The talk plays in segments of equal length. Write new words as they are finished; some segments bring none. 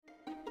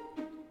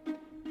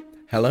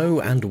Hello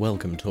and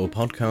welcome to a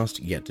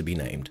podcast yet to be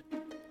named.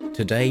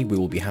 Today we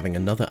will be having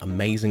another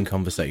amazing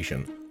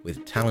conversation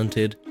with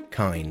talented,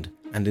 kind,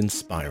 and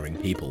inspiring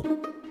people.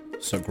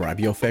 So grab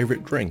your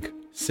favorite drink,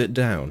 sit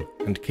down,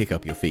 and kick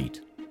up your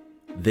feet.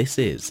 This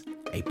is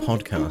a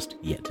podcast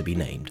yet to be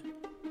named.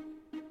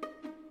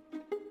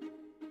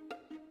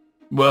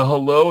 Well,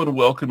 hello and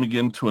welcome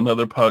again to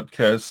another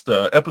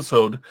podcast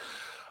episode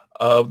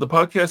of the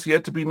podcast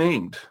yet to be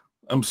named.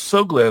 I'm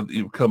so glad that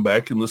you've come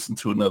back and listened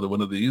to another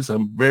one of these.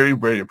 I'm very,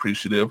 very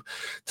appreciative.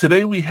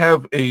 Today we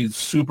have a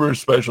super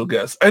special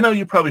guest. I know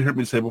you probably heard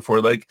me say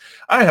before, like,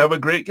 I have a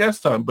great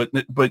guest on, but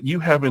you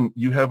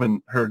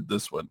haven't heard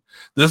this one.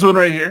 This one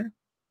right here,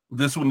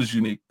 this one is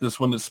unique. This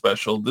one is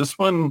special. This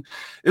one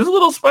is a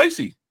little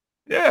spicy.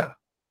 Yeah.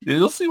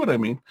 You'll see what I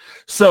mean.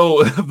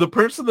 So the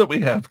person that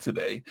we have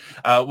today,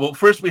 well,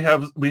 first we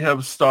have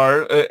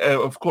Star,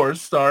 of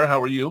course. Star,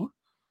 how are you?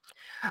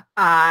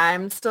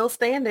 I'm still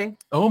standing.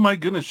 Oh my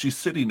goodness, she's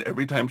sitting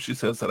every time she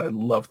says that. I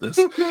love this.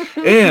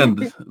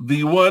 And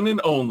the one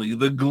and only,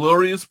 the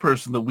glorious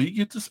person that we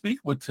get to speak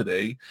with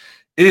today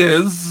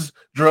is,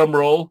 drum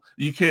roll,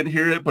 you can't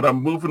hear it, but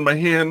I'm moving my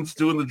hands,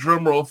 doing the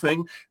drum roll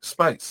thing,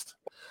 Spiced.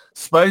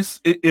 Spice,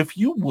 if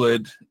you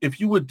would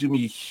do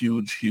me a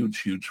huge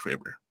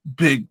favor,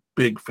 big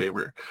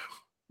favor.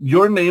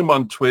 Your name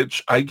on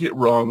Twitch, I get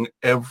wrong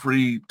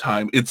every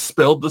time. It's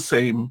spelled the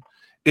same.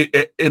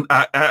 And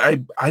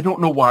I don't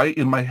know why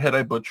in my head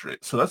I butcher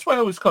it. So that's why I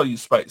always call you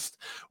Spiced.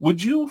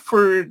 Would you,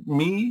 for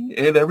me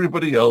and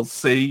everybody else,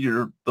 say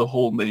the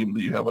whole name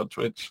that you have on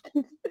Twitch?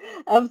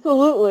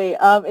 Absolutely.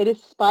 It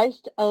is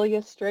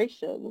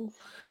SpicedEliastrations.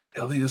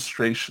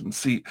 Illustration.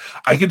 See,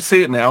 I can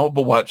say it now,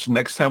 but watch,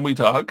 next time we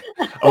talk,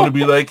 I'm going to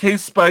be like, hey,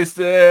 Spiced.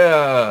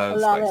 Yeah,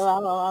 Spiced.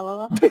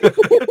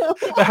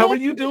 How are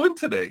you doing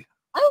today?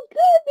 I'm good.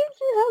 Thanks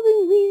for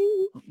having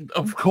me.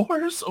 Of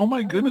course. Oh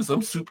my goodness.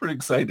 I'm super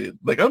excited.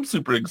 I'm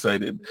super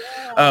excited.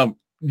 Yeah.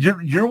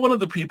 You're one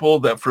of the people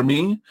that, for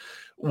me,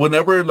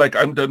 whenever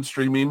I'm done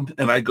streaming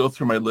and I go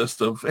through my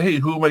list of, hey,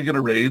 who am I going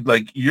to raid?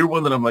 You're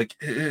one that I'm like,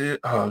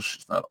 oh,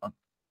 she's not on.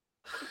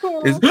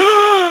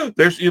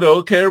 There's,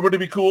 okay, everybody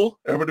be cool.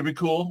 Everybody be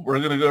cool. We're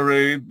going to go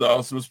raid the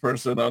awesomest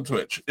person on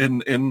Twitch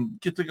and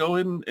get to go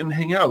in and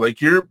hang out.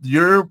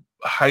 You're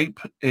hype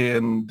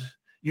and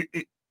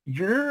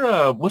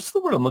you're what's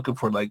the word I'm looking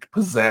for?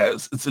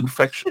 Pizzazz. It's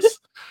infectious.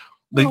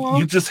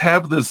 You just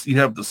have this, you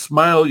have the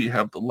smile, you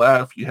have the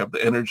laugh, you have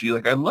the energy.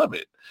 I love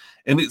it.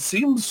 And it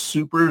seems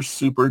super,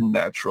 super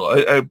natural.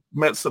 I've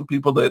met some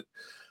people that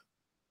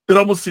it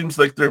almost seems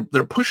like they're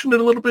pushing it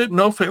a little bit.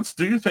 No offense,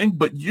 do your thing.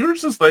 But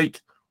yours is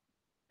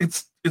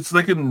it's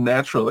like a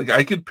natural.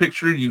 I could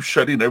picture you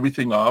shutting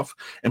everything off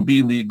and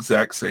being the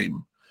exact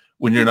same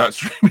when you're not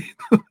streaming.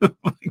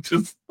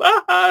 Just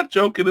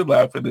joking and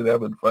laughing and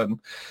having fun.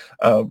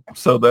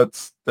 So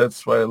that's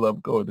why I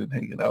love going and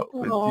hanging out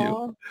with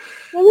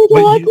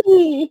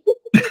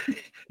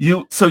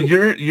you. So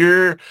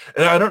you're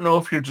and I don't know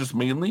if you're just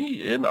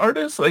mainly an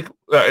artist.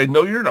 I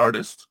know you're an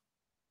artist.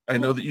 I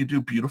know that you do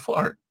beautiful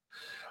art.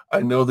 I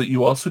know that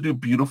you also do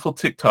beautiful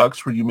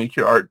TikToks where you make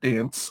your art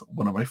dance.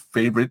 One of my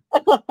favorite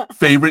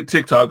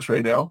TikToks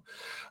right now.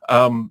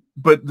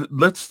 But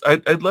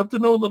I'd love to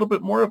know a little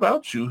bit more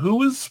about you.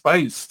 Who is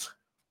Spiced?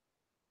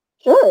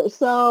 Sure.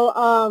 So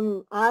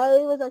I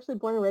was actually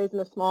born and raised in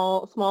a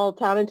small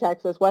town in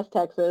Texas, West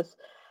Texas.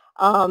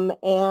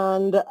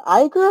 And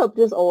I grew up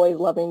just always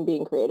loving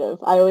being creative.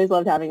 I always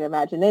loved having an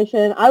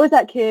imagination. I was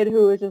that kid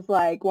who was just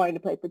wanting to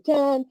play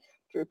pretend,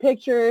 drew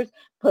pictures,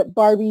 put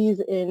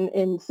Barbies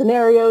in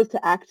scenarios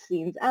to act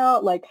scenes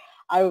out.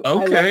 I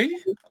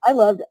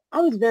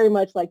was very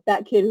much like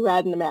that kid who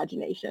had an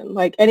imagination.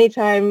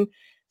 Anytime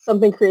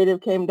something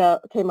creative came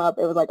up,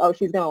 it was like, oh,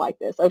 she's gonna like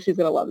this. Oh, she's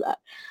gonna love that.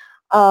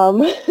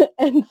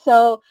 And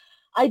so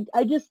I've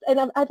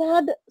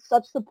had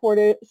such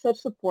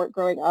support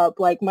growing up.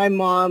 My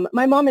mom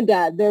and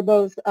dad, they're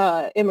both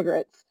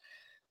immigrants.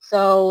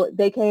 So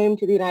they came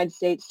to the United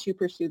States to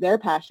pursue their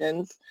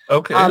passions.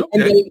 Okay. And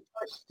they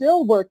are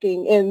still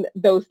working in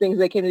those things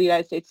they came to the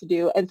United States to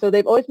do. And so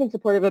they've always been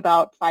supportive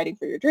about fighting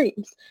for your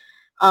dreams.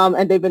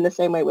 And they've been the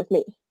same way with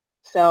me.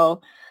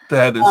 So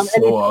that is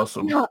so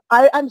awesome. Yeah,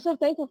 I'm so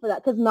thankful for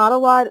that, because not a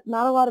lot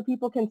of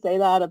people can say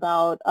that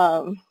about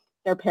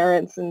their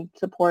parents and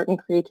support and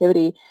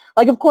creativity.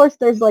 Of course,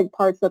 there's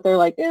parts that they're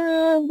like,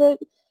 but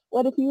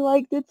what if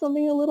you did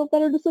something a little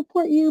better to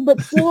support you, but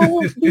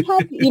still be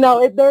happy?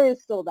 There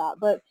is still that,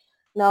 but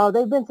no,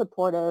 they've been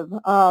supportive.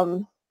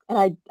 And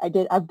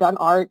I've done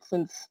art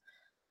since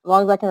as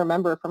long as I can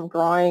remember, from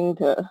drawing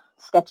to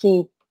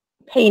sketching,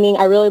 painting.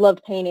 I really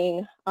loved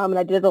painting, and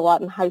I did it a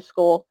lot in high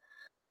school.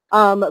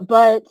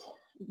 But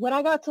when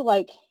I got to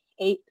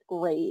 8th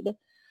grade,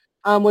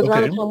 was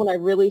around the time when I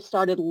really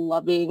started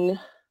loving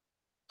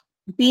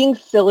being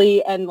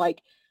silly and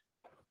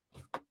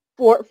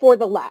for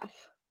the laugh.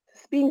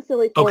 Being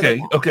silly for the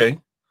laugh. Okay.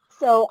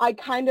 So I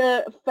kind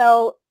of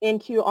fell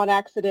into, on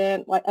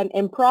accident, an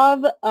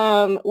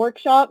improv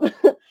workshop.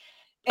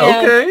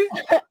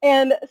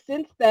 And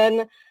since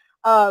then,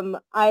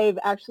 I've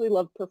actually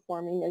loved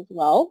performing as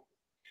well.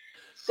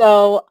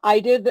 So I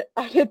did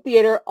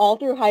theater all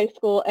through high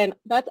school, and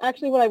that's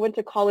actually what I went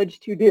to college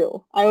to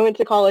do. I went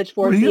to college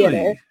for theater,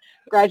 Really?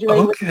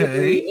 graduating with a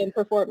degree Okay. in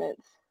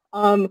performance,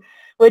 um,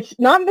 which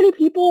not many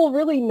people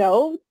really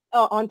know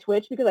on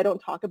Twitch because I don't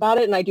talk about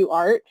it and I do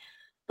art.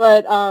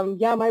 But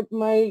yeah, my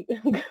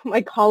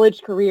my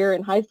college career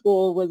in high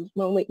school was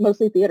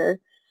mostly theater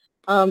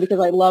because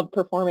I love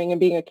performing and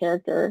being a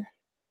character.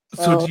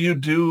 So So do you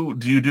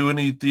do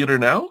any theater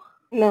now?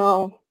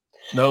 no,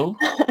 No?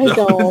 I No.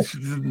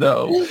 don't.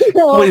 No. Well,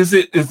 No, is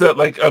that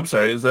like, I'm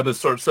sorry, is that a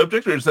sore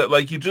subject, or is that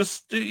like you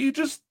just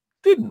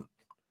didn't?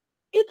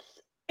 it's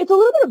it's a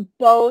little bit of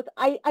both.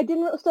 I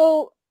didn't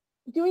so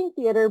doing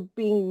theater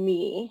being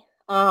me.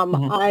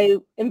 Hmm. I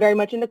am very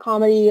much into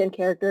comedy and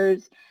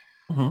characters.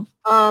 Hmm.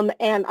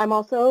 And I'm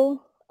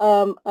also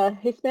a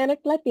Hispanic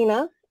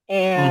Latina Hmm.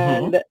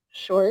 and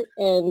short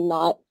and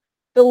not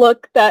the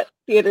look that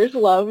theaters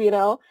love.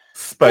 So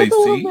it's a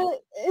little Spicy.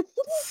 bit, it's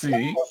a See?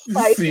 little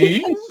spicy.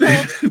 See? And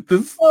so,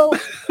 This so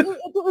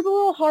it was a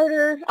little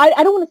harder.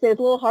 I don't want to say it's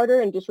a little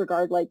harder and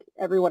disregard like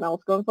everyone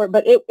else going for it,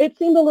 but it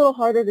seemed a little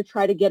harder to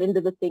try to get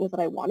into the things that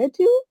I wanted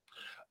to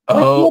with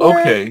Oh, theater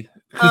okay.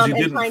 Because you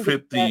and didn't trying to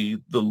fit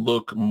get, the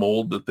look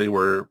mold that they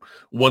were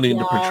wanting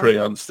to yeah. portray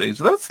on stage.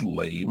 That's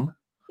lame.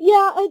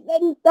 Yeah,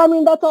 and I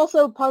mean that's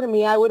also part of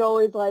me. I would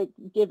always like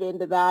give in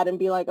to that and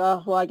be like,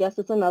 oh, well, I guess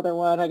it's another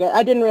one.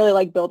 I didn't really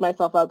like build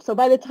myself up. So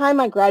by the time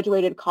I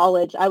graduated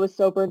college, I was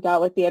so burnt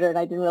out with theater and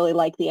I didn't really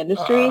like the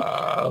industry.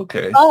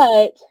 Okay.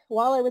 But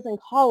while I was in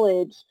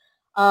college,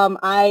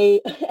 I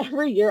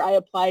every year I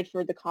applied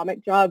for the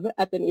comic job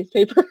at the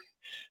newspaper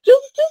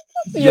just to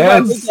see if I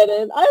would Yes. get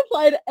in. I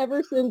applied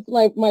ever since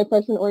my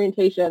freshman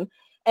orientation,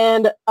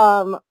 and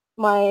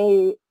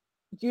my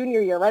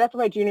junior year, right after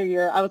my junior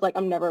year, I was like,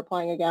 I'm never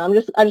applying again.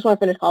 I just want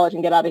to finish college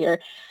and get out of here.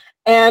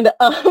 And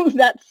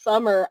that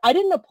summer, I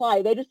didn't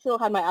apply. They just still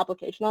had my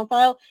application on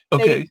file. They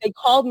Okay. they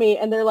called me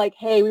and they're like,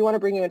 hey, we want to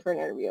bring you in for an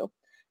interview.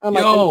 I'm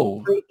like, are you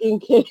Yo.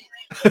 freaking kidding?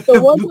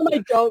 The one time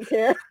I don't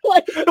care.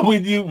 Like,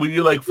 When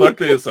you like, fuck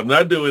this, I'm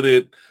not doing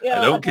it. I yeah,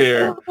 I'm don't like,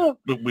 care. oh.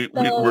 But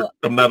So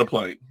I'm not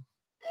applying.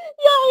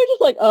 yeah, I was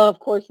just like, oh, of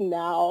course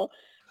now.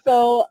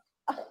 So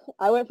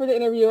I went for the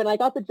interview and I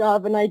got the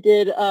job and I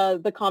did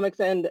the comics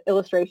and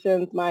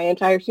illustrations my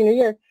entire senior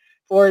year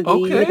for the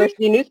Okay.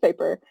 university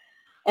newspaper.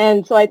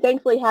 And so I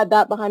thankfully had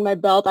that behind my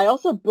belt. I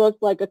also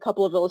booked like a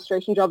couple of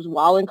illustration jobs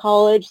while in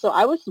college. So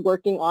I was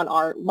working on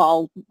art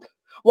while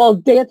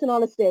dancing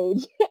on a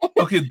stage.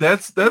 Okay,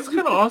 that's kind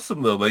of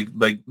awesome though. Like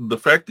the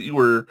fact that you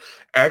were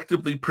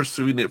actively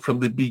pursuing it from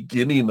the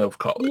beginning of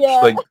college.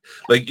 Yeah.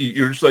 Like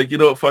you're just like, you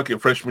know what, fuck it,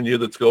 freshman year,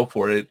 let's go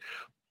for it.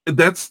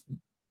 That's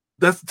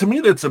that's to me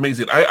that's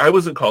amazing. I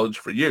was in college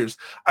for years.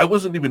 I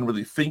wasn't even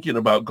really thinking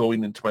about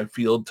going into my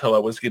field till I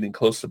was getting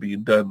close to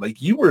being done.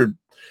 Like you were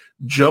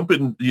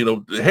jumping,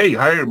 hey,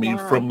 hire me Yeah.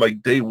 from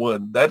like day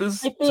one. That I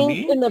is to think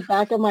me. in the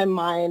back of my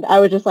mind, I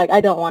was just like,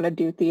 I don't want to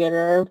do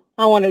theater.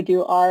 I want to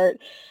do art.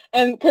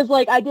 And because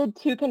like I did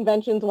two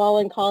conventions while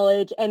in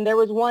college, and there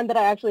was one that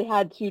I actually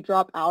had to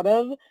drop out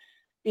of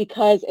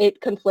because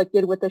it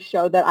conflicted with a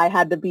show that I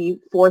had to be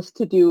forced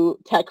to do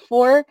tech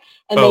for.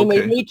 And Oh, they made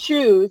okay. me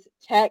choose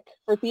tech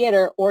for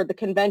theater or the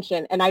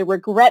convention. And I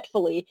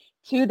regretfully,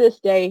 to this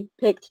day,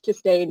 picked to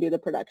stay and do the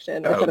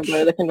production instead of going to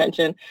Ouch. the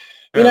convention.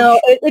 Ouch.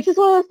 It's just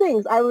one of those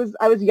things. I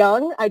was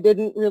young. I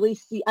didn't really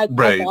see, I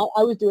Right. thought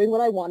I was doing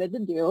what I wanted to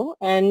do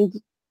and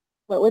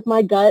went with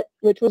my gut,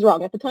 which was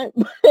wrong at the time.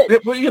 Yeah,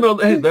 but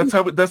hey,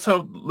 that's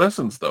how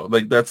lessons though.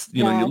 Like that's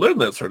you Yeah. learn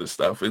that sort of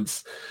stuff.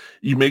 It's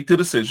you make the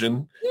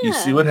decision, you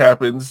see Yeah. what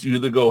happens, you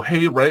either go,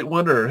 hey, right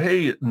one, or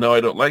hey, no, I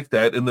don't like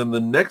that. And then the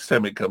next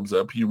time it comes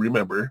up, you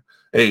remember,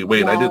 hey,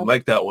 wait, I Yeah. didn't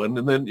like that one.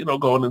 And then,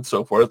 go on and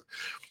so forth.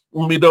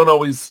 We don't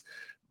always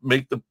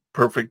make the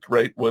perfect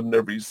right one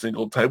every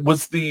single time.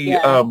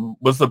 Yeah.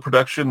 Was the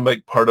production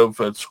like part of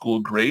a school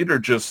grade or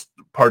just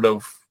part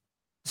of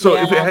so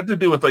if it Yeah. had to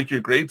do with like your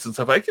grades and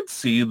stuff, I could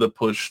see the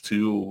push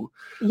to want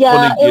to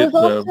Yeah, it was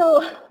get the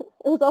also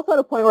it was also at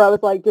a point where I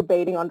was like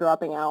debating on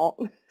dropping out.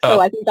 So uh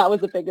I think that was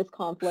the biggest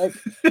conflict.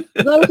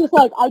 Because I was just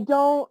like,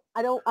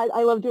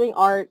 I love doing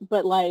art,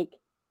 but like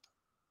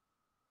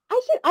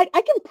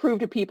I can prove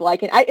to people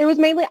it was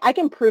mainly I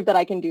can prove that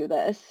I can do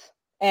this.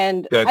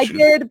 And I got you.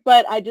 did,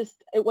 but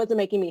it wasn't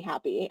making me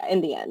happy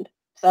in the end.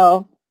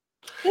 So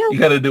yeah, You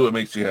got to do what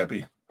makes you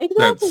happy. That's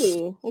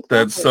exactly.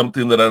 that's Exactly.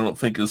 something that I don't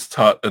think is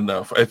taught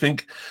enough. I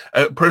think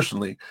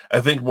personally,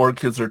 I think more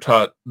kids are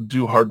taught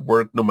do hard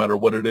work no matter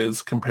what it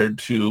is compared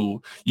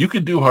to you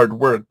could do hard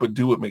work but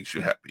do what makes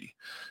you happy.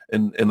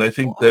 And I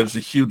think Yeah. there's a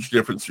huge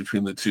difference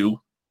between the two.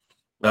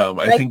 I And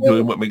I think doing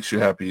think what makes you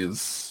happy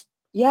is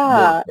more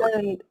yeah,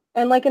 important.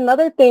 and like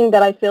another thing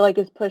that I feel like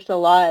is pushed a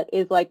lot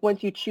is like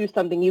once you choose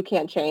something you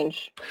can't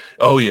change.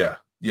 Oh yeah.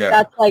 Yeah.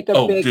 That's like a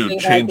Oh big dude, thing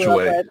that I change grew up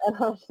away. with. And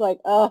I was like,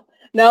 oh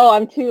no,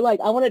 I'm too like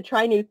I want to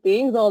try new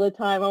things all the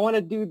time. I want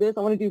to do this,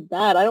 I want to do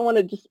that. I don't want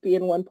to just be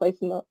in one place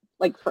in the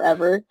like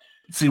forever.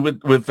 See,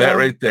 with that So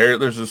right there,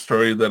 there's a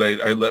story that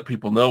I let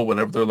people know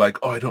whenever they're like,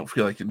 "Oh, I don't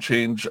feel I can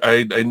change."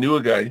 I knew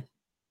a guy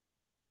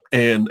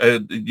and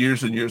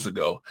years and years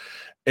ago.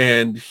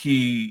 And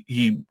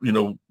he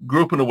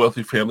grew up in a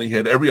wealthy family. He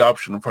had every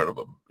option in front of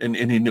him, and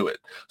he knew it.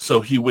 So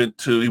he wanted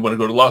to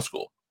go to law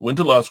school. Went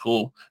to law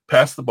school,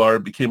 passed the bar,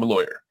 became a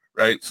lawyer.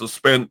 Right. So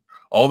spent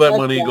all that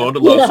money going to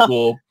law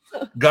school,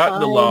 got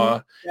into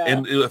law,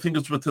 and I think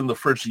it's within the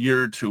first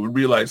year or two,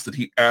 realized that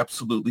he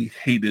absolutely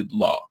hated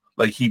law.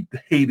 Like he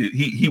hated.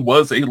 He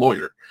was a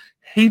lawyer,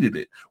 hated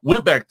it.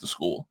 Went back to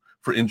school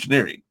for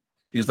engineering.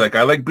 He's like,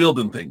 I like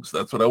building things.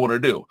 That's what I want to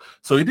do.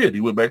 So he did. He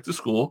went back to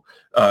school,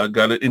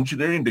 got an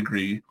engineering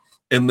degree,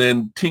 and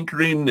then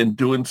tinkering and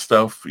doing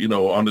stuff,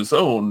 on his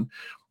own.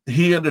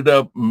 He ended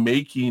up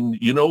making,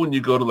 when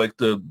you go to like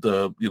the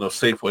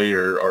Safeway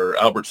or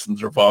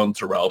Albertsons or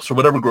Vons or Ralph's or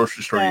whatever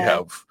grocery store you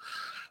have,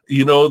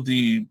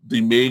 the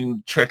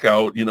main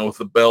checkout, with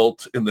the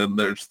belt, and then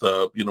there's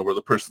the, where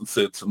the person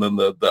sits, and then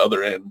the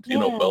other end,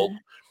 belt.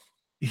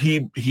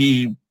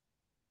 He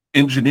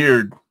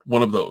engineered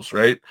one of those,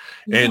 right?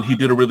 And he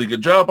did a really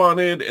good job on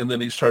it, and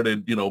then he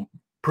started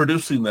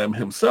producing them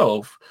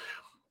himself.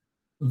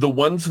 The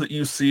ones that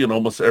you see in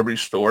almost every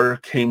store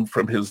came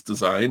from his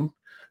design.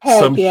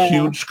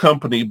 Huge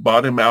company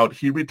bought him out.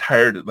 He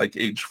retired at like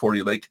age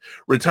 40, like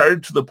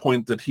retired to the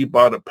point that he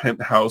bought a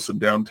penthouse in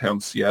downtown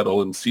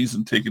Seattle and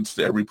season tickets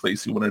to every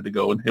place he wanted to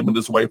go, and him and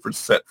his wife are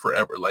set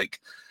forever. Like,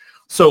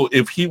 so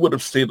if he would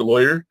have stayed a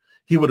lawyer,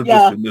 he would have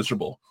just been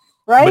miserable.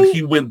 Right? But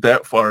he went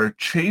that far,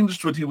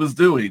 changed what he was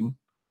doing,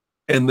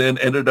 and then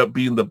ended up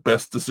being the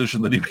best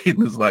decision that he made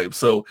in his life.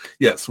 So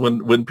yes,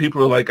 when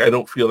people are like, I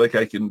don't feel like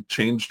I can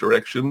change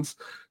directions,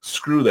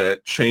 screw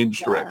that, change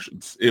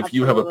directions. If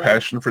you have a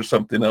passion for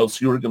something else,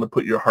 you are going to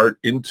put your heart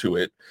into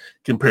it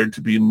compared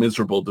to being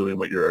miserable doing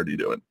what you're already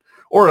doing,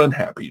 or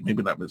unhappy,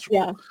 maybe not miserable.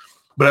 Yeah.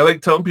 But I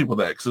like telling people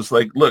that, because it's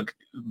like, look,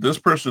 this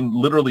person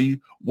literally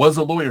was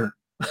a lawyer,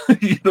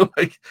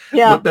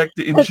 went back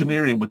to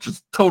engineering, which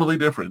is totally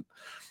different.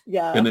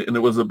 Yeah, and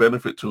it was a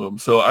benefit to him.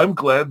 So I'm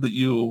glad that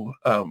you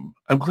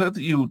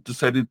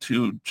decided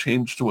to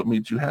change to what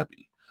made you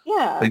happy.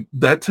 Yeah, like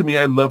that, to me,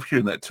 I love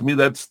hearing that. To me,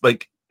 that's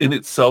like in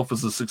itself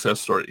is a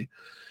success story.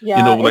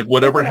 Yeah, like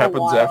whatever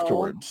happens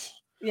afterwards.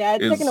 Yeah,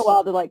 it's taken a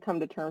while to like come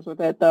to terms with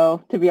it,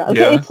 though. To be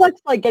honest,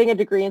 it's like getting a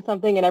degree in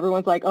something, and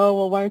everyone's like, "Oh,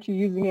 well, why aren't you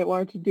using it? Why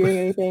aren't you doing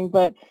anything?"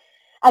 But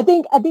I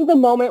think the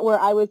moment where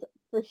I was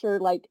for sure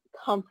like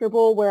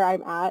comfortable where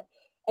I'm at.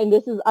 And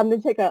I'm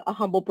going to take a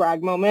humble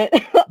brag moment.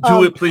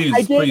 Do it,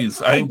 please,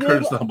 please. I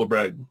encourage the humble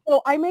brag.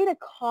 So I made a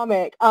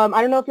comic. I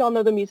don't know if y'all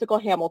know the musical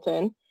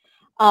Hamilton.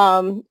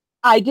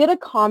 I did a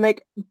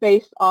comic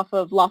based off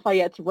of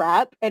Lafayette's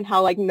rap and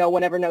how like no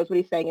one ever knows what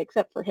he's saying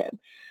except for him.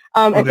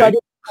 And so I did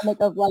a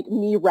comic of like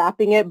me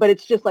rapping it, but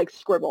it's just like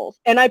scribbles.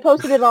 And I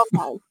posted it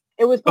online.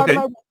 It was part of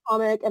my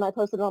comic, and I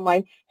posted it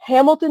online.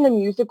 Hamilton the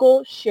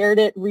musical shared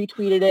it,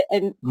 retweeted it,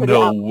 and put it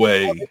out. No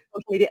way.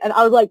 And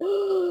I was like,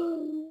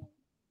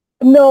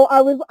 no,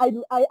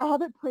 I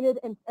have it printed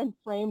and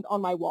framed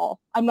on my wall.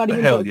 I'm not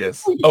even joking.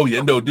 Yes. Oh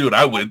yeah, no, dude,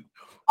 I would.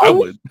 So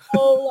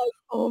like,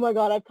 oh my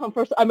God, I've come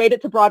first. I made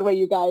it to Broadway,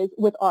 you guys,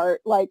 with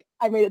art. Like,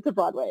 I made it to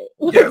Broadway.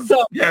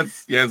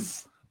 Yes,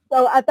 yes.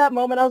 So at that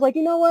moment, I was like,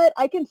 you know what?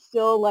 I can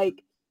still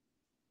like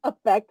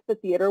affect the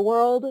theater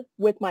world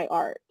with my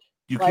art.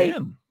 You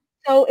can.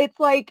 So it's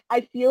like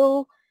I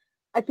feel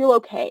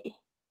okay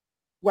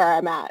where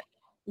I'm at.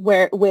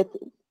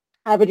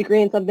 I have a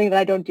degree in something that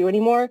I don't do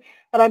anymore,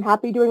 but I'm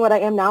happy doing what I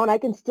am now, and I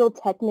can still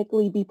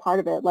technically be part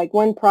of it. Like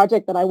one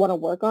project that I want to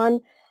work on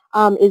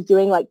is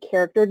doing like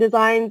character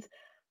designs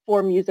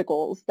for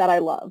musicals that I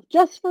love,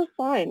 just for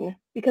fun,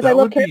 because I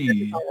love character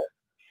design.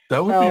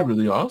 That would be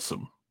really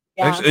awesome.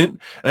 Yeah. Actually, and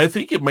I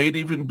think it might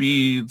even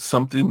be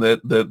something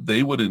that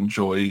they would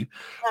enjoy.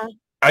 Yeah.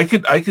 I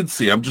could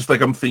see. I'm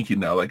thinking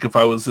now, like if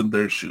I was in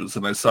their shoes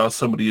and I saw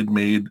somebody had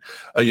made,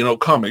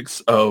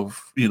 comics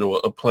of,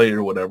 a play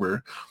or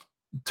whatever,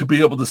 to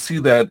be able to see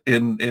that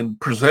and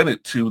present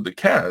it to the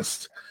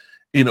cast,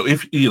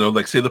 if,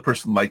 like say the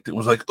person liked it,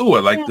 was like, oh, I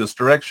like this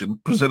direction,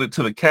 present it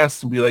to the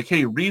cast and be like,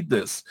 hey, read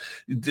this.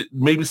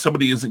 Maybe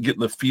somebody isn't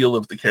getting the feel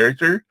of the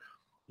character.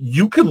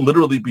 You can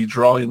literally be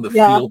drawing the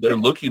feel they're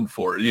looking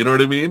for. You know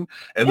what I mean?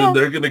 And then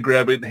they're going to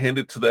grab it and hand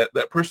it to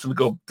that person and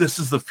go, this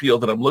is the feel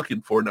that I'm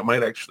looking for. And it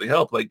might actually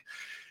help. Like,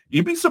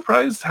 you'd be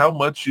surprised how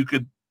much you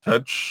could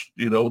touch,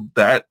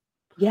 that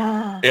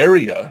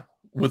area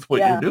with what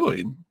you're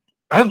doing.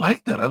 I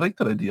like that. I like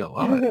that idea a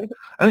lot.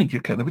 I think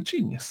you're kind of a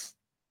genius.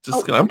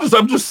 I'm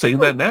just saying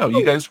that now.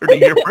 You guys heard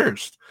it here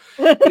first.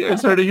 You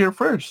guys heard it here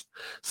first.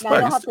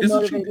 Spiced is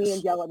a genius. Me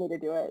and yell at me to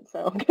do it.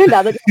 So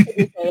now they're going to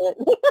say it.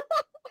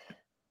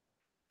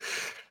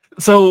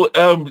 So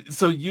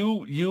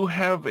you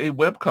have a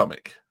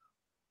webcomic.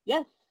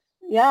 Yes.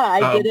 Yeah,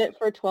 I did it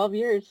for 12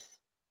 years.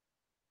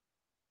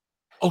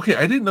 Okay,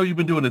 I didn't know you've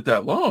been doing it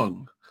that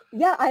long.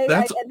 Yeah, I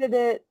ended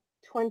it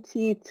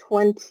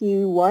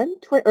 2021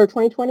 or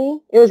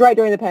 2020. It was right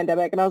during the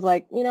pandemic, and I was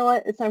like, you know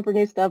what, it's time for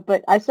new stuff.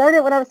 But I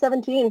started when I was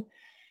 17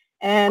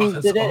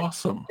 and did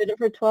it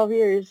for 12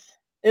 years.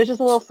 It was just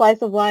a little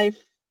slice of life.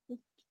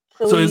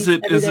 So is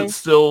it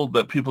still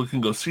that people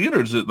can go see it,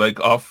 or is it like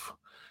off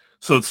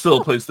So it's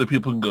still a place that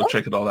people can go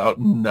check it all out.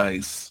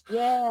 Nice.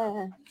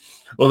 Yeah.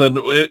 Well, then,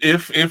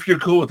 if you're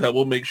cool with that,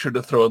 we'll make sure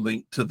to throw a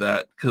link to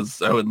that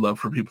because I would love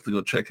for people to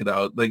go check it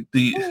out. Like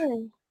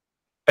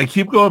I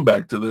keep going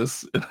back to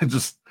this, and I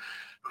just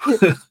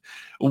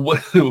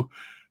what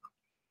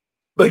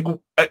like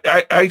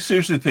I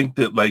seriously think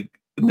that like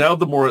now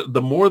the more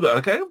that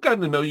like I've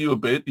gotten to know you a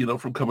bit,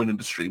 from coming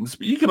into streams,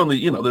 but you can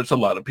only there's a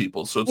lot of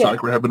people, so it's not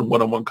like we're having a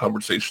one-on-one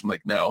conversation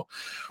like now.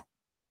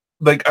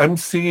 Like I'm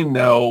seeing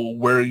now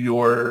where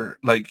you're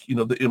like, the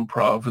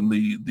improv and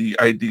the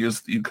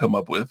ideas that you come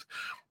up with.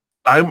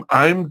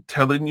 I'm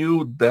telling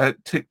you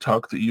that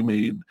TikTok that you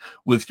made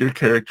with your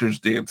characters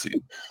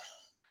dancing.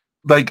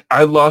 Like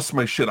I lost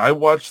my shit. I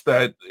watched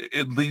that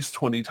at least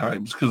 20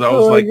 times because I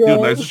was like, dude,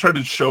 and I just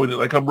started showing it.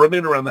 Like I'm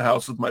running around the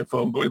house with my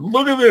phone going,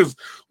 look at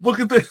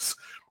this.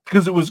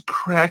 Because it was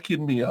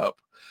cracking me up.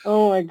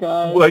 Oh my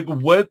God. Like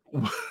what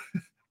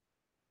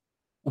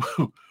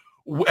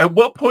at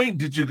what point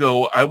did you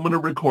go, I'm going to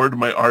record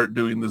my art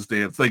doing this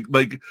dance? Like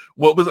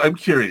what was, I'm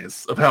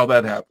curious of how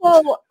that happened.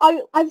 Well,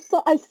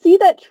 I see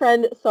that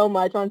trend so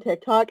much on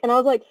TikTok, and I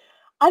was like,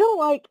 I don't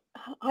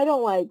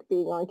like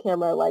being on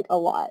camera like a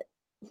lot.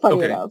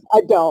 Funny enough,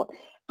 I don't.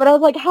 But I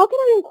was like, how can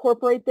I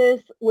incorporate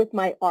this with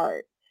my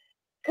art?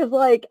 Because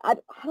like I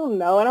don't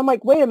know, and I'm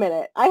like, wait a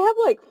minute, I have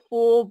like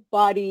full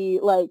body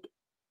like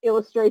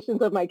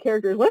illustrations of my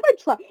characters. What if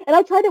I try? And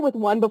I tried it with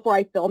one before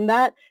I filmed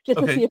that just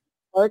to see if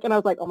it worked, and I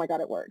was like, oh my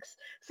God, it works.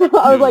 So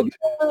I was like,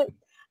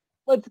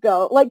 let's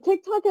go. Like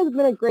TikTok has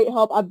been a great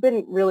help. I've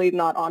been really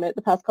not on it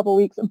the past couple of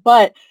weeks,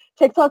 but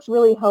TikTok's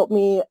really helped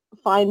me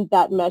find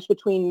that mesh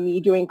between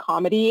me doing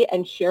comedy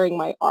and sharing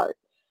my art.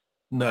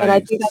 Nice. And I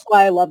think that's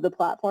why I love the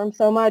platform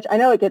so much. I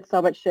know it gets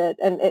so much shit,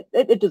 and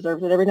it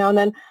deserves it every now and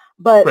then,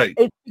 but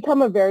it's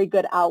become a very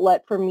good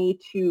outlet for me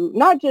to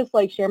not just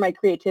like share my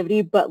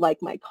creativity, but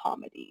like my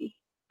comedy,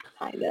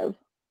 kind of.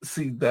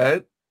 See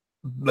that,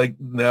 like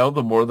now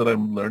the more that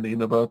I'm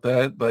learning about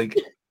that, like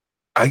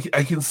I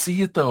can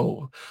see it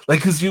though.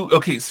 Like, cause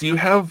so you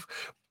have,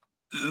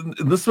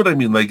 and this is what I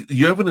mean, like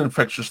you have an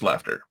infectious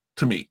laughter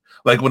to me.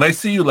 Like when I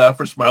see you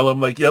laugh or smile,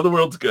 I'm like, yeah, the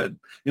world's good.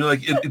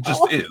 Like it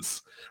just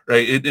is.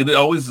 Right. It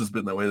always has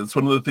been that way. It's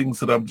one of the things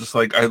that I'm just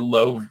like, I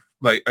love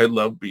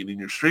being in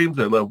your streams.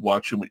 I love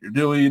watching what you're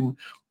doing,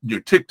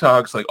 your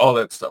TikToks, like all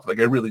that stuff. Like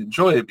I really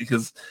enjoy it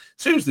because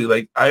seriously,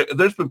 like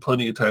there's been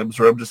plenty of times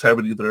where I'm just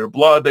having either a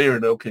blah day or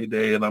an okay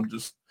day and I'm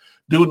just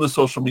doing the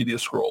social media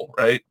scroll,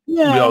 right?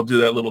 Yeah. We all do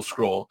that little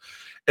scroll.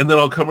 And then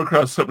I'll come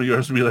across something of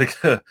yours and be like,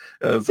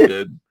 that's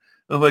good.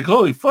 I'm like,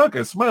 holy fuck,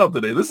 I smiled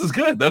today. This is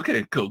good.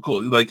 Okay,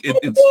 cool. Like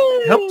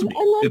it's helped me.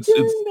 It's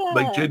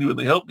like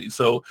genuinely helped me.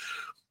 So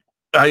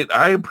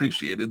I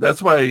appreciate it.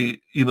 That's why,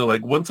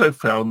 like once I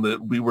found that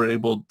we were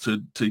able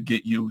to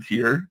get you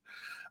here,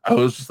 I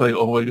was just like,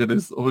 oh my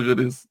goodness.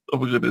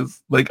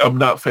 Like I'm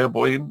not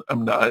fanboying.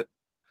 I'm not.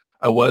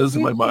 I was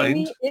in my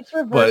mind. It's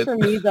reversed for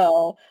me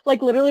though.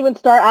 Like literally when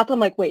Star asked, I'm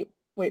like, wait,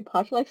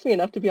 Poch likes me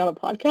enough to be on a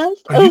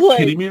podcast? Are you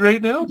kidding me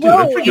right now? Dude,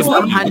 I freaking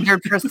love you.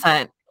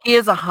 100%. He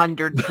is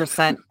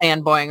 100%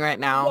 fanboying right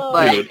now.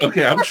 Dude,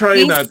 okay, I'm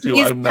trying not to.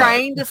 He's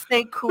trying to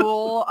stay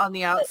cool on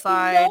the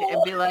outside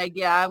and be like,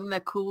 yeah, I'm the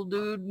cool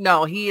dude.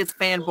 No, he is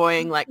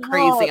fanboying like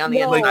crazy on the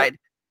inside.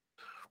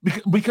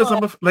 Because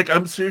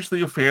I'm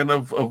seriously a fan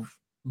of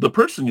the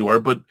person you are,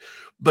 but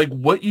like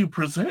what you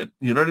present,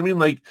 you know what I mean?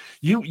 Like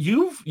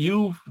you've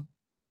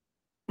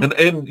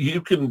and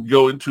you can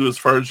go into as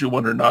far as you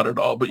want or not at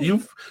all, but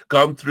you've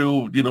gone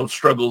through,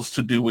 struggles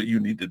to do what you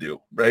need to do,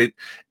 right?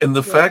 And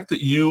the fact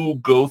that you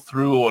go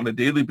through on a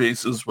daily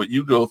basis what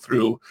you go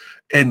through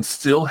and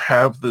still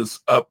have this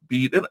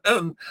upbeat,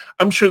 and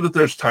I'm sure that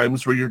there's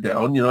times where you're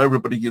down,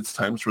 everybody gets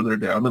times where they're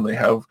down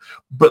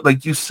but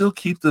like you still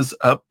keep this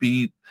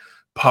upbeat,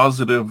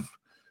 positive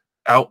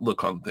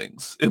outlook on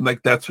things. And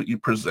like that's what you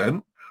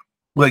present.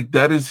 Like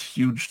that is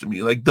huge to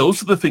me. Like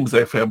those are the things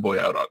I fanboy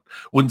out on.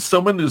 When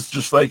someone is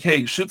just like,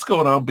 "Hey, shit's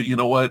going on, but you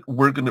know what?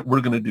 We're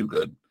gonna do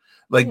good."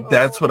 Like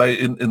that's what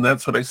and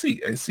that's what I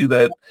see. I see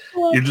that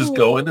you're just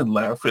going and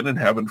laughing and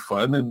having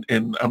fun,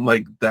 and I'm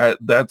like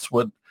that's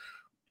what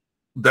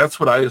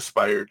I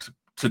aspire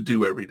to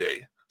do every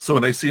day. So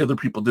when I see other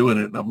people doing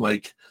it, and I'm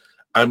like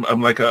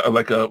like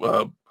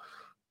a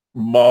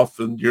moth,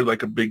 and you're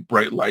like a big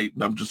bright light,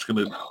 and I'm just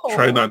gonna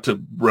try not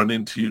to run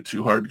into you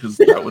too hard because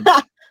that would.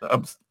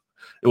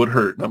 It would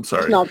hurt. I'm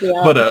sorry.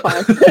 But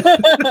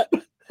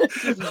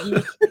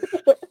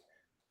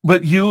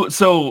but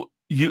so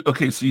you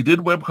did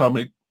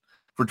webcomic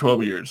for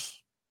 12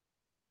 years.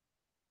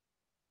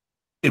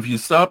 If you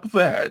stop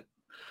that,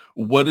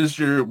 what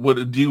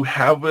do you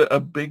have a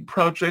big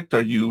project?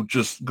 Are you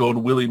just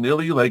going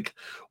willy-nilly? Like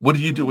what are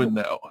you doing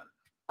now?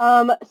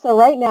 So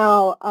right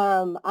now,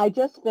 I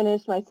just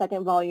finished my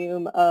second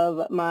volume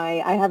of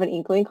I have an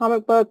Inkling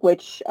comic book,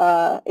 which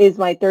is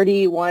my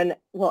 31,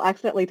 well,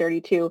 accidentally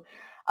 32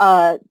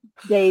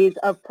 days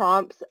of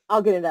prompts.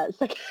 I'll get into that in a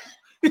second.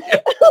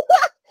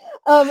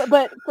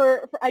 But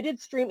for I did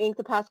Stream Ink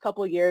the past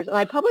couple of years, and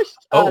I published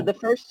the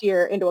first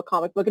year into a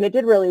comic book, and it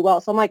did really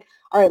well. So I'm like,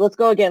 all right, let's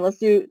go again. Let's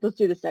do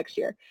this next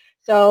year.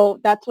 So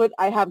that's what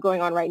I have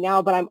going on right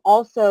now. But I'm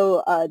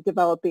also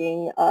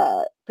developing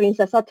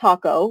Princesa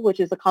Taco, which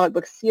is a comic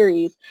book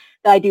series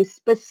that I do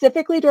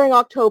specifically during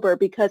October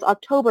because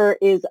October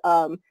is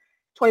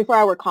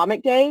 24-hour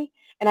comic day,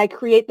 and I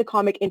create the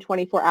comic in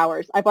 24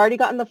 hours. I've already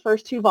gotten the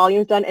first 2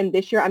 volumes done, and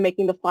this year I'm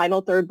making the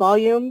final 3rd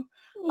volume.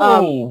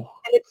 And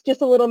it's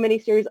just a little mini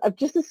series of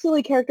just a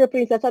silly character,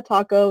 Princesa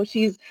Taco.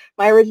 She's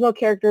my original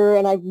character,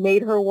 and I've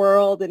made her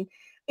world, and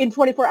in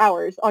 24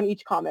 hours on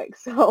each comic.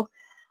 So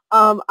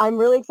I'm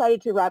really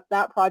excited to wrap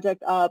that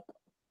project up.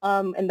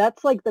 And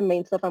that's like the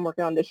main stuff I'm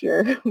working on this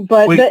year.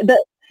 But Wait,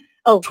 the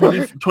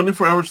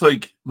 24 hours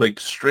like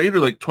straight, or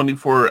like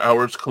 24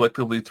 hours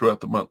collectively throughout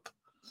the month?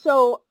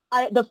 So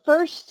the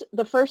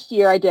first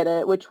year I did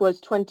it, which was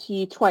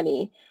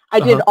 2020, I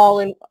did all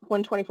in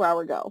one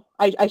 24-hour go.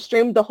 I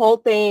streamed the whole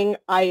thing.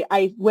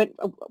 I went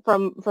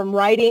from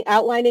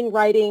outlining,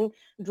 writing,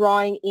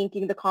 drawing,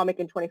 inking the comic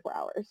in 24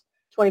 hours.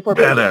 24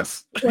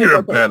 badass. pages. You're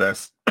a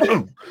pages.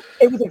 badass.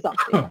 It was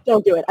exhausting.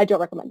 Don't do it. I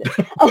don't recommend it.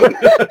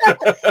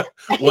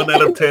 1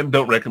 out of 10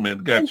 don't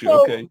recommend. Got you.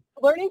 So, okay.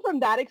 Learning from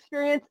that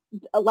experience,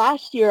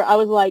 last year I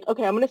was like,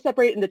 okay, I'm going to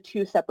separate it into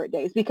 2 separate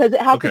days because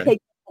it has to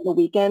take the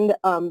weekend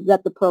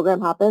that the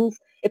program happens.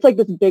 It's like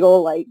this big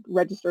old like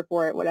register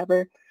for it,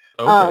 whatever.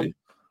 Okay.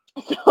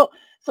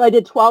 So I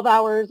did 12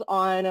 hours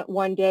on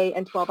one day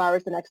and 12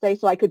 hours the next day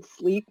so I could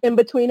sleep in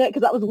between it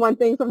because that was one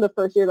thing from the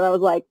first year that I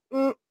was like,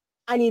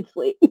 I need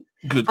sleep.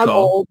 Good I'm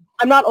call. old.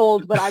 I'm not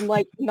old, but I'm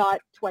like not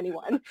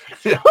 21.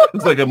 Yeah,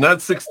 it's like I'm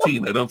not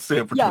 16. I don't stay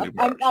up for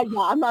 24 hours.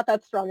 I'm not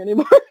that strong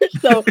anymore.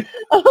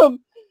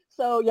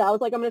 So yeah, I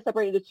was like, I'm going to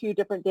separate it into 2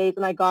 different days,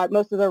 and I got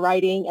most of the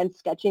writing and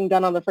sketching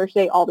done on the first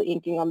day, all the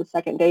inking on the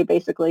second day,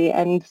 basically.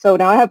 And so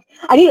now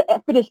I need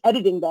to finish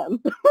editing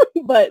them,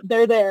 but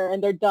they're there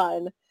and they're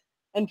done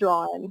and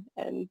drawn.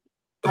 And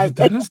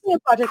that is a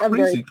project I'm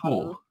very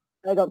cool.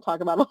 I don't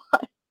talk about a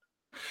lot.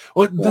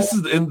 Well,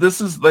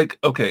 this is like,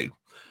 okay.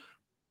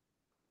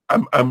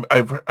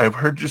 I've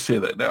heard you say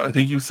that now. I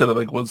think you've said it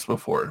like once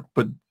before,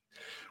 but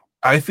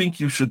I think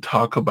you should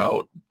talk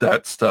about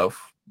that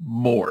stuff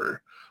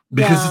more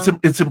because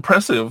it's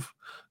impressive.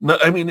 No,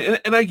 I mean,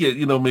 and I get,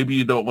 maybe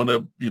you don't want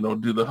to,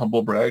 do the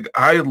humble brag.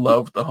 I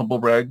love the humble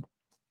brag.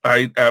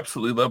 I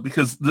absolutely love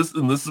because this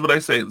is what I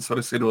say. This is what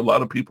I say to a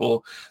lot of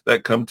people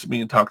that come to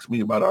me and talk to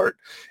me about art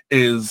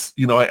is,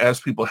 I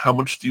ask people, how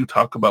much do you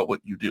talk about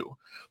what you do?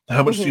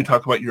 How much do you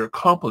talk about your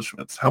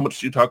accomplishments? How much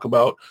do you talk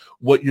about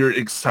what you're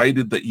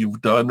excited that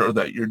you've done or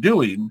that you're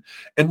doing?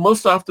 And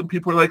most often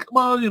people are like,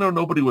 well,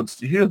 nobody wants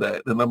to hear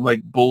that. And I'm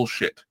like,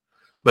 bullshit.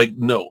 Like,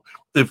 no.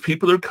 If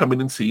people are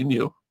coming and seeing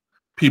you,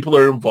 people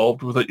are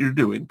involved with what you're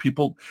doing,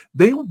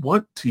 they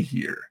want to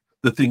hear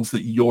the things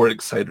that you're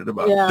excited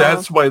about. Yeah.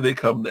 That's why they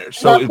come there.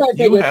 So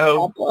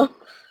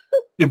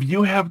if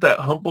you have that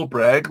humble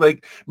brag,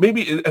 like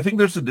maybe I think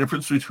there's a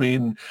difference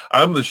between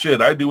I'm the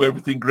shit, I do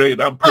everything great,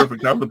 I'm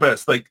perfect, I'm the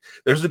best. Like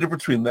there's a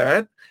difference between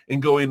that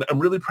and going, I'm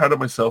really proud of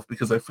myself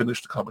because I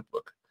finished a comic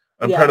book.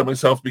 I'm proud of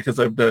myself because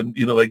I've done,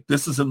 like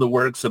this is in the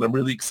works and I'm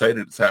really excited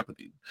it's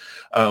happening.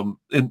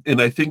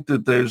 And I think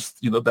that there's,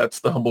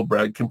 that's the humble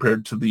brag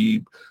compared to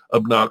the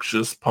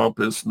obnoxious,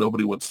 pompous,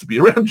 nobody wants to be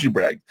around you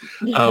brag.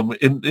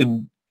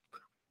 And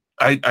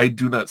I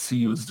do not see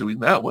you as doing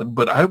that one,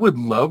 but I would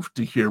love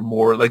to hear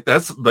more. Like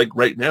that's like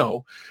right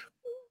now,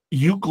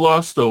 you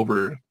glossed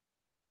over,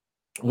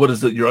 what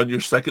is it? You're on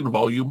your 2nd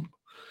volume.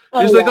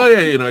 He's like, oh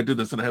yeah, I did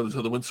this and I have this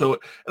other one. So,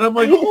 and I'm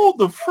like, hold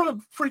the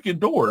front freaking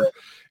door.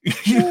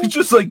 You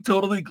just like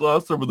totally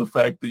glossed over the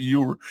fact that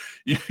you're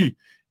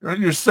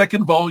on your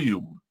 2nd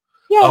volume.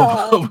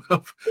 Yeah.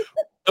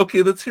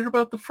 Okay, let's hear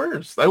about the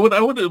first. I would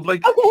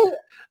like.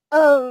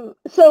 Okay.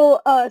 So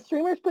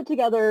streamers put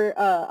together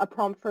a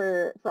prompt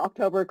for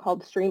October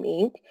called Stream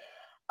Inc.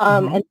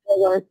 And there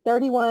were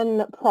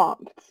 31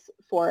 prompts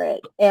for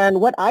it.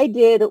 And what I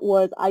did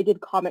was I did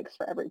comics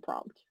for every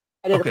prompt.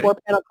 I did a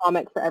 4-panel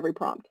comic for every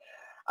prompt.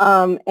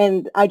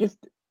 And I just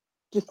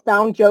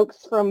found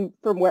jokes from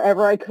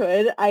wherever I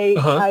could.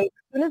 As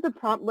soon as the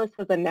prompt list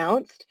was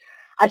announced,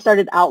 I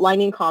started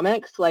outlining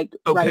comics, like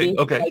writing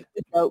like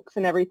the jokes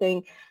and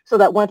everything, so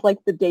that once like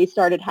the day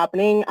started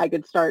happening, I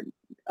could start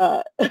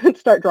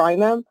drawing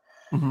them.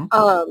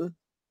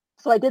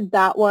 So I did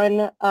that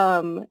one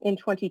in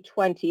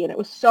 2020, and it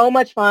was so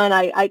much fun.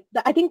 I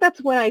think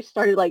that's when I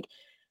started like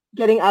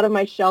getting out of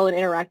my shell and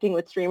interacting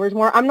with streamers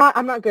more. I'm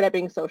not good at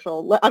being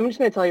social. I'm just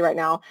going to tell you right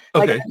now.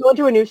 Like, I go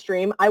into a new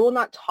stream, I will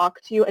not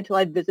talk to you until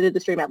I've visited the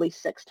stream at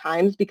least 6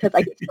 times because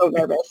I get so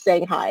nervous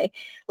saying hi.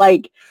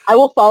 Like, I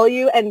will follow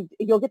you and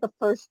you'll get the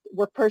first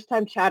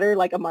time chatter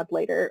like a month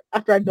later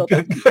after I built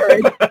up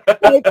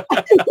like,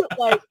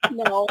 like,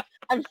 no,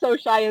 I'm so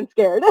shy and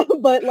scared.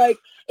 But like,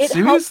 it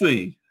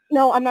seriously.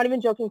 No, I'm not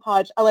even joking,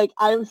 Podge.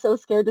 I'm so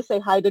scared to say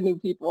hi to new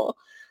people.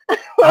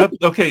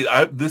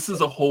 This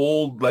is a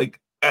whole like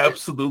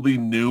absolutely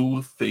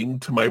new thing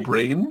to my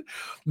brain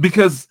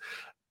because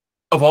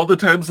of all the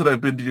times that I've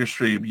been to your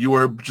stream, you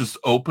are just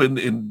open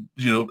and,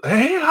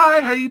 hey,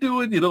 hi, how you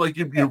doing? Like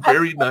you're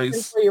very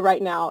nice. For you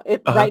right now.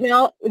 Uh-huh. Right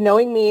now,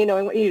 knowing me,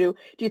 knowing what you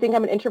do you think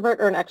I'm an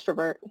introvert or an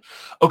extrovert?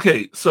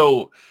 Okay,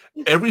 so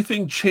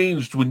everything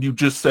changed when you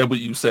just said what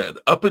you said.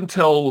 Up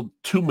until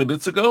 2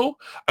 minutes ago,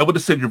 I would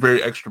have said you're very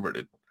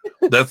extroverted.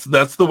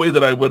 That's the way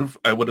that I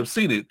would have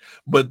seen it.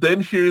 But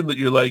then hearing that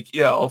you're like,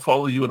 yeah, I'll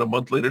follow you, and a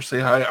month later say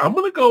hi, I'm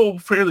gonna go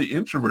fairly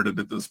introverted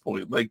at this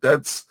point. Like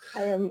that's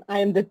I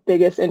am the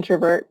biggest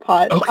introvert,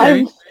 Potch.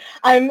 okay.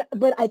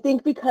 But I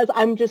think because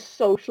I'm just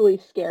socially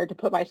scared to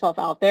put myself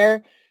out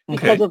there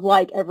because Okay. of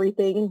like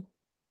everything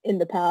in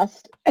the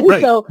past. And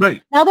Right, so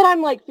right. now that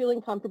I'm like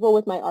feeling comfortable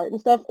with my art and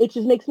stuff, it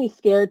just makes me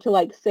scared to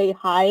like say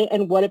hi.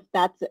 And what if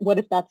that's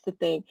the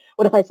thing?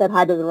 What if I said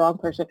hi to the wrong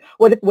person?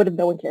 What if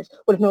no one cares?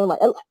 What if no one like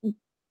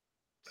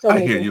so I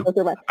many hear things you. go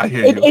through my I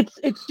hear you.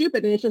 it's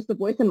stupid and it's just the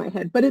voice in my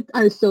head, but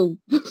I still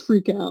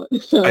freak out.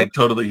 So I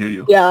totally hear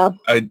you. yeah.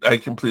 I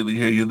completely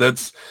hear you.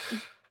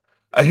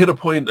 I hit a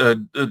point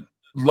a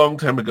long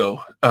time ago,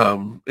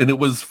 and it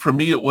was for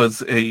me. It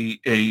was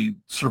a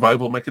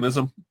survival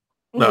mechanism.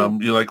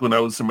 Mhm. Like when I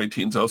was in my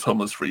teens, I was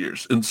homeless for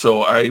years, and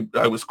so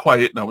I was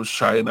quiet and I was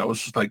shy and I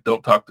was just like,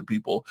 don't talk to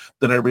people.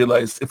 Then I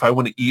realized if I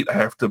want to eat, I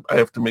have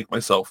to make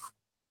myself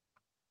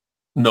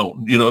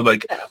known.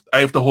 Like Yeah. I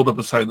have to hold up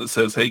a sign that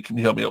says, "Hey, can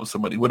you help me out with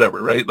somebody?"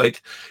 Whatever, right?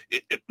 Like,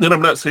 then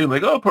I'm not saying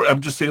like, oh, I'm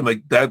just saying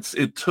like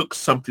it took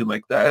something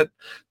like that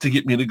to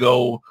get me to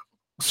go,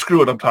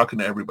 screw it, I'm talking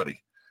to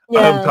everybody.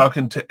 I'm Yeah.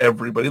 talking to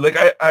everybody. Like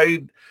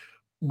I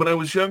when I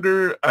was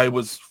younger, I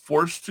was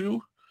forced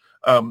to,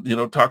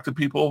 talk to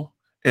people,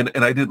 and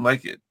I didn't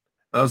like it.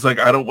 I was like,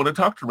 I don't want to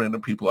talk to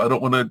random people. I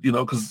don't want to,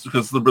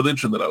 because the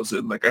religion that I was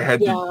in, like I had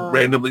to Yeah.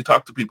 randomly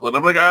talk to people, and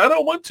I'm like, I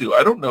don't want to.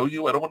 I don't know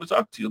you. I don't want to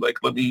talk to you.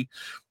 Like, let me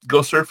go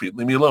surfing.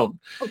 Leave me alone.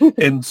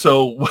 And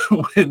so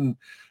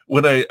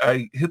when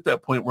I hit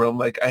that point where I'm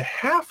like, I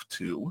have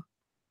to,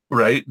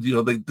 right?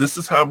 Like this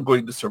is how I'm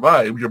going to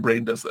survive. Your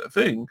brain does that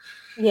thing.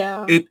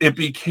 Yeah. It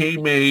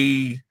became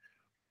a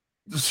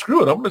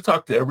screw it. I'm going to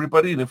talk to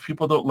everybody, and if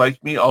people don't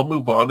like me, I'll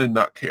move on and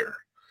not care.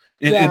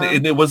 Yeah.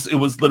 And it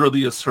was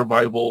literally a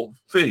survival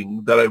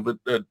thing that I've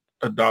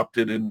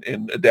adopted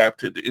and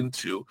adapted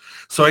into.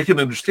 So I can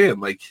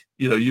understand, like,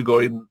 you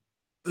going,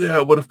 yeah,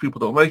 what if people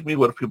don't like me?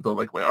 What if people don't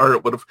like my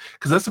art? What if,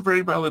 because that's a very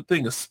valid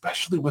thing,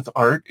 especially with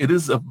art. It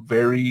is a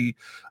very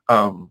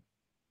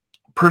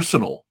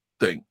personal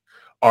thing.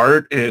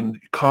 Art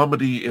and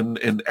comedy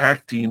and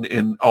acting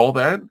and all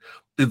that,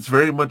 it's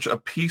very much a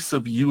piece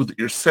of you that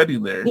you're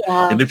setting there.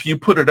 Yeah. And if you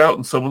put it out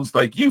and someone's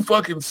like, you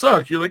fucking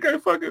suck, you're like, I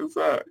fucking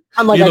suck.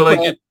 I'm like, I Like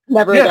quit. it,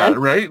 Never yeah, again.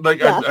 right? Like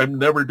Yeah. I'm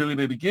never doing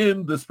it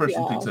again. This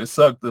person Yeah. thinks I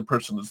suck. The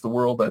person is the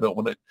world. I don't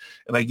want it.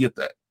 And I get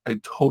that.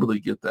 I totally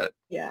get that.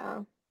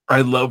 Yeah.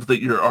 I love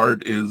that your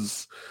art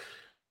is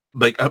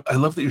like I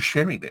love that you're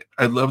sharing it.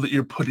 I love that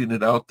you're putting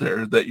it out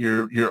there, that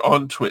you're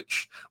on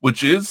Twitch,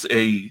 which is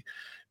a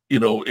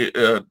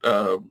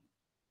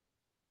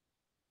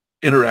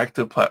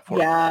interactive platform.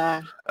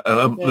 Yeah.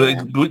 Like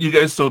Yeah. what you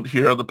guys don't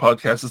hear on the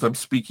podcast is I'm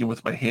speaking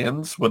with my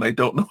hands. When I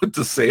don't know what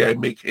to say, I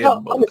make Oh, hand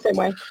I'm the motions. same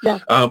way. Yeah.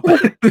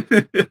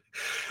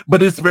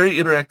 But it's very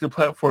interactive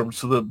platform.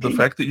 So the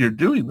fact that you're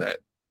doing that,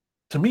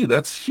 to me,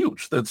 that's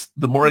huge. That's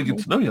the more I get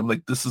to know you, I'm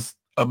like, this is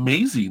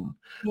amazing.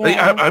 Like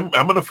Yeah. I'm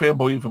gonna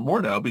fanboy even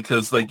more now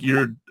because like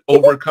you're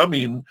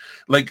overcoming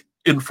like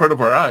in front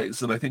of our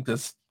eyes, and I think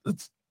that's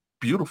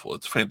beautiful.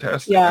 It's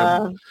fantastic.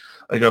 Yeah.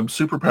 I'm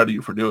super proud of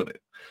you for doing it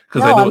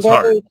because I No, know I'm it's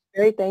hard. very,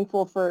 very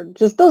thankful for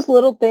just those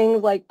little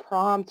things like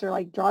prompts or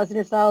like draws in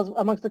your styles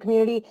amongst the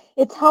community.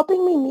 It's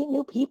helping me meet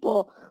new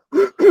people.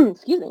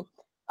 Excuse me.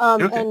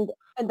 You're okay.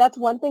 And that's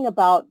one thing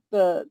about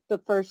the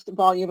first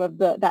volume of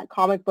that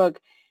comic book.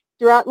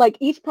 Throughout, like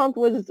each prompt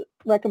was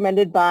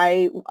recommended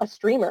by a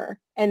streamer,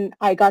 and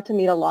I got to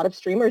meet a lot of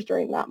streamers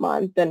during that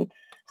month. And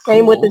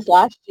same with Cool. this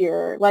last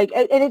year. Like,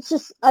 and it's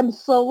just I'm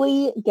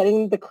slowly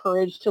getting the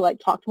courage to like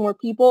talk to more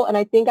people, and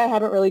I think I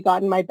haven't really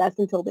gotten my best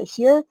until this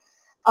year.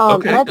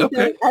 And Okay. I have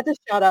to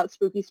shout out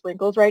Spooky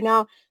Sprinkles right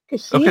now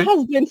because she Okay.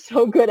 has been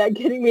so good at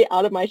getting me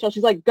out of my shell.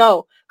 She's like,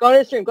 go to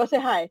the stream, go say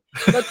hi,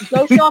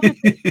 go show off your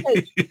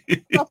face,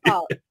 stuff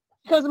out.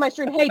 She goes to my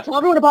stream, hey, tell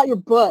everyone about your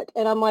book.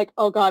 And I'm like,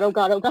 oh God, oh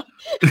God, oh God.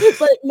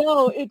 But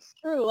no, it's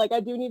true. Like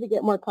I do need to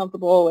get more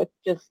comfortable with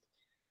just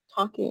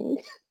talking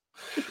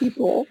to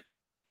people.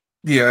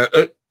 Yeah.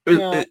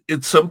 Yeah.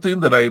 It's something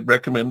that I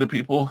recommend to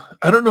people.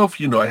 I don't know if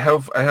you know, I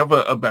have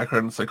a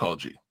background in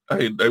psychology.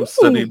 I've Ooh,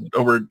 studied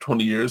over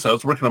 20 years. I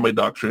was working on my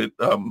doctorate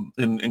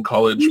in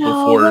college no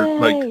before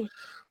like way.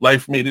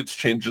 life made its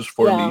changes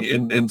for Yeah. me,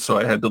 and so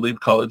I had to leave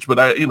college. But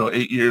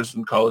 8 years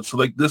in college. So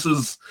like this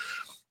is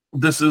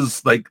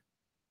like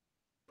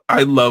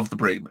I love the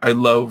brain. I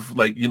love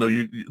like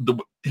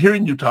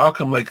hearing you talk.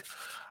 I'm like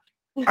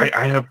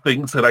I have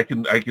things that I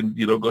can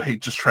go, hey,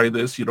 just try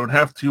this. You don't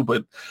have to,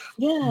 but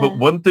Yeah.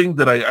 one thing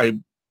that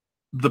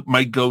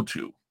my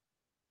go-to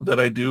that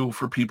I do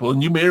for people,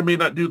 and you may or may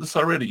not do this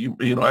already.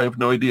 I have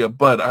no idea,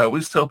 but I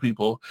always tell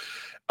people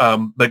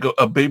like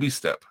a baby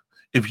step.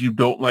 if you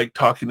don't like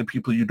talking to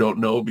people you don't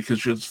know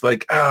because you're just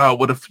like,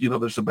 what if,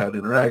 there's a bad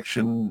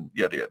interaction,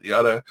 yada,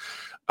 yada,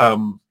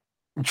 yada.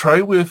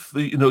 Try with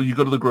you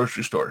go to the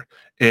grocery store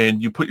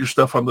and you put your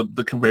stuff on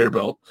the conveyor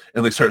belt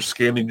and they start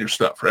scanning your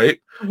stuff,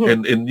 right?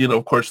 Mhm. And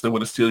of course they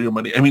want to steal your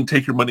money. I mean,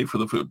 take your money for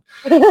the food.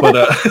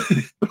 But,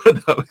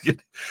 but no,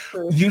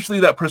 True. usually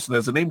that person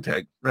has a name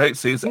tag, right?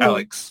 Say it's Mhm.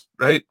 Alex,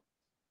 right?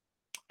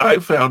 I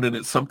found, and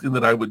it's something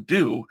that I would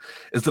do,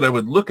 is that I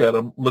would look at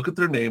them, look at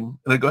their name,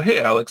 and I go, "Hey,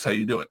 Alex, how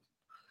you doing?"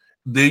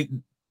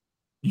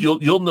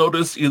 You'll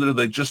notice either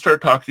they just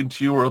start talking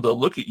to you or they'll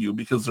look at you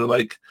because they're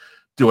like,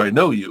 do I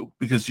know you?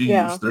 Because you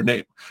Yeah. use their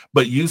name.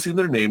 But using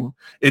their name,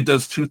 it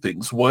does two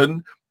things.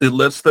 One, it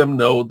lets them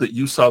know that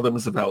you saw them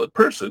as a valid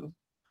person.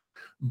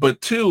 But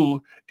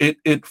two,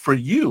 it for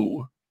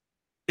you,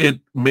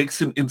 it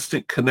makes an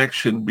instant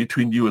connection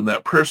between you and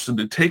that person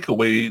to take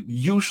away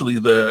usually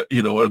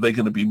are they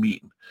going to be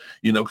mean?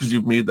 Because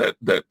you've made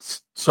that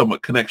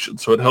somewhat connection.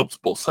 So it helps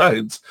both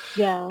sides.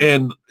 Yeah.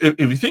 And if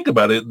you think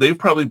about it, they've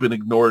probably been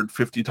ignored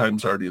 50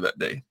 times already that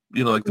day.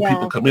 Like the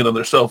people Yeah. come in on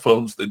their cell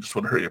phones, they just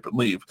want to hurry up and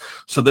leave.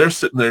 So they're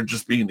sitting there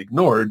just being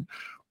ignored.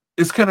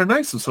 It's kind of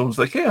nice if someone's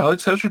like, "Hey,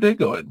 Alex, how's your day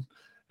going?"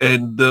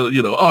 And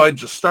 "Oh, I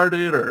just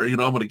started," or "I'm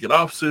going to get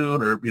off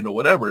soon," or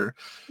whatever.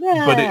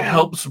 But it Yeah.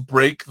 helps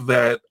break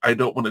that "I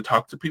don't want to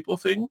talk to people"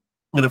 thing.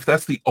 And if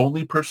that's the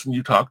only person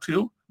you talk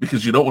to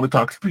because you don't want to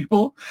talk to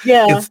people,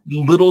 Yeah. it's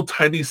little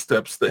tiny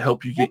steps that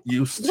help you get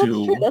used That's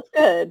true. to, That's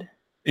good.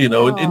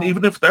 and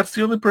even if that's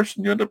the only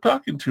person you end up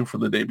talking to for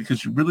the day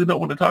because you really don't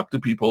want to talk to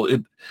people,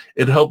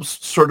 it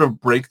helps sort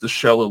of break the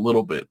shell a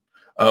little bit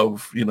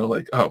of,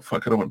 like, oh,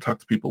 fuck, I don't want to talk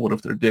to people. What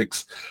if they're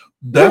dicks?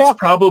 That's Yeah.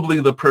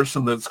 probably the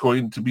person that's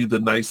going to be the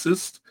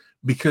nicest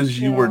because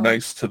you were Yeah.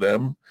 nice to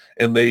them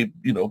and they,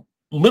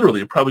 literally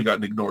have probably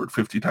gotten ignored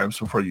 50 times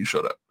before you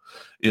showed up.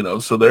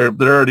 So they're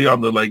already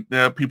on the like,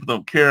 nah, people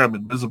don't care. I'm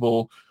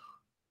invisible.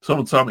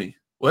 Someone saw me.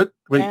 What?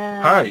 Wait,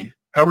 Yeah. hi.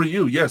 How are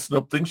you? Yes,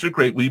 nope, things are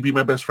great. Will you be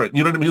my best friend?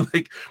 You know what I mean?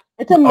 Like,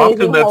 It's often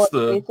amazing how that's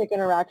a basic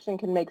interaction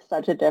can make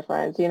such a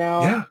difference,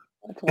 yeah.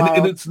 It's And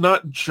wild. it's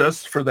not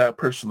just for that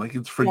person, like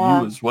it's for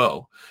Yeah. you as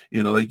well.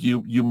 Like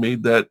you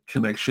made that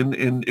connection.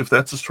 And if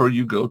that's a store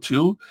you go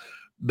to,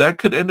 that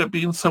could end up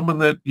being someone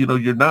that,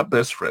 you're not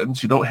best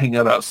friends. You don't hang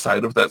out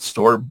outside of that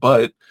store,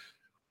 but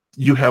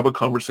you have a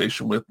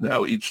conversation with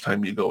now each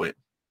time you go in.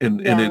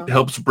 And Yeah. it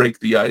helps break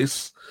the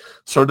ice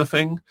sort of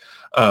thing.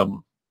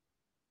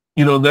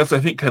 And that's, I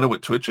think, kind of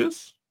what Twitch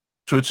is.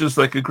 Twitch is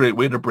like a great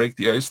way to break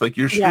the ice. Like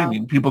you're Yeah.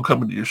 streaming, people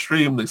come into your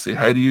stream, they say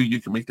hi to you, you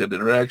can make that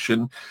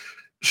interaction.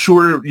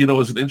 Sure,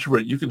 as an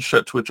introvert, you can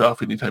shut Twitch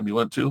off anytime you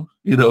want to.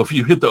 If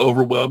you hit the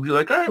overwhelm, you're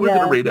like, all right, we're going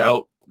to Yeah. raid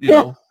out,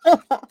 Yeah.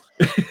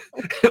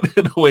 and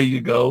then away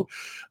you go.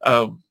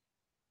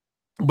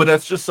 But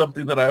that's just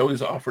something that I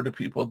always offer to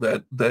people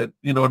that,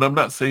 and I'm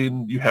not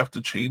saying you have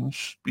to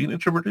change being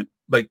introverted.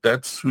 Like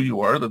that's who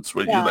you are. That's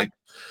what you Yeah. like.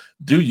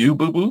 Do you,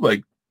 boo-boo?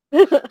 Like,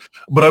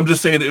 but I'm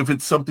just saying if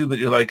it's something that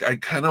you're like, I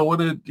kind of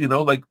want to,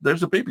 like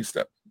there's a baby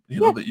step,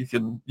 Yeah. that you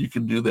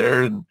can do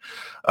there. And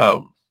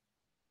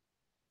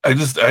I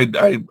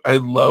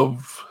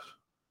love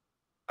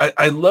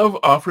I love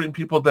offering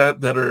people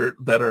that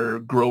are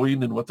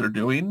growing in what they're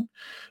doing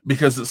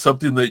because it's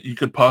something that you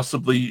could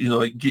possibly,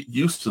 like get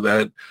used to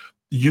that.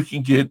 You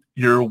can get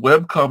your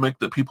web comic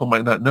that people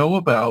might not know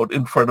about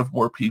in front of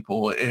more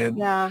people and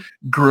Yeah.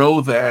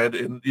 grow that.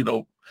 And,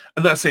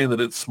 I'm not saying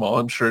that it's small.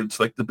 I'm sure it's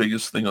like the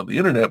biggest thing on the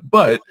internet,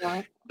 but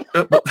Yeah.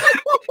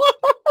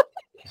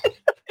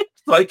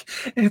 like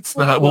it's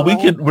not. Well,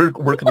 we're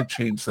going to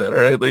change that. All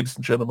right, ladies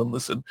and gentlemen,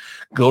 listen,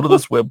 go to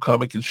this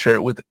webcomic and share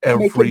it with Make it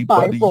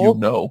everybody you viral.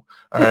 know.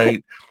 All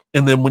right.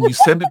 And then when you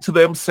send it to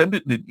them, send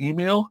it in an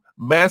email,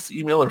 mass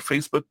email or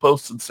Facebook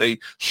post and say,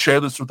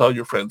 share this with all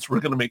your friends. We're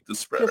going to make this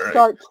spread. Just All right.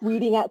 start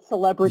tweeting at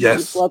celebrities.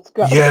 Yes. Let's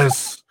go.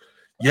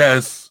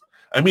 Yes.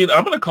 I mean,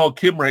 I'm going to call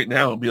Kim right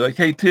now and be like,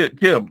 hey,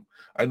 Kim,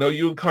 I know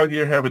you and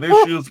Kanye are having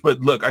issues, but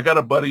look, I got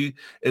a buddy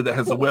that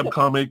has a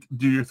webcomic.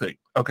 Do your thing.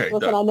 Okay,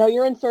 Listen, done. I know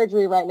you're in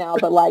surgery right now,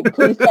 but like,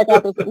 please check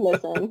out this and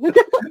listen.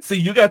 See,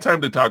 you got time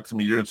to talk to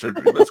me. You're in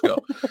surgery. Let's go.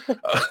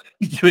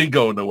 You ain't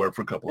going nowhere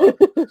for a couple hours.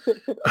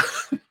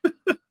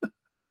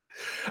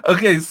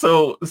 Okay,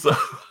 so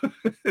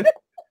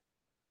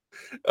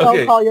Don't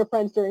okay. call your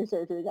friends during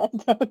surgery, guys.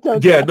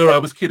 Don't Yeah, no, I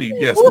was kidding.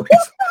 Yes, please.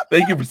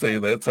 Thank you for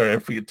saying that. Sorry, I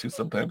forget too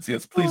sometimes.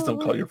 Yes, please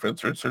don't call your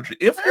friends during surgery.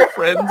 If your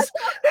friends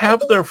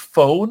have their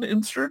phone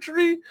in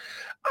surgery,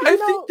 I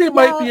think they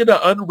might be an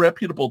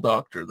unreputable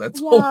doctor.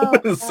 That's all I'm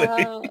going to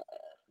say.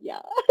 Yeah.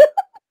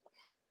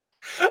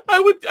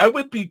 I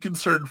would be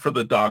concerned for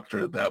the doctor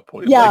at that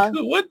point. Yeah. Like,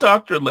 what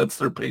doctor lets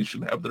their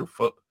patient have their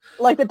phone?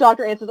 Like the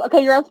doctor answers,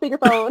 okay, you're on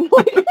speakerphone.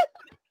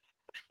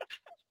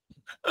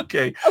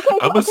 Okay.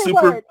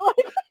 Word.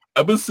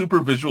 I'm a super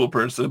visual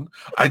person.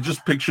 I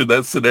just picture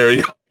that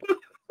scenario. I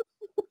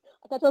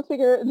got on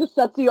speaker. It just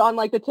sets you on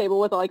like the table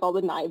with like all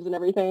the knives and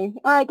everything.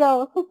 All right,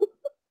 go.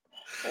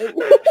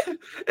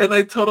 And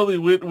I totally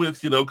went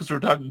with, because we're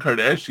talking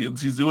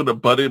Kardashians, he's doing a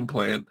butt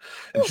implant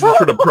and she's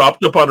sort of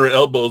propped up on her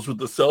elbows with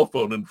the cell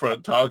phone in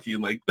front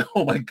talking like,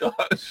 oh my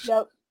gosh.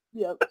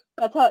 Yep.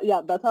 That's how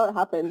it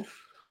happens.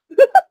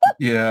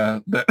 Yeah,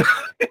 that's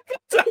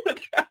how it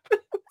happens.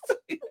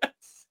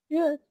 Yes.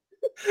 Yeah.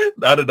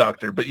 Not a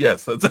doctor, but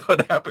yes, that's how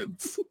it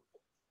happens.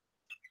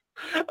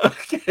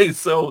 Okay,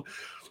 so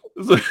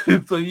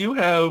you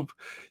have,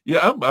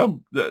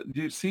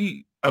 you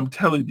see, I'm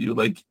telling you,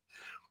 like,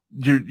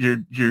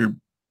 you're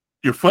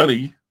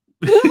funny.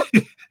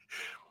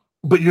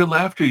 But your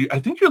laughter, I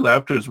think your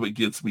laughter is what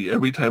gets me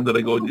every time that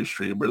I go on your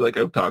stream or like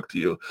I've talked to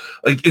you.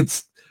 Like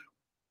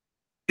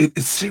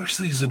it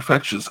seriously is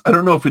infectious. I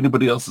don't know if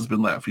anybody else has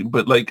been laughing,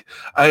 but like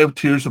I have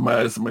tears in my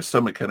eyes and my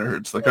stomach kind of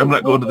hurts. Like I'm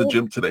not going to the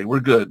gym today. We're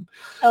good.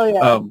 Oh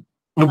yeah.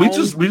 And we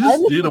just we've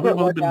only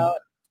workout. been,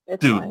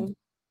 It's dude. fine.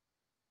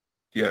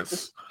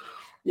 Yes.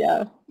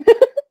 Yeah.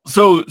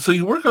 So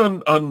you work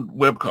on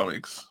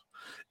webcomics.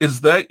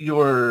 Is that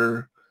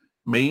your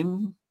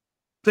main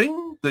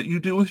thing that you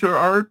do with your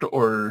art,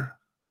 or?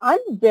 I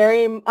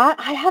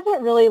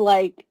haven't really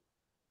like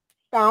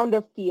found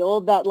a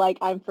field that like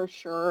I'm for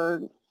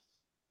sure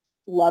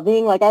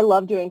loving. Like I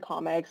love doing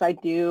comics.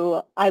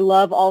 I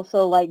love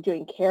also like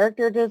doing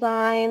character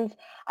designs.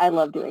 I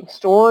love doing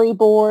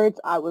storyboards.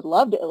 I would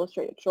love to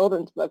illustrate a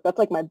children's book. That's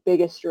like my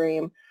biggest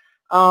dream.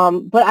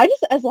 But I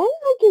just, as long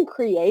as I can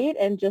create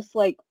and just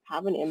like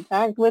have an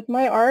impact with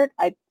my art,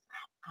 I'm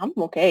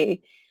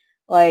okay.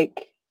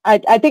 Like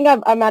I think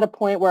I'm at a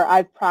point where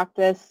I've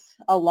practiced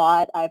a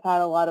lot. I've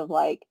had a lot of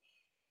like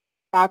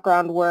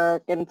background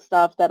work and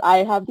stuff that I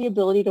have the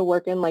ability to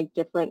work in like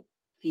different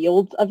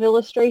fields of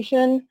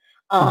illustration.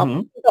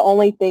 Mhm. The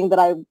only thing that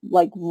I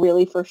like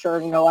really for sure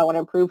know I want to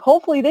improve,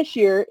 hopefully this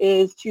year,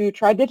 is to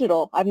try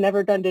digital. I've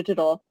never done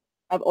digital.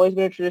 I've always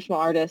been a traditional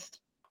artist.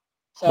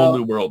 Whole So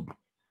new world.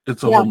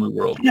 It's a yeah. whole new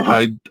world.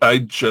 Yeah. I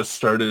just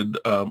started.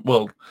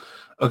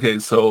 Okay,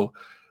 so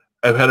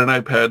I've had an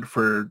iPad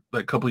for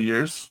like a couple of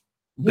years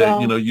that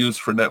Yeah. used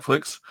for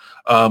Netflix.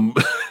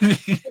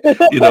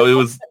 It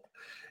was,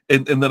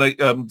 and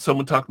then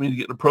someone talked me to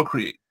get into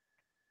Procreate.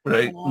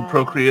 Right. And Yeah.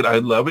 Procreate, I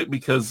love it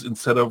because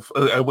instead of,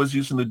 I was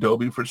using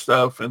Adobe for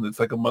stuff and it's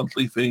like a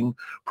monthly thing.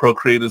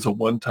 Procreate is a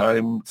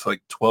one-time, it's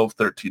like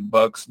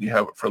 $12-13 and you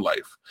have it for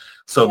life.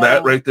 So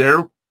that right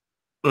there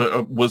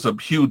was a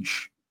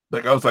huge,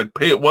 like I was like,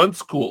 pay it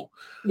once, cool.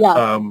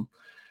 Yeah.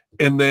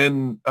 And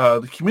then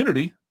the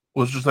community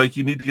was just like,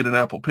 you need to get an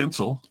Apple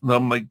Pencil. And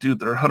I'm like, dude,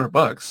 they're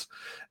 $100.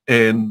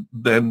 And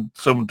then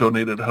someone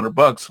donated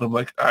 $100 and I'm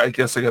like, I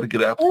guess I got to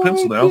get an Apple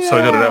Pencil now. So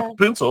I got an Apple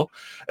Pencil,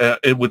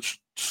 which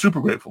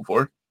super grateful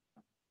for.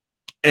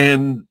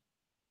 And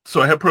so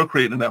I have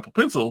Procreate and Apple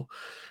Pencil,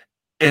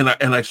 and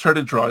I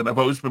started drawing. I've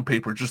always been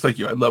paper, just like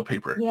you. I love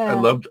paper.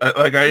 Yeah.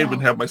 I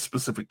even have my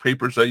specific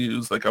papers I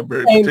use. Like I'm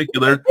very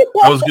particular.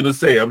 I was gonna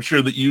say, I'm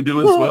sure that you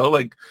do as well.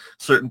 Like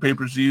certain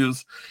papers you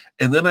use,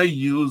 and then I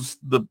used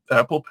the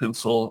Apple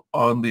Pencil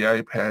on the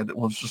iPad. It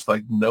was just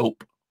like,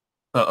 nope,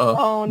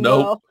 Oh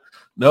nope,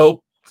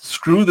 nope.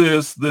 Screw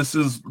this. This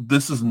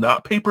is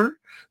not paper.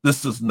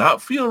 This does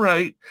not feel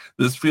right.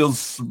 This feels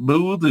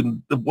smooth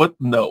and what?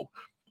 No.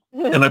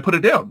 And I put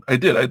it down. I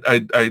did.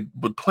 I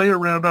would play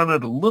around on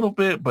it a little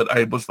bit, but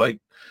I was like,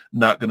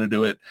 not going to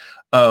do it.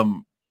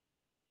 And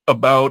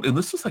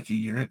this was like a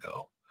year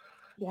ago.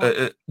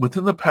 Yeah.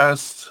 Within the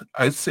past,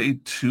 I'd say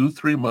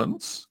 2-3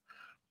 months,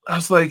 I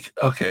was like,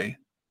 okay,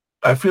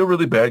 I feel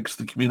really bad because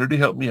the community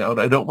helped me out.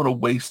 I don't want to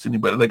waste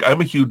anybody. Like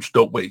I'm a huge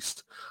don't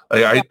waste.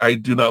 I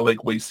do not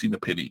like wasting a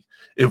penny.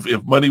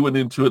 If money went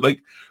into it,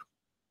 like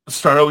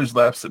Star always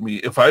laughs at me.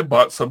 If I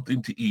bought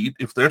something to eat,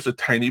 if there's a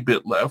tiny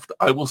bit left,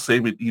 I will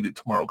save it, eat it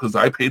tomorrow because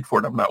I paid for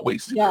it. I'm not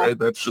wasting it, right?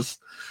 That's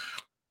just,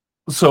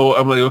 so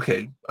I'm like,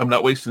 okay, I'm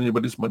not wasting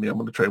anybody's money. I'm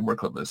going to try and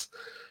work on this.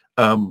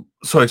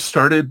 So I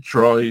started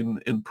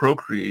drawing in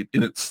Procreate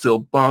and it still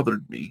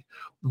bothered me.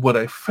 What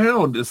I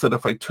found is that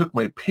if I took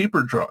my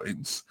paper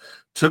drawings,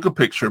 took a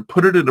picture,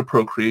 put it into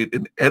Procreate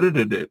and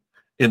edited it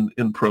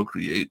in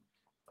Procreate,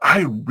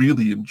 I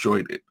really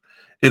enjoyed it.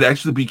 It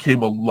actually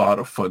became a lot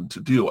of fun to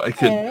do. I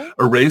could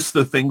erase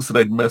the things that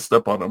I'd messed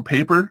up on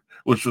paper,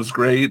 which was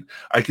great.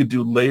 I could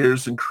do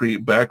layers and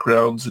create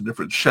backgrounds and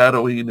different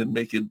shadowing and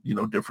make it,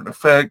 different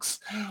effects.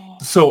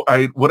 So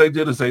what I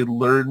did is I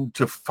learned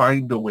to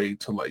find a way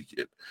to like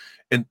it.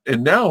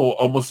 And now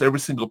almost every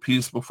single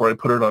piece before I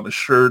put it on a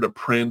shirt, a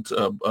print,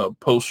 a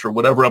poster,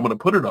 whatever I'm going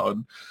to put it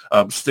on,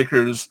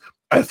 stickers,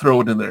 I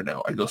throw it in there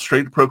now. I go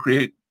straight to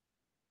Procreate,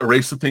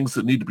 erase the things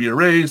that need to be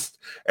erased,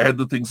 add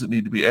the things that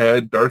need to be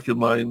added, darken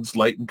lines,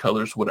 lighten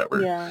colors,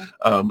 whatever. Yeah.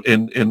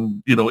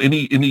 And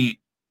any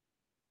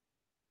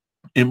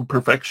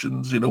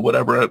imperfections,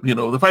 whatever,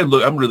 if I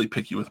look, I'm really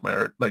picky with my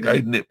art. Like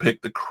I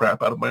nitpick the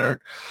crap out of my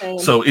art.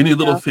 So any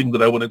little thing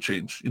that I want to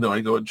change,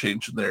 I go and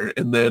change in there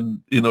and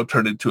then,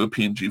 turn it into a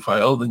PNG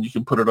file. Then you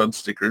can put it on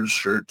stickers,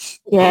 shirts,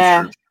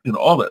 posters,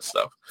 all that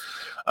stuff.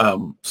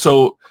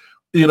 So,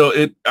 you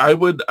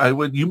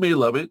may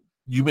love it.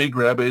 You may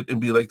grab it and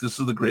be like, this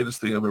is the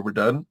greatest thing I've ever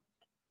done.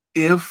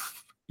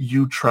 If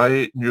you try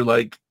it and you're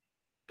like,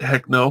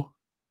 heck no.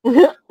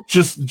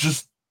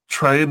 Just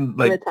try and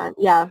like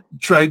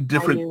try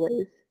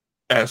different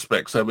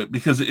aspects of it,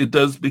 because it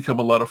does become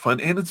a lot of fun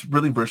and it's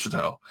really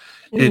versatile.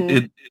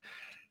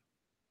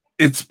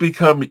 It's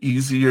become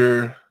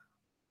easier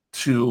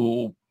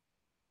to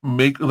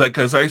make, like,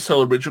 as I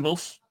sell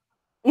originals,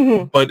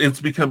 but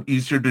it's become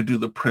easier to do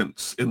the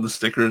prints and the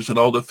stickers and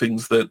all the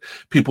things that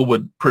people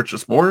would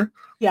purchase more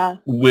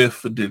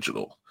with the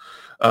digital.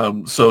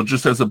 So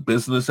just as a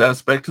business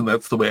aspect, and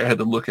that's the way I had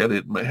to look at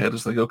it in my head,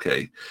 is like,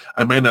 okay,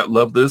 I may not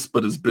love this,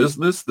 but as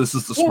business, this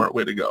is the smart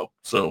way to go.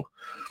 So,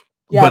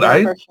 but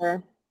for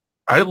sure.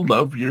 I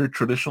love your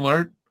traditional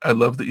art. I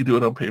love that you do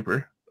it on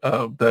paper.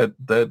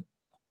 That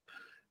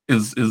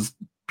is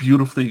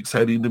beautifully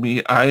exciting to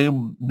me. I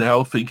am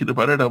now thinking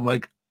about it. I'm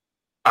like,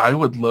 I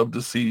would love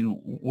to see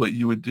what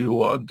you would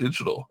do on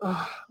digital.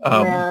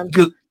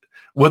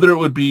 Whether it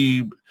would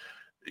be,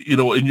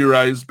 in your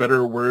eyes,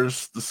 better or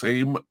worse, the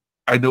same,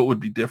 I know it would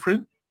be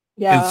different.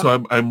 And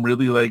so I'm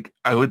really like,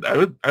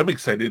 I'm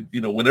excited,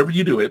 whenever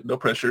you do it, no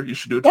pressure, you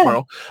should do it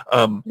tomorrow.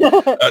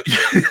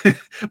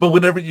 But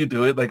whenever you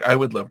do it, like, I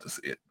would love to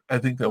see it. I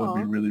think that would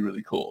be really,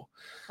 really cool.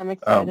 I'm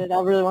excited.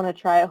 I really want to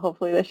try it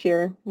hopefully this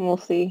year, and we'll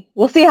see.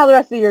 We'll see how the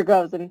rest of the year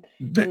goes. And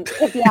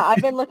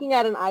I've been looking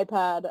at an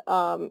iPad,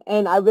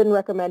 and I've been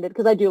recommended,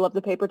 because I do love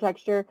the paper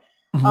texture.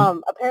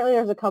 Apparently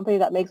there's a company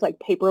that makes like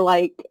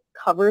paper-like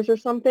covers or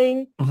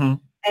something.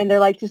 And they're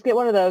like, just get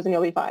one of those and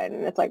you'll be fine.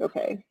 And it's like,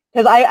 okay.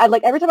 Because I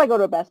like, every time I go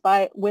to a Best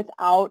Buy,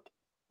 without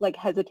like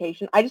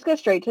hesitation, I just go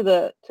straight to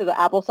the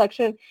Apple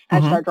section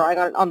and I start drawing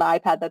on the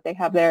iPad that they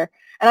have there.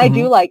 And I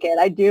do like it.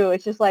 I do.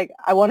 It's just like,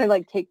 I want to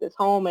like take this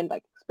home and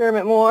like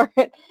experiment more.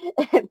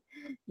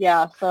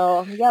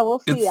 So we'll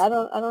see. I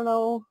don't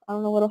know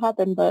what'll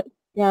happen, but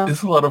yeah.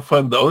 It's a lot of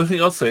fun. The only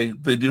thing I'll say,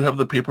 they do have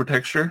the paper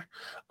texture.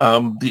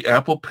 The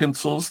Apple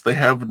pencils, they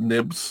have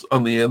nibs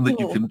on the end that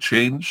you can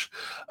change.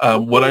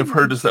 What I've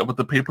heard is that with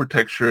the paper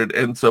texture, it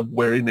ends up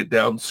wearing it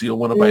down, so you'll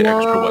want to buy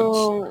extra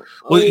ones.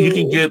 Well, you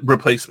can get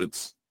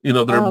replacements.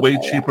 They're way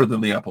cheaper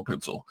than the Apple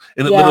Pencil.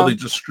 And it literally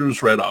just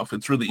screws right off.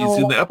 It's really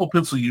easy. And the Apple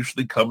Pencil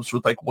usually comes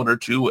with like one or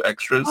two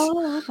extras.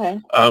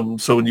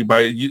 So when you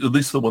buy it, at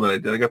least the one that I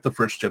did, I got the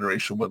first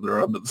generation one.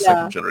 They're on the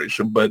second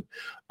generation. But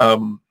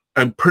I'm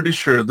pretty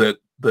sure that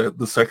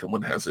the second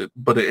one has it.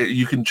 But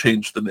you can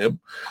change the nib.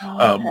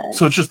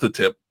 So it's just the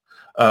tip.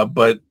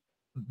 But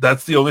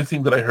that's the only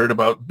thing that I heard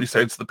about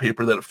besides the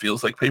paper, that it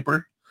feels like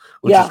paper,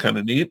 which is kind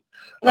of neat.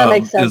 That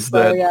makes sense. Is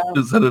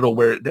that it'll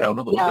wear it down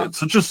a little bit.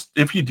 So just,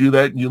 if you do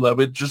that and you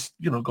love it, just,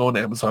 go on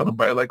Amazon and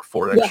buy like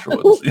 4 extra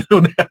ones,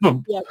 and have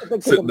them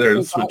sitting there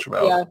and switch them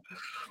out. Yeah,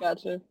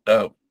 gotcha.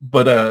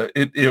 But I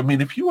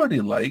mean, if you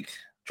already like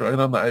drawing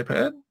on the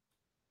iPad,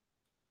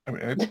 I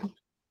mean,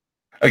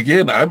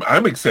 again,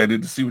 I'm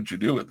excited to see what you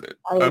do with it.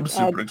 I'm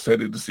super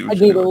excited to see what you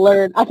do. I need to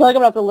learn. I feel like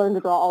I'm gonna have to learn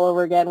to draw all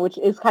over again, which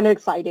is kind of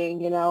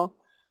exciting,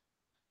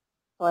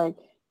 Like,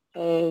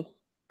 hey.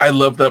 I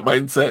love that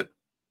mindset.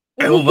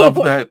 I love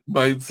that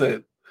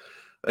mindset.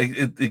 Like,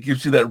 it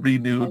gives you that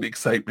renewed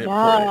excitement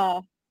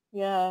for it.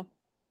 Yeah.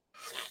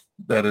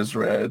 That is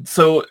rad.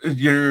 So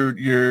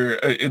you're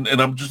and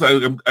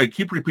I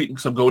keep repeating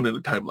because I'm going in the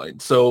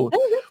timeline. So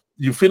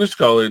you finished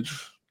college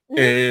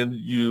and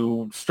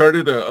you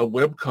started a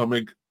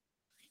webcomic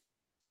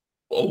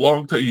a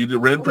long time. You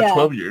ran for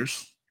 12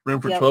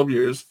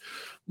 years.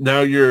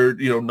 Now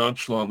you're,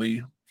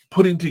 nonchalantly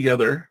putting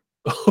together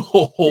a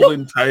whole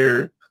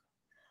entire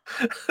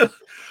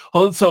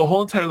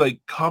whole entire like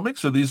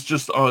comics. Are these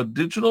just on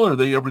digital? Are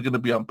they ever going to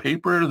be on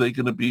paper? Are they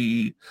going to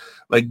be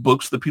like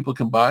books that people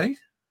can buy?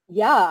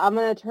 Yeah, I'm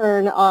going to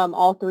turn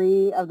all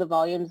 3 of the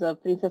volumes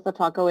of Princesa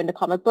Taco into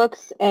comic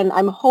books, and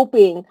I'm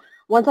hoping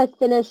once I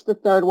finish the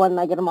 3rd one and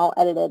I get them all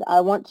edited,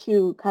 I want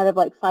to kind of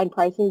like find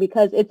pricing,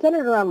 because it's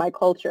centered around my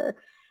culture.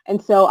 And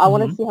so I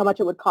want to see how much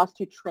it would cost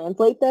to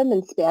translate them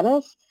in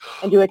Spanish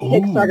and do a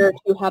Kickstarter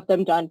to have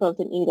them done both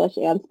in English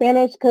and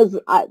Spanish, because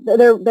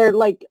they're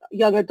like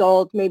young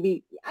adult,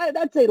 maybe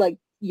I'd say like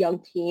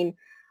young teen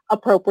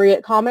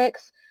appropriate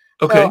comics.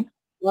 Okay. So I'd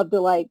love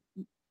to like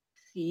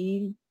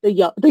see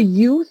the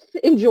youth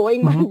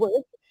enjoying my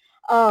work.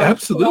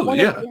 Absolutely, so I want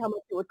to see how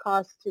much it would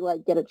cost to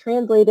like get it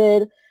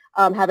translated,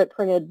 have it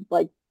printed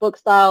like book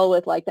style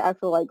with like the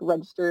actual like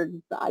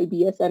registered the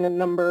IBSN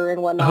number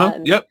and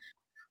whatnot. Yep.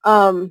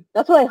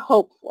 That's what I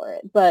hope for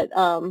it. But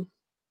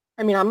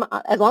I mean, I'm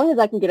as long as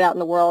I can get out in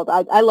the world.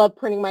 I love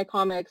printing my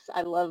comics.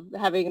 I love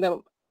having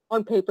them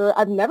on paper.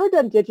 I've never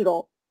done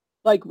digital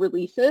like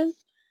releases,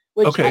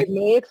 which I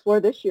may explore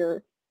this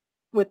year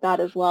with that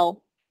as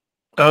well.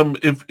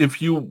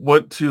 If you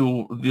want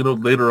to,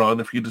 later on,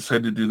 if you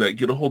decide to do that,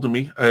 get a hold of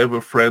me. I have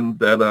a friend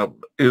that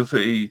is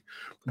a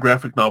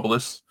graphic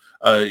novelist.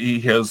 He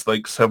has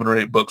like 7 or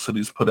 8 books that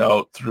he's put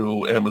out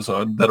through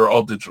Amazon that are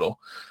all digital.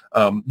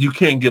 You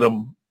can get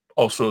them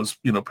also as,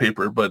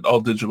 paper, but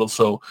all digital.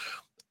 So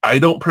I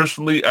don't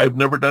personally, I've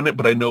never done it,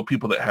 but I know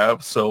people that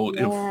have. So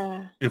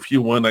if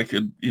you want, I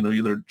could,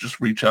 either just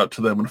reach out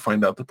to them and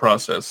find out the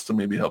process to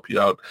maybe help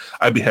you out.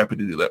 I'd be happy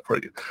to do that for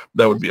you.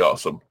 That would be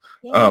awesome.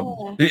 Yeah.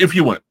 If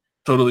you want,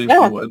 totally, if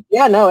Yeah. you want.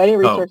 Yeah, no, any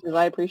resources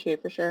I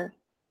appreciate for sure.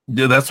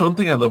 Yeah, that's one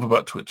thing I love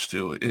about Twitch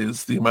too,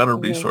 is the amount of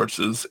Mhm.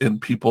 resources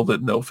and people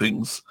that know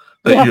things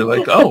that Yeah. you're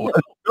like, oh, I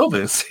didn't know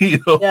this,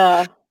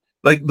 Yeah.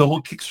 like the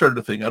whole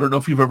Kickstarter thing. I don't know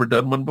if you've ever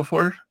done one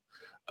before.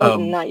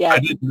 Not I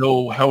yet. didn't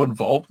know how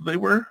involved they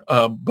were,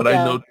 but I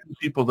Yeah. know two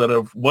people that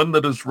have, one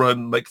that has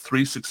run like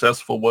 3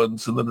 successful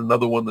ones, and then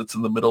another one that's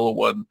in the middle of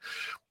one.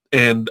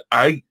 And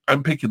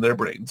I'm picking their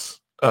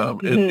brains.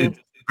 It's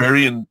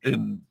very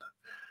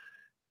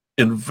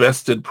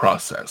invested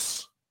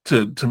process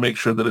to make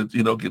sure that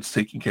it gets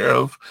taken care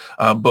of.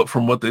 But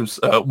from what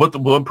what the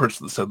one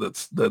person said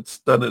that's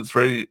done, it's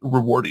very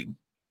rewarding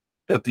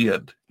at the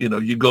end.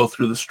 You go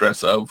through the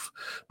stress of,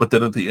 but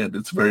then at the end,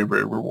 it's very,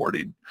 very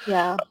rewarding.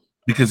 Yeah.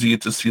 Because you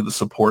get to see the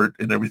support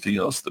and everything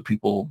else that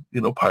people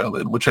pile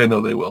in, which I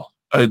know they will.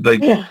 I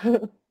like. Yeah.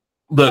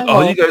 Look, I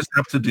all you hope. guys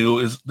have to do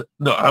is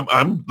no.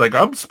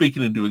 I'm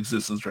speaking into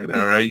existence right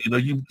now, right?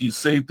 You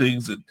say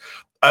things, and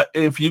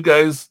if you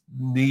guys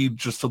need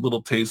just a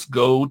little taste,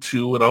 go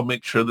to, and I'll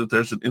make sure that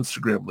there's an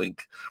Instagram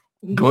link.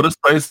 Go to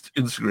Spiced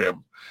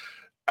Instagram.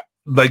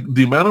 Like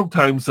the amount of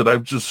times that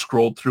I've just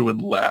scrolled through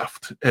and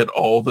laughed at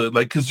all the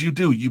because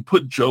you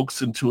put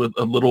jokes into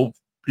a little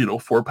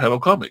 4-panel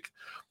comic,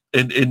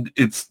 and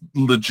it's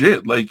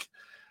legit. Like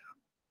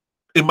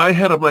in my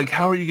head, I'm like,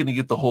 how are you going to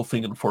get the whole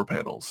thing in 4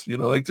 panels?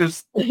 Like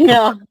there's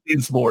Yeah.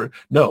 needs more.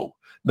 No,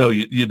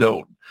 you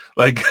don't.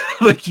 Like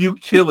like you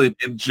kill it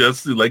in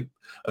just like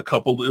a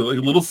couple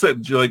like little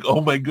sentence. You're like,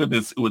 oh my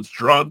goodness, it was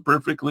drawn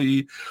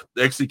perfectly.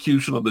 The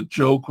execution on the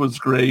joke was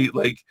great.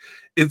 Like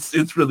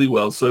it's really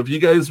well. So if you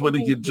guys want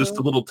to get just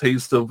a little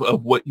taste of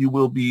what you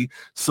will be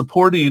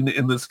supporting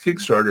in this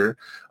Kickstarter,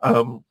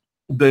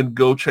 then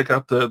go check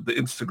out the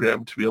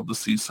Instagram to be able to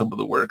see some of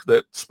the work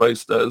that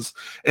Spice does.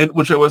 And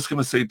which I was going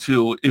to say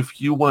too,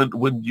 if you want,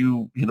 when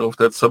if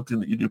that's something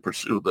that you do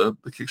pursue the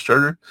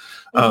Kickstarter,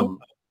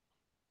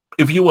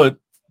 if you want,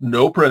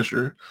 no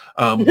pressure,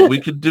 but we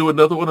could do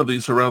another one of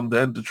these around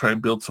then to try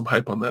and build some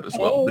hype on that as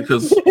well.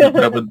 Because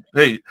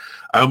hey,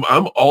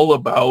 I'm all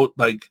about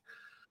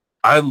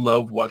I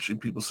love watching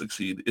people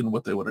succeed in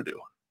what they want to do.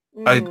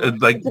 I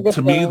like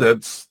to me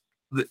that's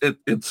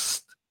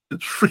it's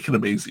freaking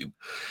amazing.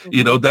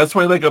 That's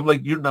why I'm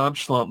like, you're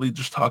nonchalantly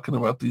just talking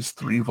about these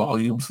 3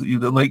 volumes that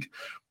you've done. Like,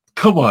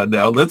 come on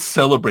now, let's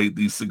celebrate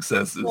these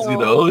successes.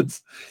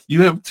 It's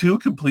you have 2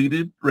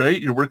 completed,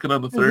 right? You're working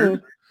on the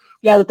 3rd.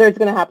 Yeah, the 3rd's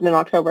gonna happen in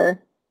October.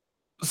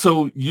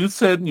 So you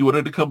said you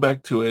wanted to come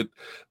back to it,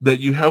 that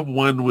you have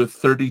one with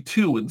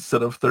 32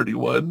 instead of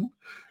 31.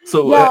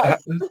 So yeah.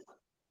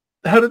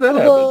 How did that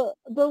happen?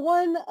 The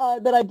one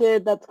that I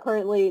did that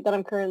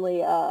I'm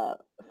currently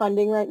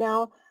funding right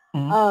now,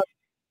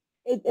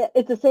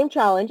 it's the same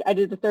challenge. I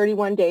did the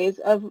 31 days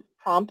of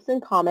prompts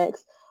and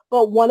comics,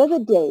 but one of the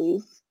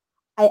days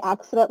I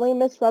accidentally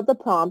misread the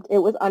prompt. It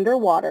was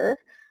underwater.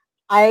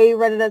 I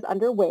read it as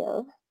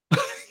underwear.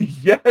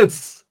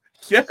 Yes.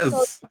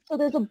 So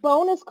there's a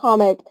bonus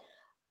comic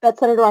that's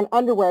centered around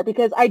underwear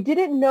because I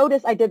didn't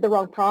notice I did the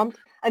wrong prompt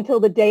until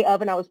the day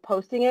of and I was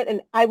posting it,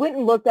 and I went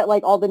and looked at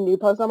all the new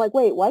posts. I'm like,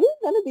 wait, why do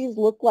none of these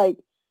look like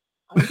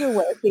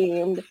underwear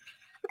themed?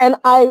 And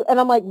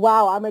I'm like,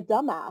 wow, I'm a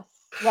dumbass.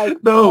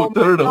 No.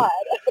 God.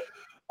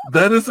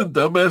 That isn't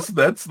dumbass.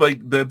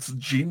 That's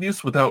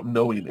genius without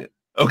knowing it.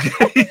 Okay.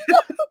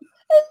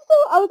 And so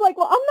I was like,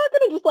 well, I'm not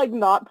gonna just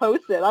not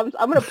post it. I'm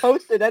gonna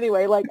post it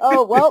anyway.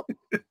 Oh well,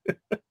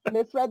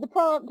 misread the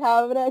prompt.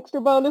 Have an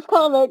extra bonus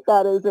comic.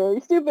 That is very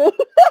stupid.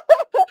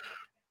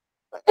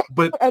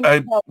 But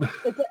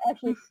it's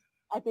actually,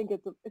 I think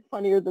it's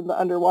funnier than the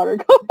underwater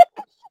comic.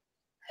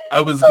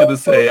 I was gonna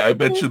say, I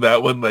bet you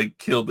that one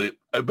killed it.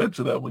 I bet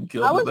you that one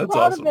killed it. That's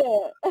awesome. Of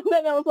it. And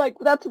then I was like,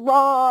 that's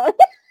wrong.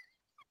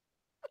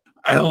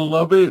 I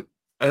love it.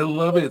 I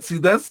love it. See,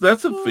 that's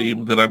a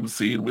theme that I'm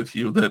seeing with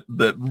you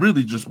that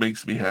really just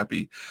makes me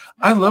happy.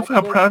 I love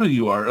how proud of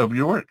you are of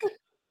your work.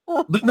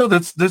 No,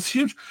 that's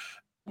huge.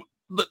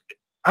 Look,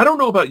 I don't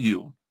know about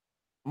you,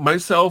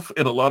 myself,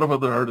 and a lot of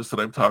other artists that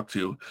I've talked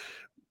to.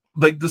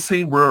 The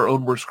saying, we're our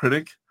own worst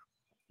critic.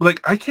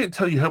 I can't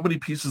tell you how many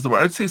pieces of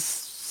art. I'd say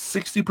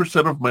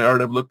 60% of my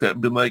art I've looked at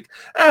and been like,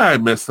 I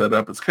messed that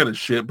up. It's kind of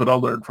shit, but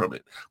I'll learn from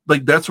it.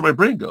 That's where my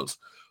brain goes.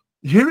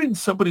 Hearing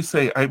somebody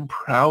say, I'm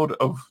proud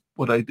of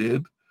what I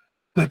did,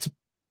 that's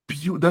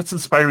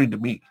inspiring to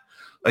me.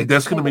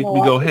 That's going to make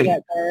me go, hey.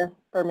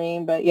 For me,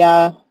 but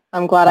yeah,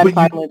 I'm glad I'm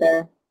finally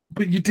there.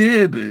 But you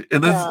did,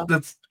 and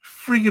that's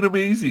freaking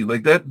amazing.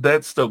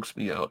 That stokes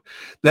me out.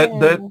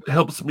 That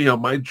helps me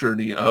on my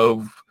journey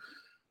of,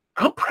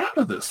 I'm proud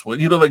of this one.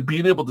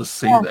 Being able to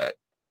say that.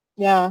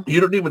 Yeah. You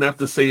don't even have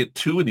to say it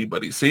to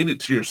anybody. Saying it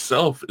to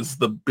yourself is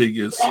the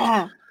biggest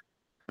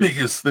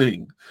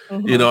thing.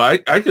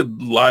 I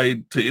could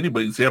lie to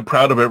anybody and say, I'm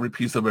proud of every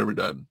piece I've ever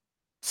done.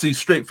 See,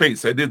 straight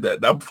face, I did that.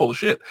 I'm full of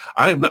shit.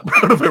 I am not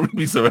proud of every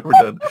piece I've ever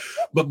done.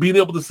 But being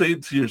able to say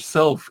it to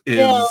yourself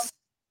is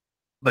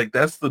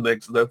that's the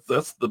next, that's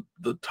the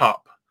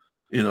top.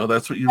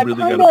 That's what you really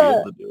got to be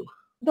able to do.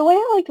 The way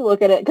I like to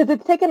look at it, because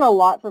it's taken a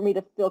lot for me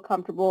to feel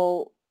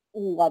comfortable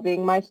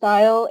loving my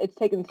style. It's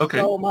taken Okay.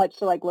 so much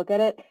to like look at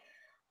it.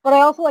 But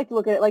I also like to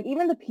look at it, like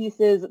even the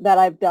pieces that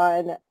I've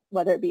done,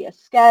 whether it be a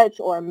sketch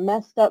or a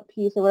messed up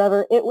piece or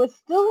whatever, it was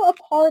still a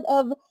part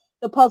of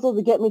the puzzle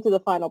to get me to the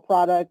final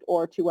product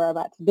or to where I'm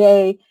at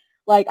today.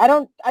 Like I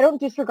don't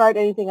disregard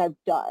anything I've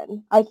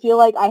done. I feel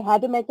like I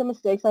had to make the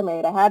mistakes I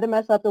made. I had to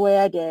mess up the way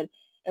I did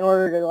in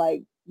order to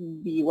like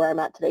be where I'm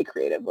at today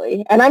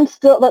creatively. And I'm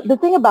still the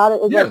thing about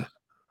it is like Yeah.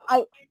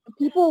 I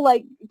people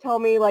like tell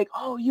me like,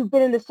 oh, you've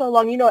been in this so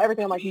long, you know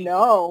everything. I'm like,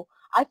 no,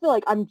 I feel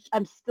like I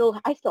still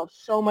have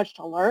so much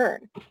to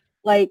learn.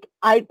 Like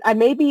I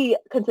may be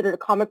considered a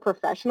comic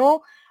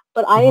professional,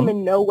 but I am Mm-hmm.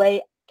 in no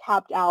way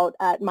capped out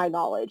at my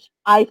knowledge.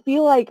 I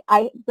feel like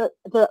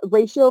the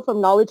ratio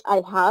from knowledge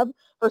I have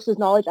versus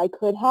knowledge I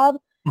could have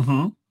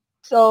Mm-hmm.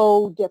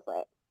 so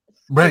different.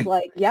 Because Right.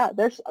 like yeah,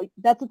 there's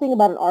that's the thing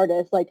about an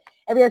artist. Like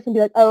every artist can be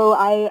like, oh,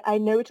 I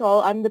know it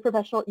all. I'm the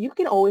professional. You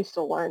can always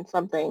still learn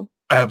something.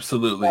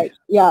 Absolutely. Like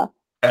yeah.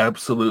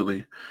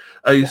 Absolutely.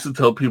 I Yeah. used to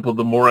tell people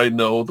the more I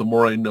know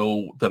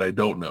that I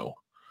don't know.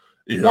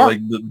 You know, Yeah.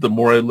 like the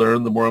more I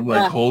learn, the more I'm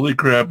like, Yeah. holy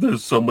crap,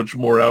 there's so much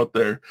more out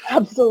there.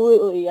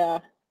 Absolutely. Yeah.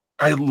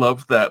 I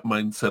love that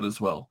mindset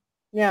as well.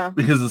 Yeah.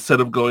 Because instead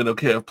of going,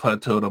 okay, I've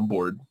plateaued, I'm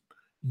bored,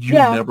 you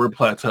Yeah. never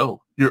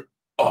plateau. You're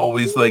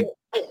always like,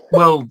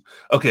 well,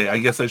 okay, I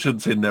guess I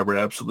shouldn't say never.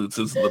 Absolutes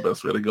isn't the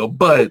best way to go.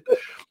 But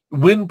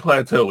when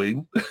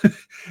plateauing,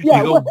 Yeah.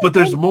 you go, but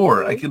there's more.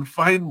 I Absolutely. can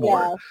find more.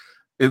 Yeah.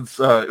 It's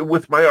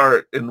with my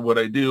art and what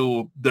I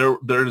do,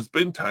 there's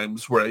been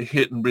times where I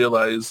hit and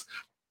realize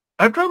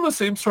I've done the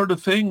same sort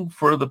of thing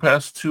for the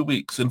past 2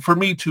 weeks. And for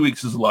me, 2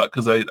 weeks is a lot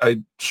because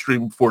I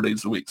stream 4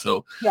 days a week.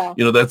 So, Yeah.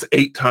 that's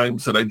 8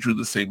 times that I drew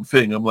the same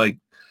thing. I'm like,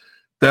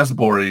 that's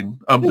boring.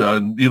 I'm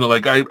done.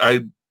 Like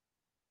I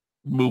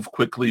move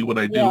quickly when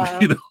I do,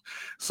 Yeah.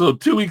 So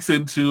 2 weeks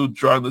into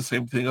drawing the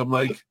same thing, I'm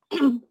like,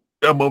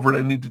 I'm over it.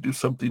 I need to do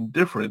something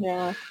different.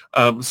 Yeah.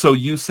 So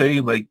you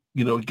saying like,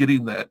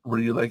 getting that where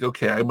you're like,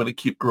 okay, I'm going to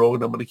keep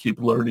growing. I'm going to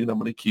keep learning. I'm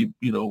going to keep,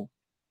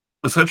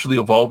 essentially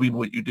evolving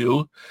what you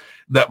do.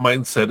 That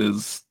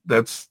mindset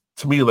that's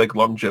to me like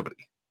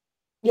longevity.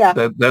 Yeah.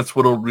 That's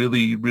what'll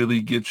really,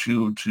 really get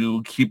you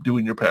to keep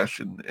doing your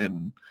passion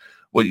and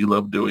what you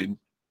love doing.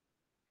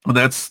 And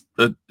that's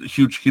a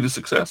huge key to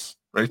success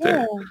right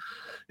Yeah.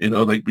 there.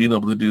 Like being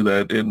able to do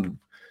that. And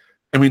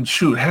I mean,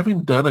 shoot,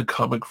 having done a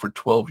comic for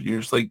 12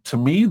 years, like to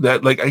me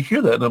that like I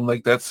hear that and I'm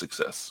like, that's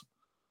success.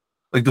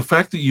 Like the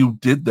fact that you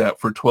did that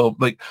for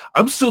 12, like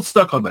I'm still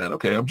stuck on that.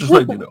 Okay. I'm just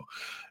letting you know.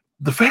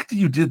 The fact that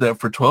you did that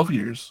for 12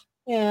 years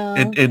Yeah.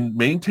 and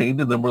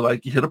maintained, and then we're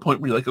like, you hit a point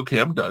where you're like, okay,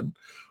 I'm done.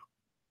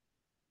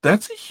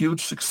 That's a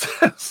huge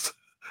success.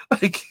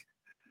 Like,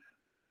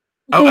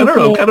 I Thank don't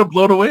know, I'm you. kind of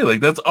blown away.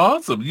 Like, that's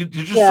awesome. You're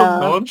just so Yeah.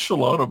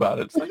 nonchalant about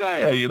it. It's like, oh,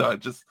 yeah, I I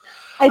just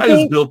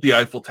think built the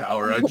Eiffel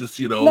Tower. I just,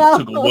 took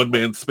a no,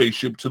 one-man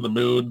spaceship to the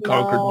moon,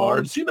 conquered no,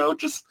 Mars,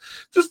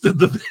 just did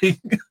the thing.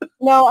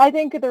 no. I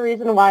think the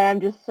reason why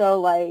I'm just so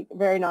like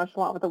very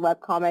nonchalant with the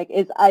webcomic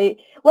is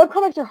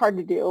webcomics are hard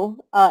to do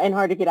and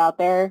hard to get out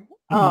there.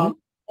 Hmm.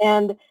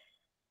 And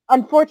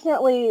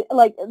unfortunately,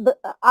 like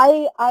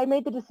I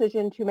made the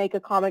decision to make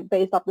a comic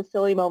based off the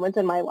silly moments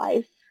in my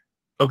life.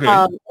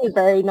 Okay. It's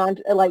very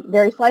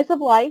very slice of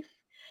life,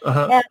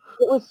 Uh-huh. and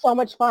it was so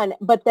much fun.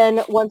 But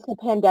then once the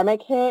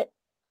pandemic hit,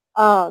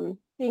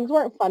 things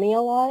weren't funny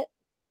a lot,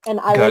 and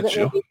I wasn't Got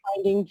you. really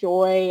finding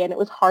joy, and it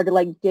was hard to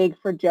like dig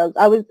for jokes.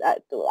 I was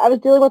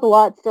dealing with a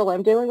lot, still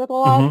am dealing with a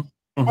lot, Hmm.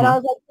 and Hmm. I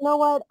was like, you know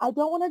what? I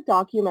don't want to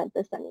document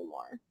this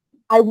anymore.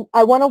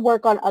 I want to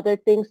work on other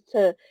things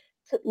to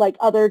like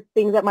other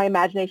things that my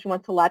imagination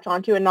wants to latch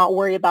onto, and not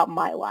worry about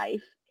my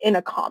life in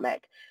a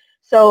comic.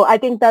 So I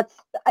think that's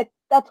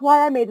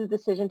why I made the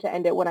decision to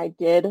end it when I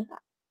did.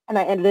 And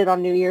I ended it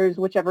on New Year's,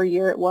 whichever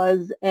year it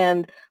was,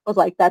 and was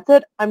like, that's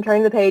it. I'm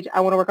turning the page. I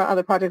want to work on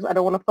other projects. I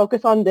don't want to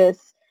focus on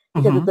this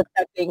because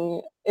Hmm.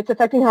 it's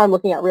affecting how I'm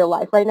looking at real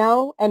life right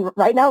now. And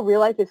right now,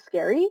 real life is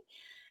scary,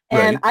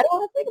 and Right. I don't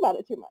want to think about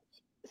it too much.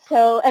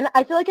 So, and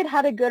I feel like it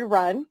had a good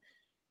run.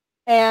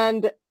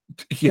 And I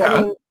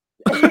Yeah. mean,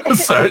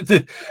 Sorry.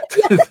 yeah,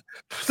 and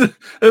it's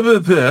still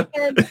there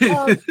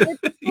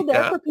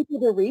Yeah. for people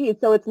to read.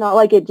 So it's not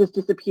like it just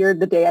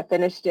disappeared the day I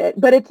finished it.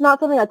 But it's not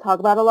something I talk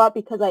about a lot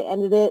because I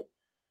ended it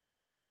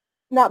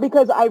not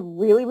because I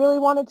really, really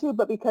wanted to,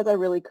 but because I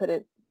really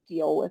couldn't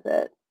deal with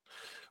it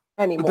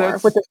But anymore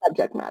with that's the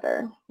subject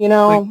matter,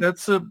 like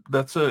that's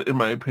a in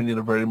my opinion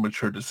a very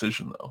mature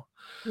decision though.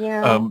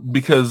 Yeah.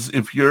 Because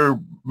if you're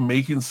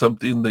making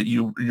something that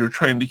you're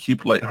trying to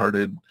keep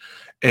lighthearted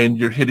and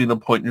you're hitting a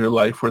point in your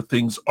life where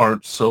things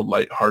aren't so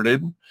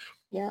lighthearted,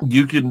 Yeah.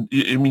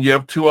 I mean, you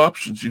have two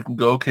options. You can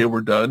go, okay,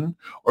 we're done,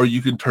 or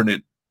you can turn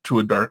it to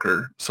a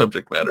darker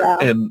subject matter.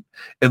 Yeah.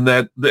 And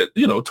that,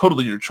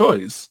 totally your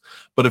choice.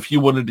 But if you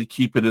wanted to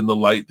keep it in the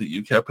light that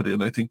you kept it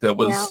in, I think that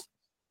Yeah. was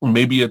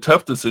maybe a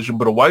tough decision,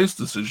 but a wise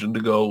decision to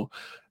go,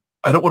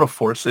 I don't want to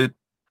force it.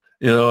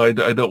 I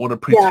don't want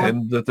to Yeah.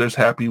 pretend that there's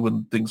happy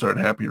when things aren't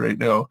happy right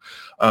now.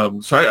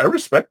 So I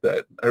respect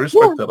that. I Yeah.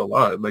 respect that a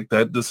lot. Like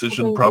that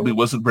decision Thank probably you.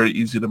 wasn't very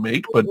easy to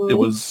make, but it Mhm.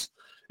 was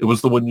it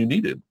was the one you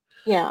needed.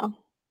 Yeah.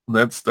 And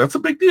that's a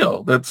big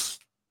deal.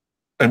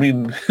 I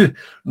mean,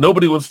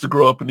 nobody wants to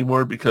grow up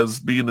anymore because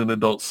being an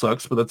adult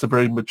sucks, but that's a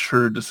very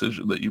mature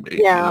decision that you made,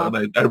 Yeah.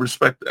 and I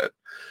respect that.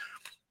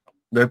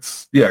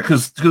 Because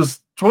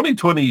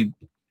 2020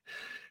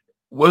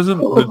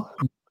 wasn't the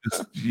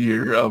greatest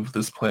year of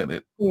this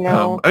planet.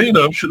 No.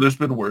 I'm sure there's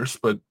been worse,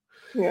 but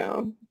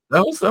Yeah.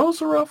 that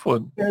was a rough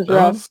one. It was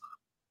rough.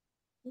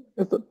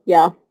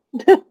 Yeah.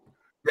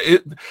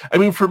 I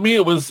mean, for me,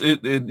 it was,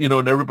 and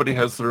everybody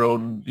has their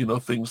own,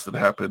 things that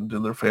happened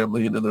in their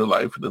family and in their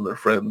life and in their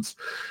friends.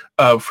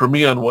 For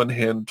me, on one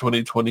hand,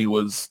 2020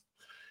 was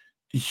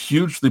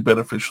hugely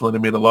beneficial, and I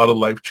made a lot of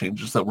life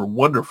changes that were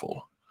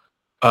wonderful.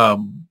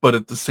 But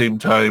at the same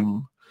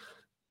time,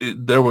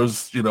 there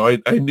was,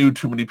 I knew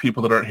too many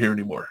people that aren't here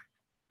anymore.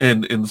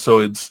 And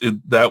so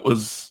that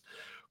was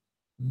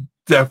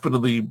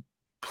definitely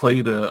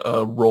played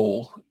a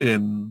role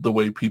in the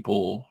way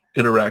people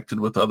interacted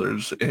with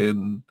others.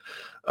 And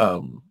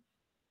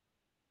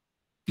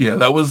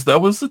that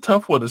was a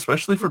tough one,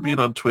 especially for being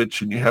on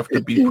Twitch and you have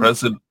to be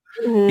present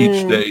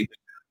each day.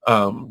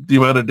 The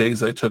amount of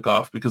days I took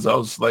off because I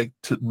was like,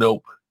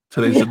 nope,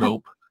 today's a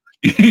nope.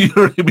 You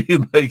know what I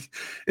mean? Like,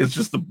 it's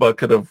just a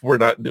bucket of, we're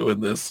not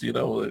doing this,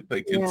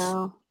 like it's,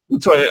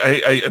 so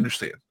I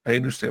understand. I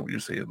understand what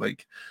you're saying.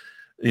 Like,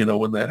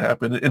 when that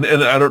happened, and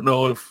I don't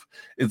know if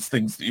it's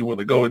things that you want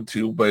to go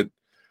into, but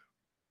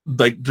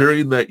like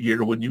during that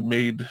year when you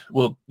made,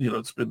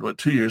 it's been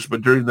 2 years,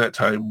 but during that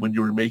time when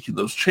you were making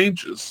those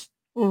changes,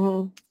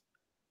 you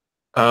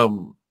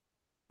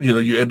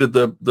ended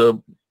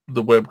the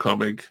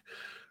webcomic.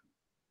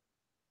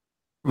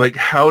 Like,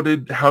 how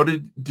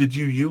did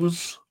you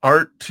use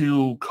art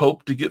to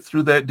cope to get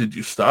through that? Did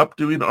you stop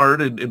doing art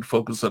and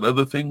focus on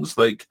other things?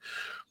 Like,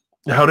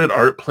 how did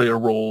art play a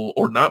role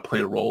or not play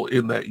a role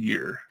in that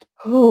year?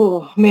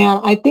 Oh man,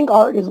 I think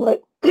art is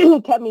what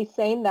kept me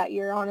sane that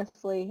year,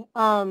 honestly.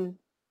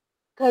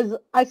 Because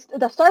I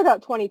started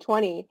out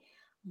 2020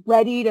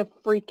 ready to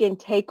freaking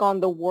take on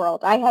the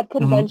world. I had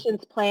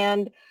conventions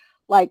planned,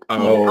 like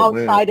even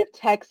outside of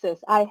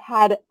Texas.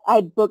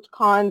 I'd booked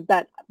cons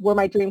that were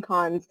my dream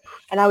cons,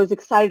 and I was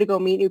excited to go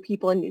meet new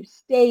people in new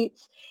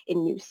states,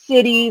 in new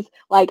cities.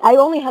 Like, I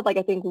only had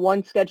I think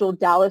one scheduled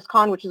Dallas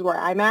con, which is where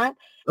I'm at,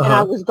 and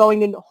I was going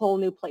to whole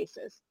new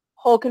places.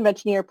 Whole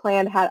convention year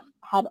planned, had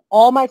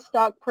all my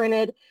stock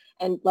printed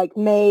and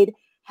made,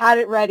 had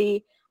it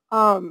ready.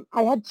 I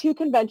had 2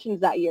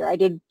 conventions that year. I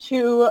did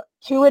two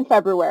in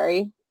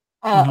February,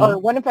 or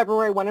one in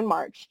February, one in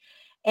March.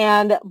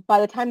 And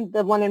by the time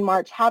the one in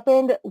March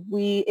happened,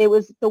 it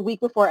was the week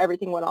before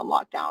everything went on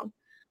lockdown.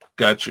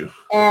 Got you.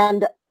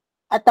 And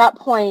at that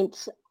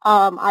point,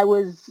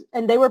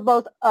 and they were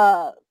both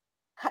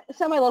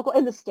semi-local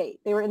in the state.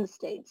 They were in the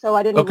state. So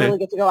I didn't really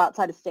get to go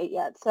outside of state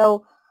yet.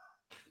 So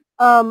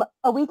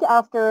a week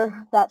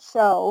after that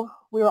show,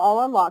 we were all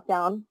on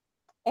lockdown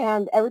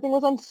and everything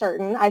was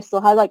uncertain. I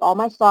still had all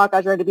my stock. I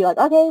was ready to be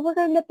okay, we're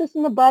going to nip this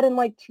in the bud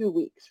in 2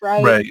 weeks,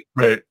 right?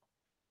 Right.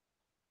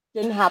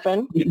 Didn't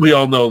happen. We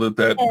all know that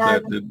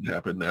didn't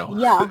happen now.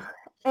 Yeah.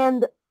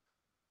 And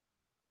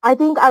I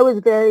think I was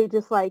very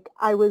just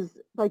I was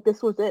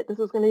this was it. This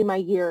was going to be my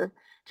year.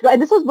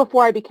 And this was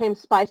before I became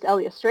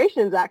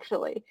SpicedEliastrations,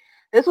 actually.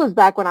 This was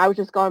back when I was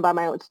just going by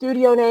my own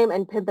studio name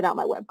and pimping out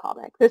my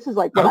webcomic. This is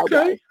what I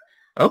was.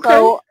 Okay.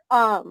 So,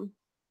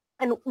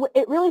 and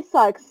it really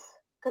sucks,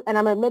 and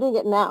I'm admitting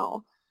it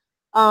now.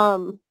 I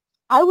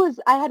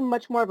had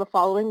much more of a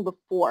following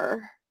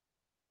before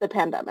the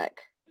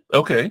pandemic.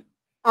 Okay.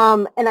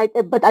 But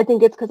I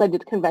think it's because I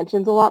did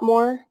conventions a lot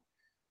more.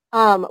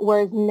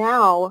 Whereas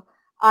now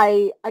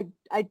I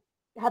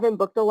haven't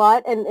booked a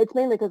lot, and it's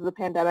mainly because of the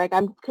pandemic.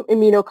 I'm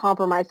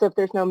immunocompromised, so if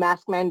there's no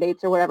mask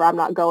mandates or whatever, I'm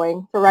not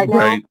going for right now.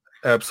 Right.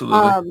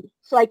 Absolutely.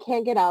 So I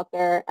can't get out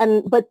there,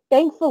 but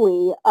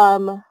thankfully,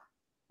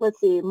 let's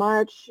see,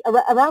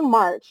 around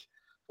March,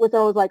 I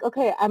was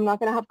okay, I'm not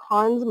gonna have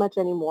cons much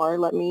anymore.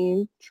 Let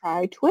me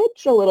try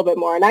Twitch a little bit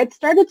more, and I'd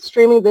started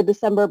streaming the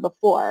December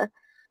before.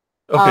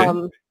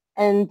 Okay.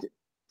 And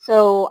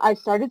so I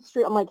started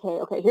stream. I'm hey,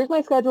 okay, here's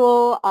my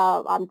schedule.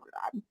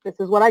 This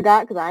is what I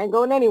got because I ain't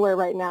going anywhere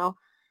right now.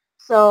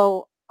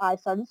 So I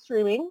started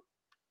streaming,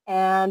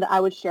 and I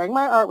was sharing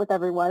my art with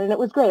everyone, and it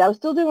was great. I was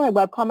still doing my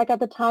webcomic at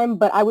the time,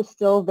 but I was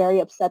still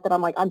very upset that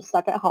I'm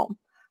stuck at home.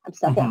 I'm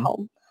stuck at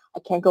home. I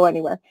can't go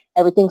anywhere.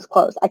 Everything's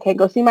closed. I can't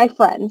go see my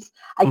friends.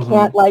 I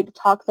can't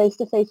talk face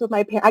to face with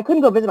my parents. I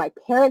couldn't go visit my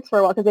parents for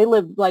a while because they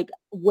lived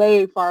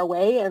way far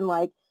away, and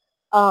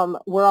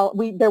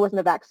there wasn't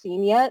a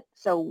vaccine yet,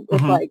 so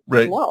it's right.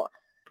 Whoa.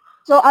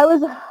 So I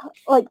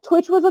was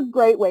Twitch was a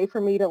great way for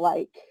me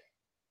to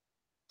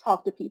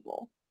talk to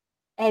people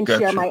and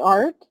share my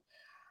art,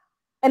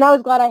 and I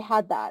was glad I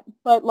had that.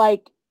 But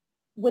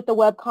with the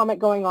webcomic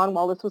going on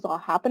while this was all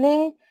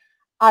happening,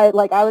 I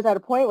was at a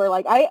point where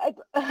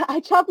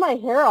I chopped my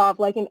hair off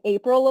in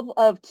April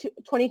of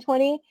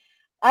 2020.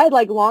 I had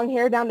long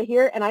hair down to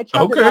here, and I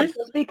chopped it off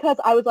just because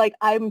I was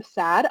I'm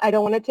sad. I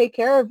don't want to take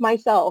care of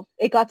myself.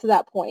 It got to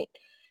that point.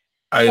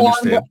 I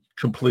understand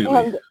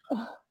completely.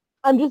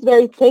 I'm just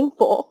very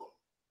thankful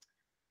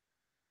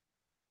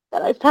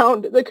that I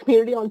found the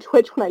community on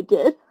Twitch when I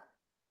did.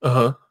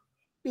 Uh-huh.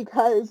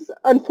 Because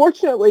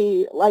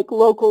unfortunately, like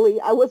locally,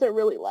 I wasn't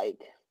really like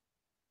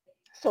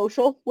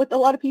social with a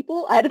lot of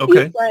people. I had a few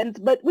Okay. friends,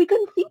 but we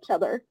couldn't see each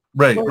other.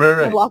 Right.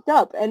 We're locked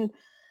up. And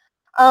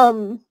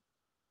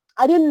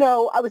I didn't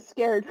know. I was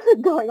scared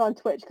going on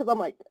Twitch because I'm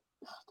like,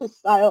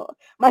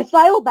 my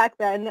style back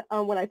then,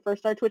 when I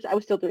first started Twitch, I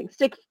was still doing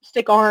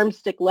stick arms,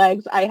 stick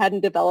legs. I hadn't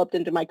developed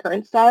into my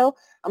current style.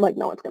 I'm like,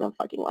 no one's gonna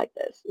fucking like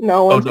this.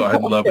 No Oh one's no, I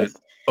gonna like love it. this.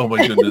 Oh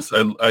my goodness.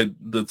 I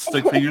the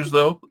stick figures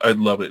though, I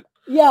love it.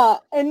 Yeah,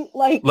 and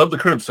like, Love the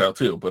current style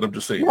too, but I'm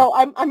just saying. no,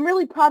 I'm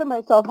really proud of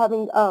myself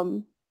having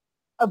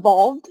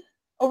evolved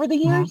over the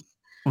Hmm. years.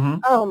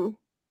 Hmm.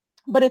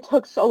 But it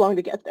took so long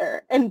to get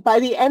there. And by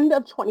the end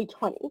of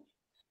 2020,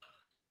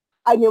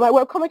 I knew my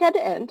webcomic had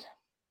to end.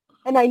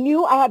 And I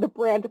knew I had to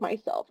brand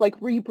myself, like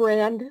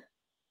rebrand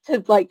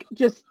to like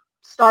just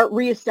start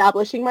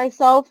reestablishing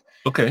myself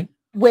Okay.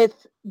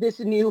 with this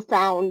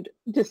newfound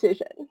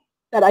decision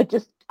that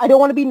I don't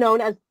want to be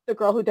known as the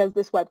girl who does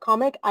this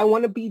webcomic. I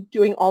want to be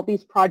doing all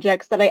these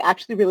projects that I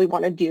actually really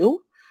want to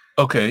do.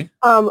 Okay.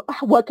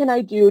 What can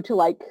I do to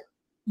like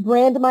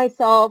brand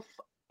myself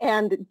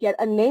and get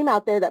a name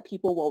out there that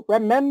people will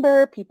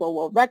remember, people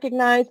will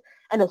recognize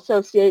and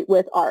associate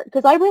with art?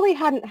 Because I really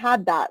hadn't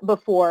had that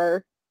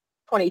before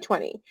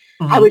 2020.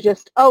 I Hmm. was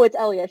just, oh, it's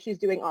Elia, she's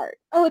doing art.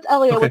 Oh, it's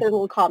Elia Okay. with her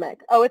little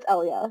comic. Oh, it's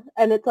Elia.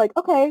 And it's like,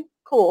 okay,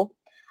 cool.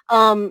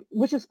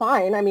 Which is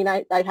fine. I mean,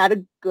 I had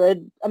a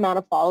good amount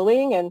of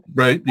following and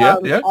Right. Yeah.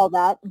 Yeah. all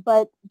that.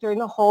 But during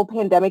the whole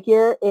pandemic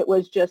year, it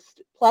was just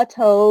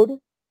plateaued.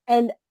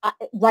 And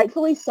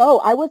rightfully so.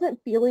 I wasn't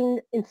feeling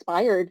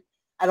inspired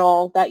at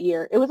all that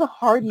year. It was a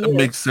hard It year.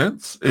 makes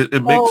sense.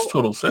 It makes So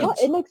total yeah, it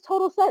sense. makes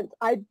total sense.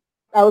 I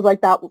was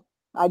like that.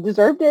 I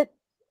deserved it,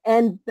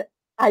 and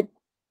I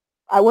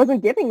I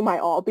wasn't giving my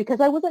all because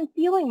I wasn't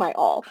feeling my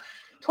all.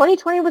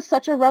 2020 was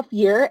such a rough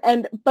year,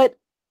 and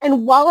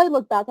while I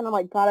look back and I'm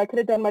like, God, I could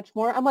have done much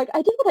more. I'm like,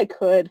 I did what I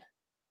could.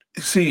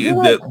 I See did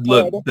what I that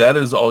look, could. that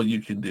is all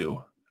you can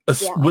do.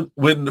 Yeah.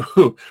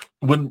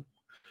 When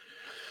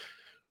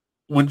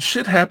when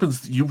shit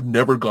happens that you've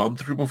never gone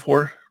through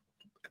before,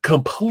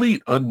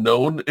 complete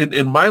unknown.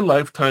 In my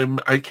lifetime,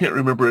 I can't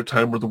remember a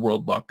time where the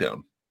world locked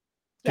down.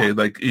 Yeah. Okay,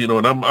 like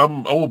and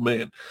I'm old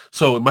man.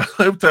 So in my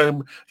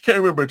lifetime, I can't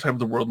remember a time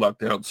the world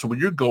locked down. So when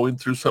you're going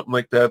through something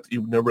like that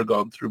you've never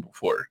gone through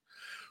before,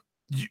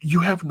 you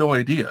have no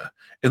idea.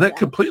 And that Yeah.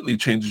 completely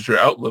changes your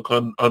outlook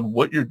on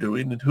what you're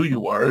doing and who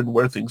you are and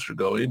where things are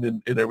going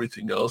and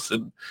everything else.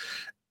 And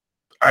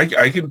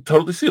I can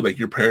totally see like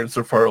your parents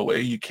are far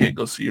away. You can't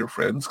go see your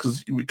friends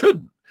because we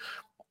couldn't.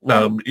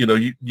 Yeah.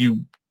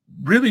 You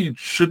really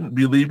shouldn't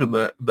be leaving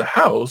the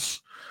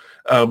house,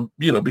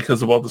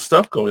 because of all the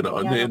stuff going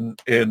on.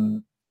 Yeah.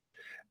 And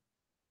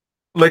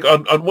like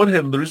on one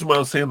hand, the reason why I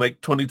was saying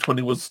like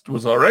 2020 was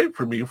all right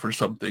for me for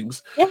some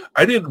things, Yeah.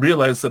 I didn't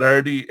realize that I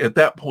already at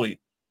that point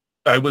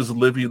I was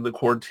living the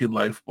quarantine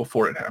life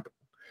before it happened.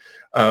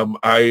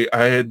 I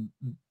had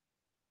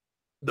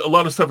a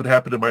lot of stuff had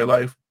happened in my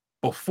life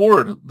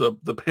before the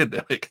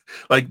pandemic.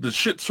 Like the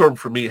shitstorm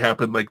for me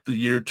happened like the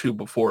year or two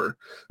before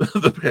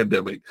the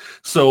pandemic.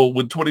 So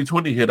when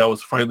 2020 hit, I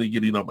was finally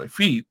getting on my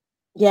feet.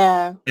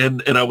 Yeah.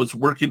 And I was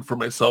working for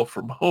myself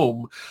from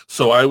home.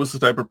 So I was the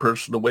type of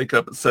person to wake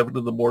up at 7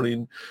 in the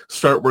morning,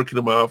 start working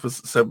in my office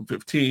at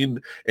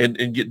 7:15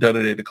 and get done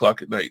at 8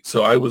 o'clock at night.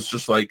 So I was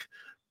just like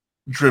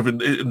driven,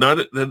 not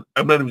then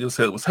I'm not even gonna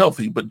say it was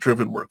healthy, but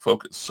driven work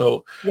focus.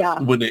 So Yeah.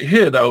 when it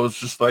hit, I was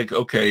just like,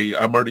 okay,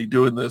 I'm already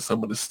doing this.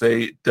 I'm gonna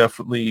stay. It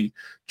definitely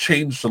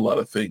changed a lot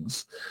of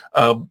things.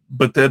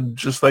 But then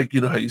just like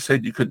how you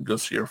said you couldn't go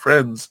see your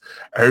friends,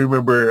 I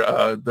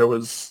remember there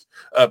was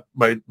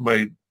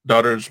my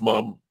daughter's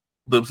mom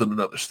lives in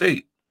another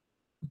state.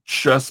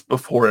 Just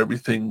before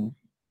everything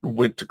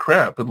went to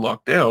crap and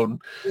locked down,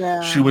 she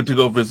Yeah. went to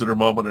go visit her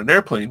mom on an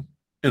airplane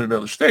in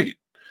another state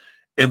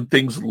and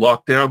things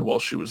locked down while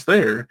she was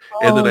there.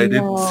 And then Oh I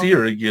didn't see no.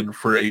 her again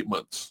for 8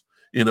 months,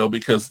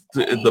 because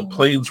the Dang.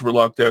 planes were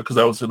locked down because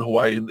I was in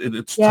Hawaii and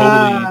it's totally,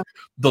 Yeah.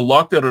 the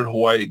lockdown in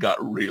Hawaii got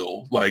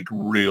real, like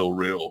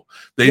real.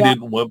 They Yeah.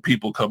 didn't want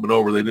people coming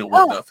over. They didn't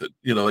want Yeah. nothing,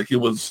 like it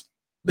was,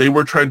 they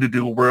were trying to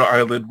do, we're an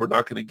island, we're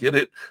not going to get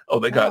it. Oh,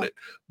 they got Yeah. it.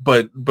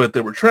 But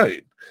they were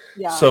trying.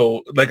 Yeah.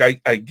 So like,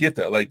 I get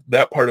that, like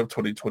that part of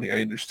 2020,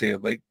 I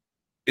understand, like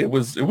it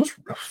was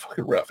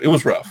fucking rough. It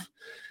was rough.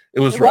 It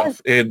It was was.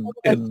 rough. And,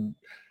 It was.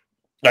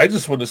 I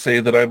just want to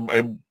say that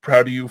I'm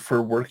proud of you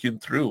for working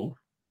through,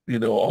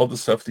 all the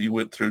stuff that you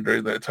went through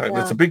during that time.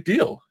 It's Yeah. a big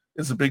deal.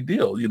 It's a big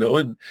deal,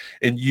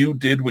 and you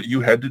did what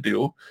you had to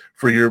do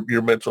for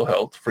your mental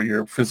health, for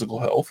your physical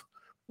health,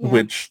 Yeah.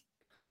 which,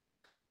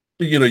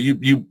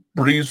 you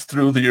breezed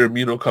through you're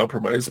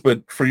immunocompromised,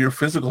 but for your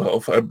physical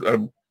health,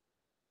 I'm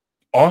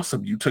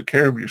awesome. You took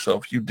care of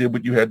yourself. You did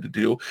what you had to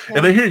do.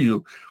 And Yeah. I hear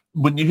you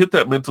when you hit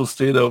that mental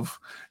state of,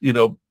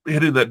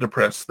 hitting that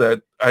depressed,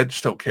 that I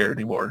just don't care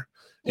anymore.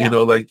 Yeah.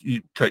 Like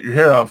you cut your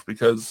hair off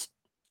because,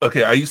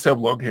 okay, I used to have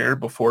long hair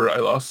before I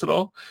lost it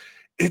all.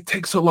 it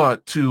takes a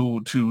lot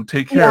to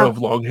take care of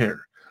long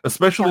hair,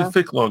 especially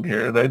thick long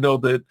hair. And I know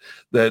that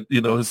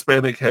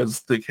Hispanic has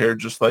thick hair,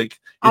 just like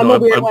I'm a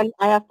weird one.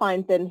 I have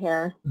fine thin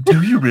hair.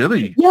 Do you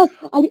really? Yes,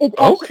 it's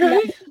okay.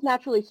 Actually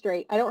naturally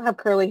straight. I don't have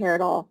curly hair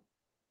at all.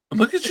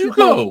 Look at you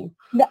go.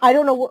 No, I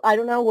don't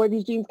know where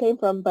these genes came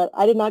from, but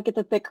I did not get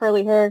the thick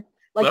curly hair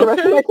like the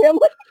rest of my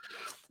family.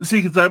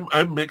 See, because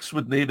I'm mixed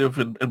with Native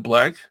and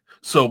Black,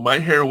 so my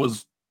hair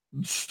was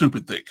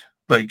stupid thick.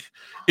 Like,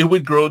 it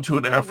would grow into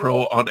an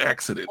afro on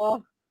accident.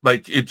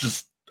 Like,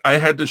 I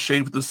had to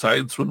shave the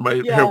sides when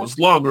my hair was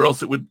long, or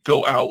else it would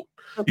go out.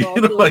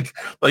 Like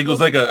it was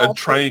like a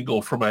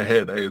triangle for my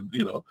head.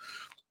 And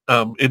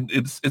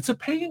it's a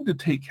pain to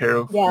take care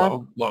of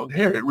long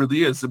hair. It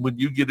really is. And when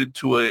you get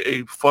into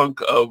a funk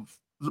of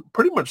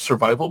pretty much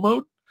survival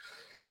mode,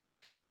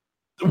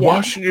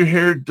 washing your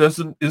hair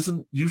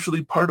isn't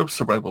usually part of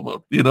survival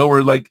mode,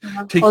 or like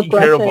taking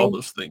care of all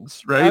those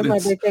things, right? That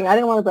was my big thing. I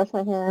didn't want to brush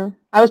my hair.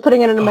 I was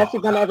putting it in a messy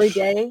bun every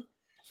day,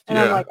 and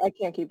I'm like, I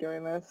can't keep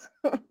doing this.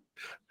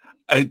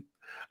 I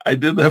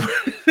did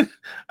that.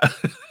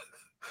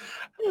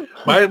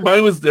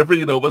 Mine was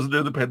different, it wasn't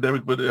during the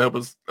pandemic, but I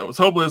was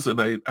homeless,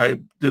 and I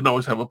didn't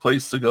always have a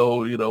place to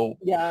go,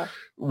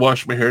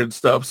 wash my hair and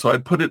stuff, so I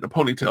put it in a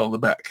ponytail in the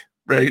back.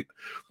 Right.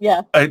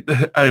 Yeah.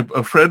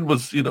 A friend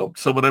was,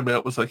 someone I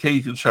met was like, hey,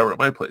 you can shower at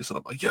my place. And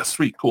I'm like, yeah,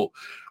 sweet, cool.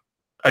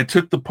 I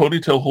took the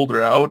ponytail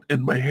holder out,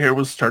 and my hair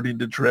was starting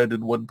to dread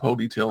in one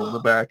ponytail in the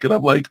back. And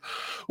I'm like,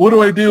 what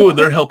do I do? And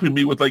they're helping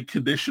me with like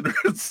conditioner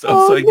and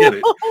stuff. So I get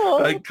it.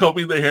 Like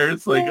combing the hair.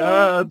 It's like,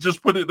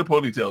 just put it in a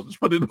ponytail. Just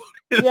put it in a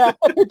ponytail. Yeah.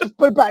 Just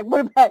put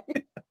it back.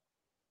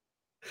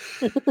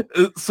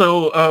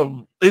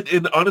 So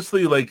and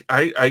honestly, like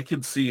I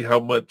can see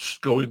how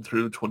much going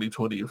through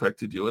 2020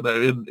 affected you,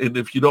 and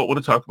if you don't want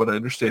to talk about it, I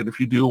understand. If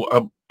you do,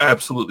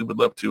 absolutely would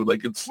love to.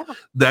 Like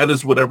that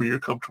is whatever you're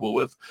comfortable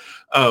with.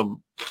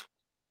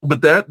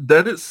 But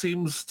that it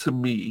seems to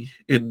me,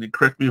 and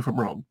correct me if I'm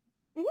wrong,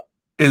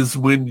 is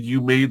when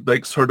you made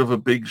like sort of a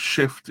big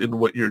shift in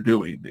what you're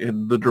doing,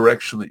 in the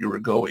direction that you were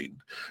going,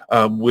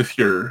 with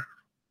your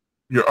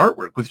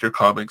artwork, with your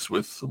comics,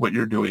 with what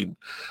you're doing.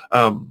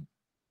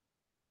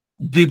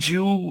 Did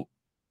you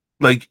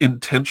like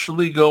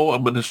intentionally go,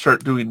 I'm going to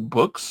start doing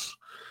books?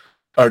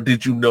 Or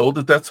did you know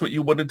that that's what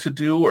you wanted to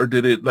do? Or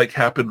did it like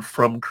happen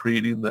from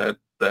creating that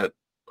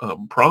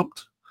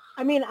prompt?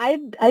 I mean,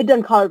 I'd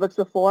done comic books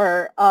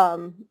before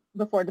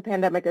the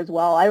pandemic as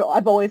well.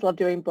 I've always loved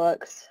doing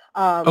books.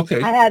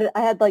 Okay. I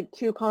had like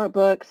 2 comic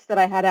books that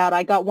I had out.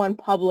 I got one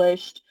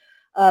published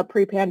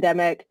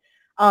pre-pandemic.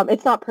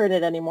 It's not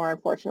printed anymore,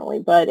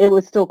 unfortunately, but it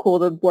was still cool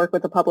to work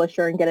with a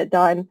publisher and get it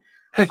done.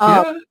 Heck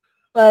yeah.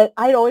 But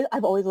I've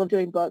always loved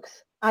doing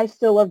books. I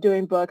still love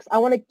doing books. I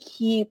want to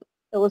keep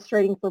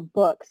illustrating for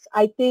books.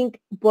 I think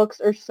books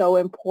are so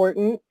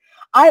important.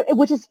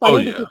 Which is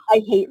funny because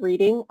I hate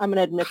reading. I'm going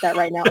to admit that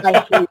right now.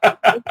 I hate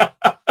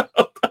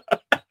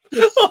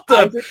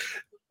reading.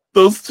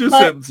 Those two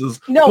sentences.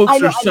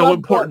 Books are so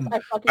important.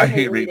 I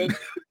hate reading.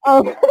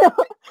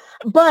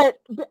 But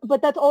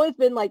that's always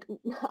been like,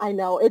 I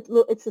know it's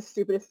the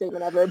stupidest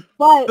statement ever,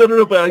 but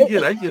no, but I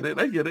get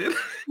it.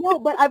 No,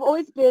 but I've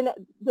always been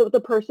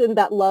the person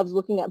that loves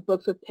looking at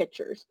books with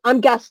pictures. I'm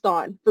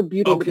Gaston for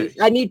Beauty and the Beast.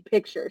 I need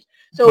pictures.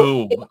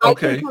 So if I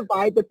can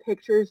provide the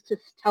pictures to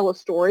tell a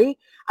story,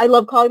 I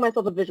love calling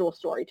myself a visual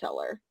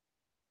storyteller.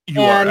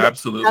 You are,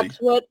 absolutely. That's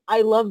what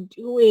I love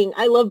doing.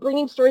 I love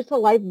bringing stories to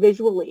life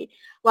visually.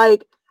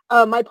 Like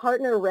my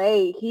partner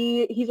Ray,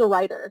 he's a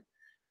writer.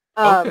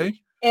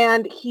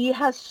 And he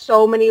has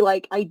so many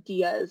like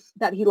ideas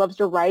that he loves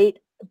to write,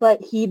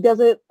 but he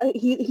doesn't.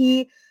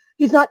 He's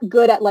not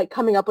good at like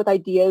coming up with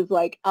ideas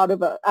like out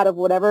of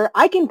whatever.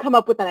 I can come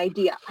up with an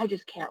idea. I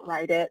just can't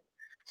write it.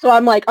 So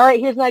I'm like, all right,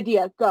 here's an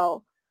idea,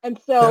 go. And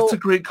so that's a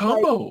great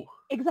combo. Like,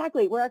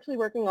 exactly. We're actually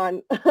working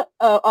on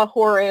a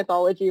horror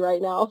anthology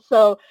right now.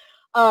 So,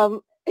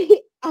 because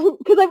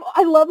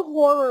I love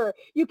horror.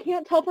 You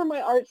can't tell from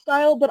my art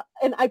style,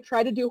 and I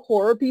try to do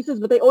horror pieces,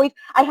 but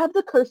I have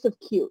the curse of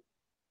cute.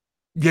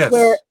 Yes,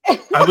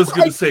 I was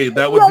going to say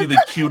that would be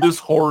the cutest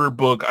horror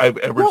book I've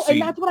ever seen.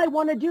 And that's what I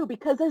want to do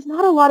because there's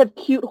not a lot of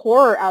cute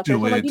horror out there.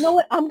 So I'm like, you know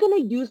what? I'm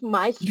going to use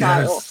my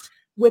style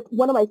with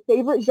one of my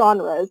favorite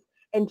genres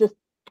and just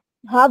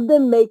have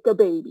them make a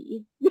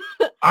baby.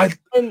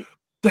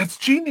 That's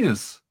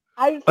genius.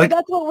 So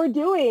that's what we're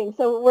doing.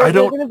 So we're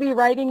going to be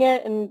writing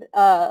it, and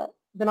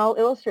then I'll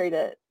illustrate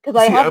it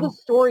because I have the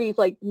stories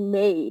like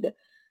made.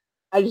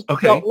 I just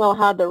don't know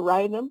how to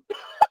write them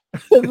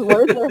because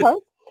words are hard.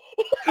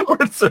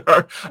 Words are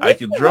hard. I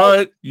can draw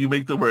it. You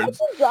make the words.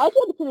 I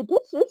can put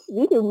pictures.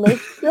 You can make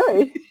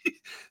stories.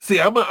 See,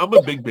 I'm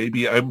a big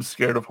baby. I'm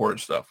scared of horror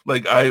stuff.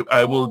 Like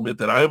I will admit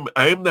that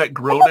I am that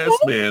grown ass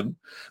man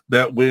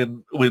that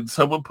when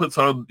someone puts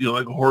on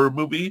like a horror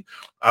movie,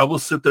 I will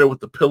sit there with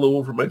the pillow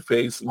over my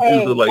face and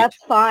do the like. That's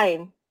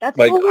fine. That's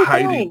like totally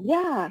hiding. Fine.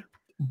 Yeah.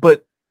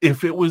 But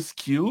if it was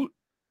cute,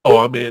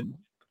 I'm in.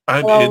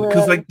 I'm in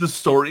because like the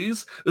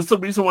stories. That's the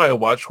reason why I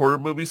watch horror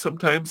movies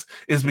sometimes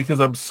is because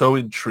I'm so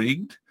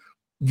intrigued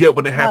Yet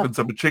when it happens,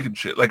 I'm a chicken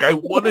shit. Like, I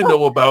want to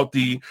know about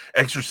the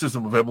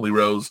exorcism of Emily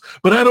Rose,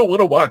 but I don't want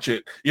to watch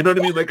it. You know what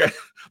I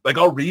mean?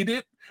 I'll read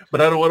it,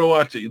 but I don't want to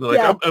watch it. You know,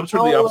 like I'm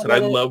sort of the opposite.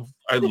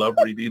 I love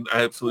reading.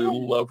 I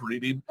absolutely love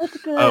reading. That's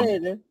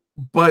good.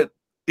 But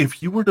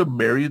if you were to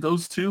marry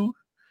those two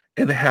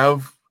and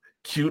have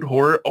cute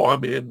horror,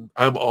 I'm in.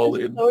 I'm all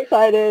in. So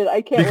excited.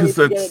 I can't wait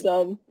to get it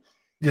done.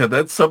 Yeah,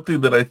 that's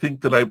something that I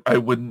think that I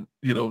wouldn't,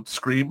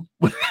 scream.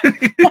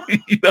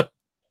 You know?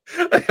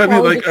 I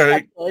mean, like, all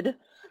right.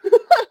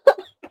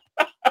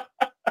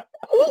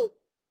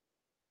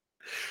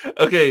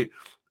 Okay,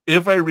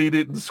 if I read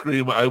it and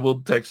scream, I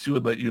will text you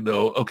and let you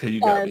know. Okay, you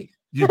got me.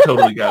 You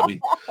totally got me.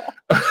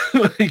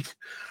 Like,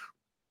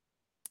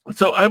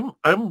 so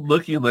I'm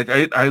looking like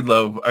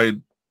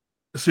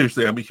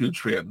seriously, I'm a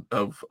huge fan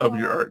of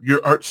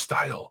your art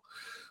style.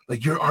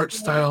 Like, your art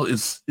style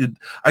is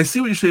I see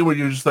what you're saying where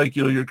you're just like,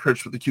 you're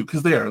cursed with the cute,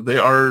 because they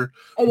are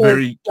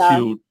very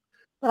cute.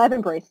 But I've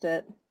embraced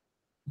it.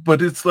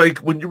 But it's like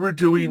when you were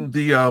doing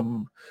the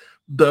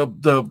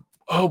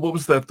what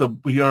was that?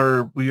 We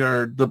are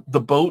the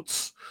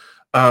boats,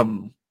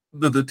 the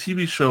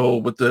TV show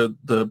with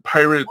the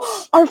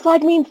pirates. Our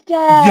flag means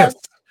death. Yes.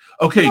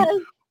 Okay.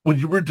 Yes. When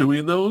you were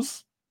doing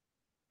those,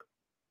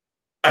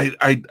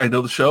 I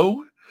know the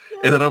show,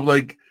 and then I'm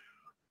like,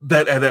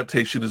 that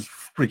adaptation is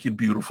freaking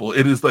beautiful.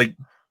 It is like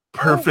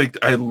perfect.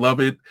 I love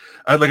it.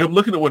 I'm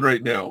looking at one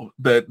right now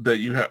that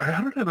you have.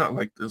 How did I not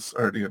like this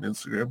already on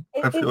Instagram?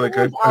 I feel like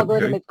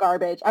algorithm is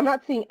garbage. I'm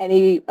not seeing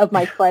any of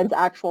my friends'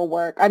 actual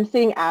work. I'm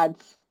seeing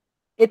ads.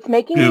 It's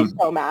making me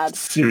so mad.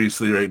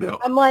 Seriously, right now.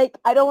 I'm like,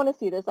 I don't want to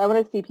see this. I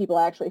want to see people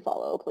actually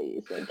follow,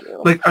 please. Thank you.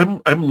 Like,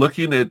 I'm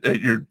looking at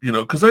your,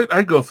 because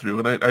I go through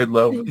and I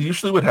love,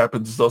 usually what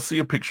happens is I'll see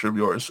a picture of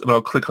yours and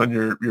I'll click on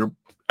your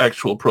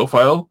actual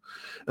profile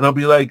and I'll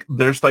be like,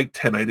 there's like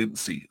 10 I didn't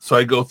see. So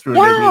I go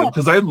through and I read them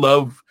because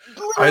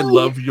I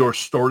love your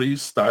story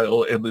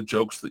style and the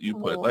jokes that you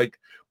put. Like,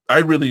 I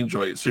really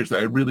enjoy it. Seriously,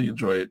 I really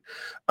enjoy it.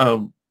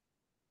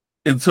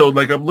 And so,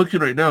 like, I'm looking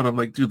right now and I'm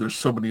like, dude, there's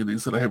so many of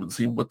these that I haven't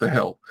seen. What the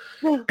hell?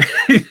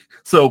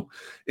 So,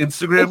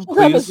 Instagram,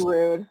 please.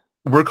 Rude.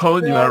 We're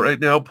calling you out right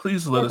now.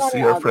 Please let us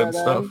see our friends'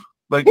 stuff.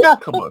 Like,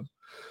 come on.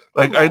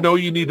 Like, I know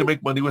you need to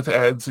make money with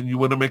ads and you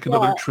want to make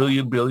another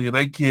trillion billion.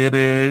 I get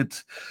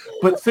it.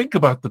 But think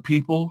about the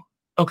people.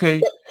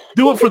 Okay?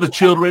 Do it for the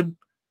children.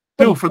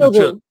 Do it for the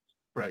children.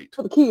 Right.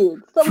 For the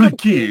kids. For the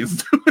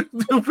kids. Do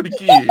it for the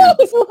kids. Do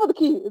it for the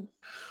kids.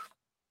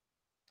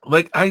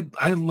 Like,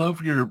 I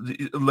love your,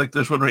 like,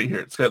 there's one right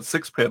here. It's got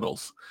 6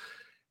 panels.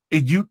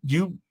 And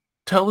you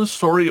tell a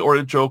story or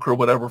a joke or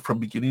whatever from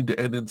beginning to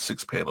end in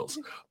 6 panels.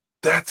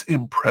 That's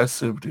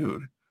impressive,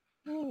 dude.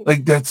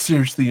 Like, that's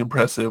seriously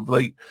impressive.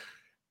 Like,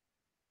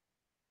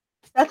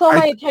 that's all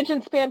my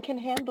attention span can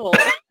handle.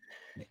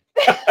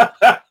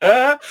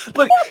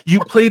 Look,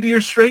 you play to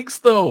your strengths,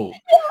 though.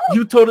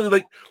 You totally,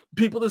 like,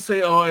 people that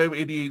say, oh, I have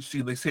ADHD,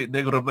 and they say it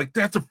negative. I'm like,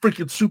 that's a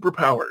freaking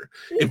superpower.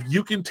 If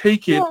you can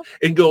take it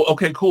and go,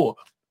 okay, cool.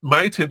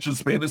 My attention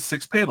span is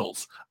 6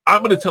 panels.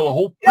 I'm going to tell a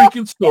whole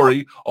freaking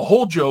story, a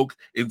whole joke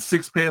in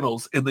 6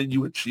 panels, and then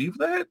you achieve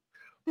that?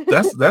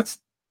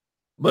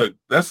 Look,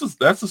 that's a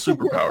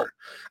superpower.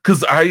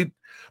 Because I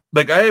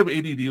have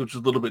ADD, which is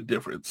a little bit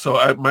different.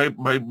 So my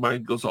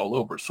mind goes all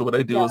over. So what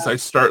I do is I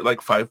start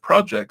like 5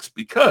 projects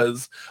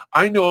because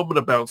I know I'm going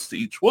to bounce to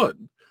each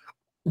one.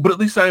 But at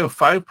least I have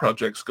 5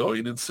 projects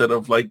going instead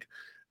of like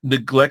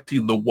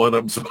neglecting the one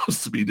I'm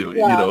supposed to be doing,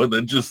 and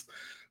then just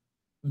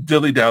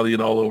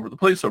dilly-dallying all over the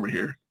place over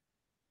here.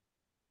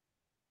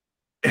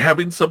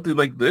 Having something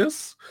like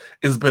this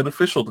is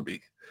beneficial to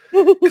me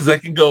because I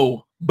can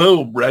go,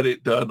 boom,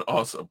 Reddit, done,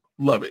 awesome,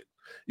 love it.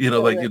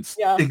 Like it's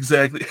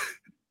exactly.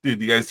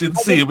 Dude, you guys didn't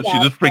see it, but she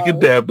just freaking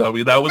dabbed on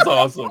me. That was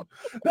awesome.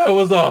 That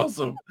was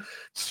awesome.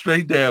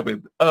 Straight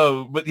dabbing.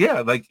 But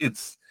yeah, like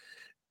it's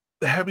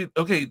having.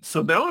 Okay,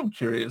 so now I'm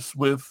curious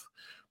with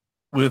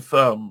like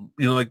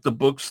the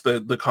books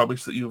the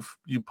comics that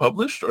you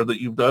published or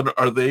that you've done,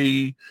 are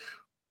they?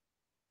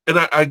 And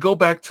I go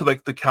back to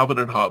like the Calvin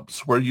and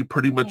Hobbes, where you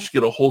pretty much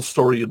get a whole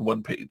story in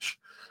 1 page,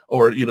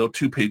 or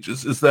 2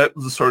 pages. Is that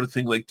the sort of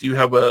thing? Like, do you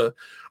have a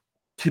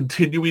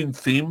continuing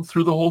theme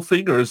through the whole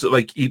thing, or is it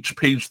like each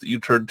page that you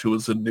turn to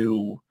is a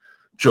new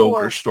joke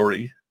or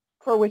story?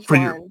 For which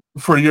one?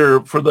 For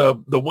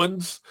the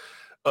ones.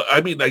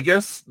 I mean, I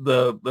guess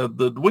the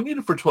one you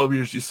did for 12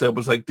 years you said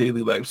was like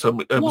daily life. So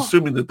I'm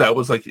assuming that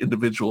was like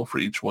individual for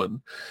each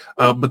one.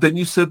 But then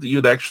you said that you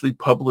had actually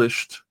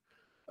published.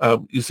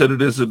 You said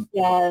it isn't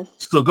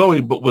still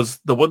going, but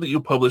was the one that you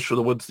published or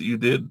the ones that you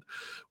did,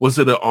 was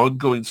it an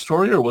ongoing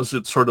story or was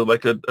it sort of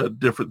like a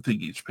different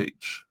thing each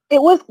page?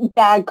 It was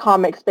gag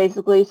comics,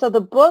 basically. So the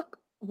book,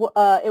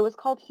 it was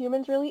called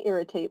Humans Really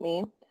Irritate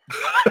Me.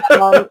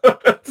 Sorry.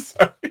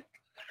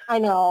 I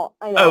know.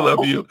 I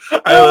love you.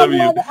 I love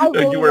you.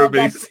 Really you were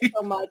amazing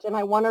so much, and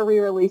I want to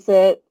re-release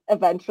it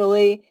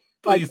eventually,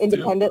 like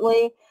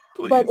independently.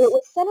 But it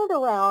was centered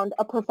around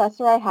a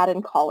professor I had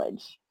in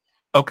college.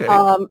 Okay.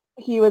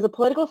 He was a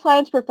political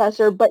science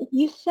professor, but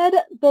he said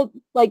the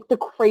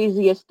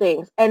craziest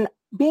things, and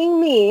being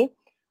me,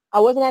 I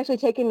wasn't actually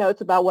taking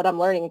notes about what I'm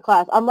learning in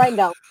class. I'm writing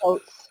down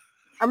quotes.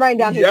 I'm writing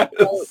down his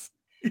quotes.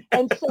 Yes.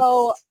 And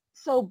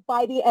so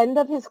by the end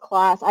of his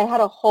class, I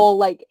had a whole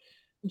like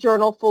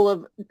journal full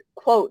of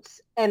quotes,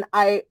 and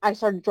I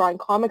started drawing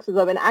comics of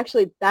them. And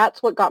actually,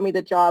 that's what got me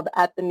the job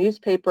at the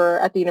newspaper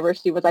at the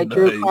university. Was I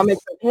drew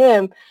comics Nice. of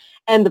him,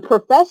 and the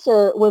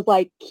professor was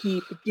like,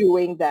 "Keep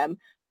doing them,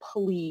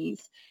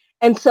 please."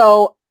 And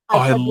so Oh,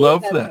 I I kept doing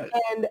love them, that.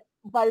 and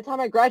by the time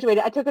I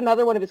graduated, I took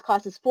another one of his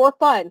classes for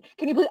fun.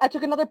 Can you believe I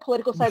took another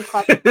political science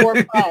class for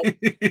fun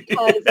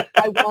because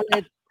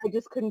I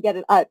just couldn't get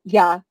it.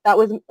 Yeah, that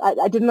was,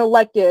 I did an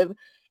elective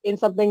in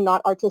something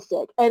not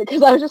artistic. And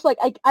because I was just like,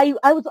 I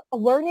was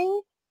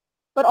learning,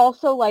 but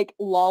also like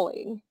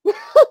lolling. so,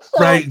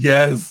 Right.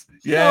 Yes. so,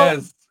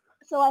 Yes.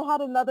 so I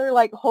had another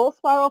like whole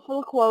spiral full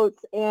of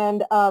quotes,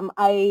 and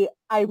I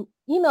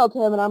emailed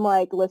him and I'm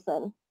like,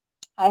 listen,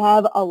 I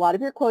have a lot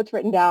of your quotes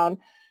written down.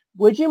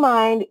 Would you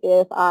mind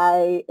if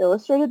I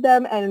illustrated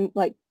them and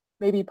like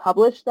maybe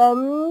published them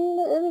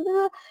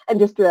and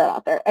just threw that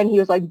out there? And he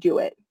was like, do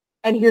it.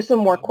 And here's some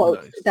more Oh,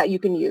 quotes nice. that you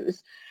can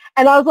use.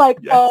 And I was like,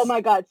 oh Yes.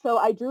 my God. So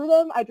I drew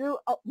them. I drew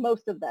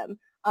most of them.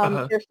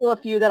 Uh-huh. There's still a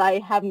few that I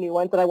have new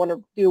ones that I want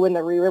to do in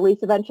the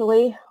re-release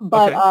eventually.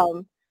 But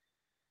Okay.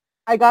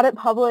 I got it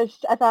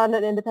published. I found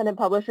an independent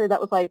publisher that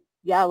was like,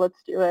 yeah,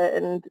 let's do it.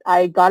 And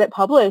I got it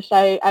published.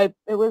 It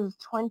was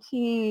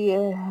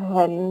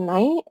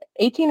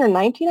 18 or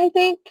 19, I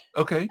think.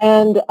 Okay.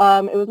 And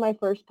it was my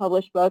first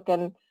published book,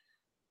 and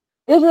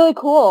it was really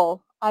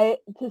cool.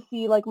 To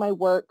see like my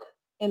work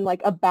in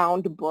like a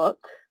bound book.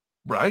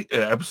 Right.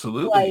 Like,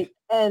 Absolutely.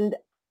 and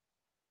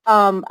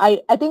I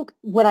think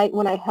when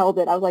I held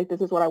it, I was like,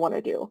 this is what I want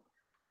to do.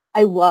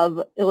 I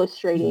love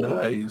illustrating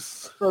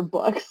Nice. for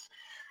books.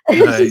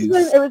 Nice.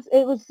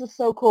 It was just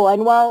so cool.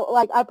 And while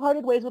like I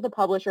parted ways with the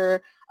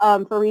publisher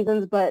for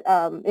reasons, but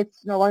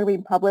it's no longer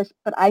being published.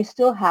 But I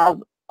still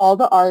have all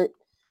the art.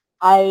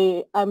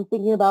 I'm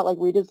thinking about like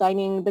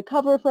redesigning the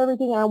cover for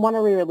everything, and I want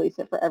to re-release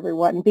it for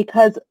everyone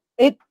because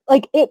it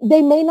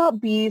they may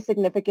not be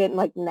significant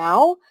like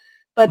now,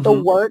 but the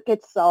Hmm. work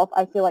itself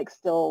I feel like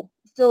still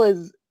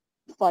is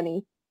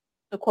funny.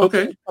 The quotes are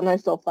Okay.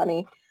 sometimes still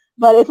funny.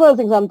 But it's one of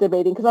those things I'm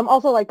debating because I'm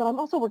also like, but I'm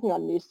also working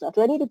on new stuff.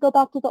 Do I need to go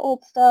back to the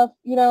old stuff?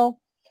 You know,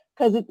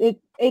 because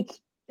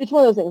it's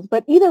one of those things.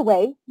 But either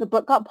way, the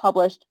book got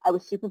published. I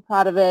was super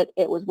proud of it.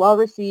 It was well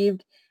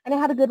received, and it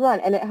had a good run,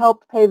 and it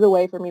helped pave the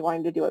way for me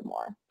wanting to do it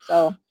more.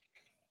 So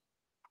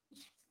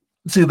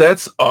See,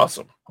 that's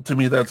awesome. To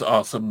me, that's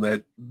awesome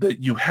that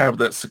you have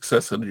that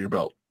success under your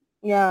belt.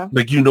 yeah,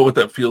 Like, you know what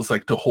that feels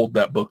like to hold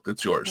that book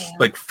that's yours. yeah,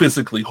 Like,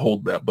 physically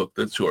hold that book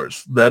that's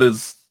yours. That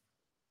is,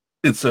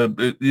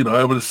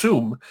 I would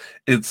assume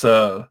it's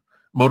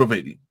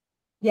motivating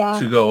yeah,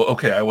 to go,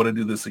 okay, I want to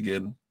do this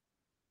again.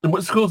 And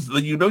what's cool is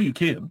that you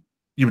can.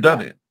 You've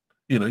done yeah. it.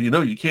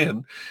 You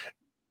can.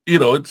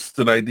 It's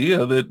an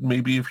idea that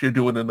maybe if you're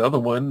doing another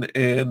one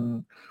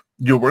and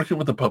you're working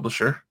with a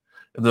publisher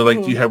and they're like,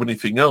 do Mhm. you have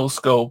anything else?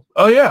 Go,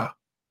 oh yeah,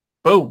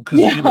 boom. Because,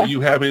 Yeah.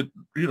 you have it,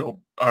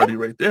 already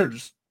right there.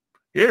 Just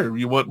here,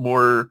 you want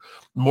more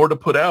to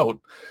put out.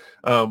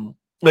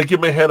 Like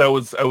in my head, I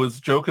was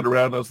joking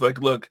around. I was like,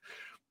 look,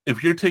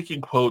 if you're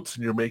taking quotes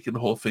and you're making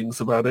whole things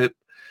about it,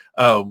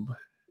 um,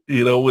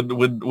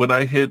 when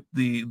I hit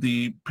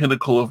the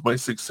pinnacle of my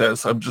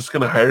success, I'm just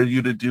gonna hire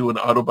you to do an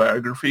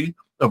autobiography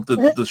of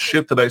the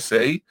shit that I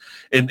say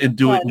and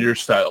do it in Fun. your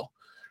style.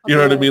 I'll You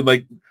know what do I it. mean?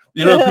 Like,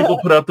 people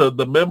put out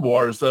the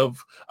memoirs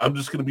of, I'm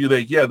just gonna be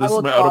like, yeah, I this is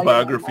will my draw your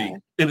autobiography, memoir.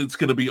 and it's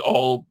gonna be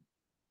all.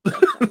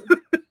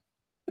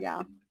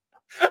 Yeah,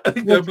 I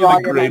think we'll that'd be draw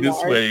the your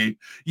greatest memoirs. way.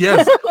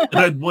 Yes, and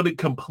I'd want it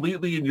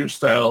completely in your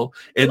style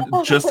and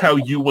just how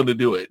you want to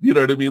do it. You know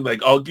what I mean?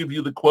 Like, I'll give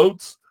you the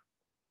quotes,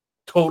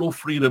 total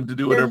freedom to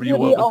do There's whatever you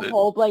gonna be want a with it.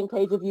 whole blank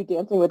page of you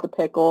dancing with the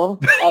pickle.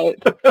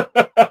 Like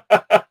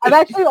I've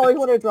actually always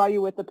wanted to draw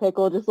you with the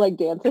pickle, just like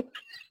dancing.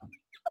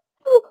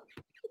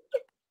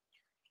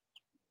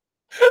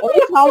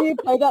 Every time you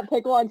play that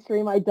pickle on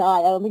stream, I die.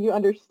 I don't think you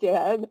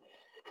understand.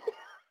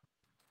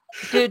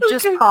 Dude, Okay.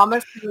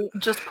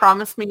 just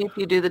promise me if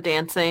you do the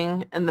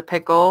dancing and the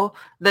pickle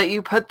that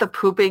you put the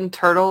pooping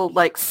turtle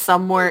like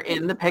somewhere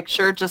in the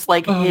picture, just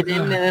like Oh hidden,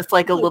 god. and it's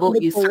like a Like in little the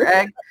Easter pool.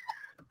 egg.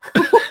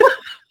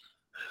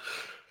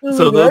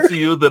 So Oh those my of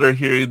you that are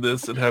hearing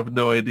this and have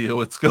no idea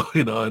what's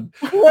going on,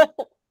 god.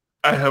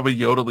 I have a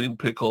yodeling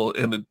pickle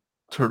and a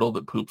turtle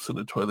that poops in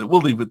a toilet.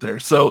 We'll leave it there.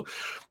 So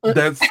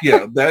that's that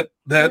You're that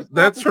just gonna have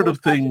that to do sort a of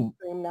fashion thing.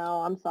 stream now.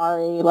 I'm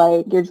sorry.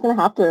 Like you're just gonna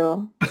have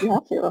to. You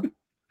have to.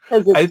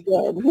 Because it's I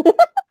good.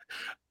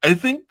 I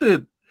think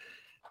that,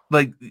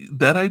 like,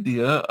 that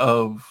idea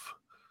of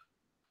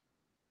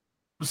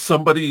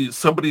somebody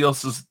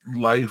else's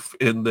life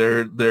in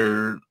their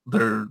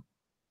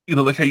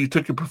like how you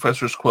took your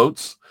professor's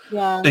quotes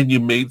Yeah. and you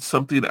made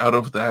something out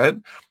of that.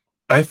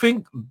 I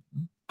think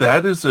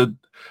that is I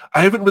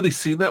haven't really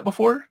seen that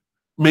before.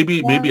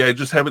 Maybe I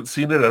just haven't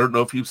seen it. I don't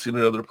know if you've seen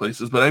it other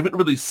places, but I haven't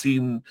really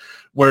seen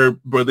where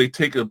they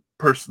take a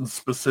person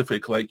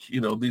specific, like,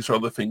 these are all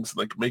the things,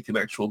 like make an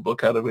actual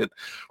book out of it.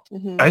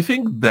 I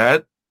think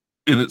that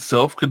in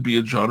itself could be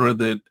a genre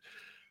that,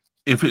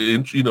 if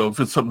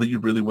it's something that you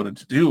really wanted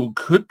to do,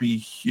 could be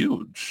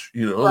huge.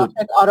 Like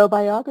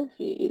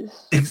autobiographies.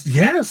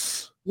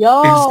 Yes.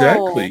 Yo.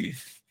 Exactly.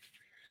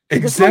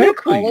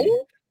 Exactly.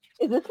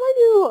 Is this my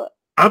new?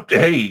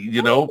 Hey,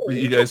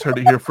 you guys heard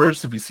it here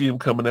first. If you see him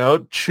coming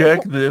out,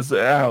 check this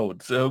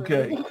out.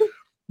 Okay.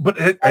 But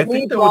I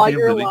think that would be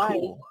really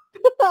cool.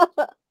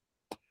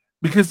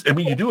 Because,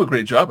 you do a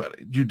great job at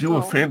it. You do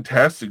a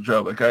fantastic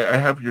job. Like, I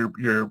have your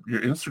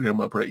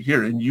Instagram up right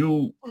here, and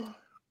you,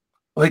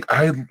 like,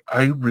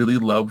 I really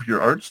love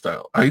your art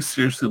style. I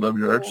seriously love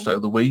your art style.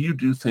 The way you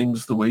do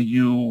things, the way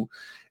you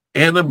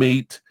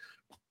animate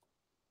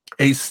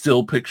a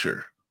still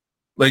picture.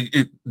 Like,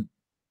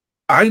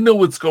 I know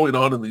what's going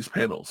on in these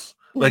panels.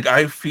 Like,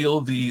 I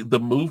feel the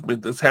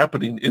movement that's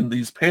happening in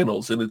these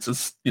panels, and it's a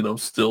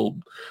still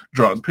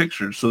drawn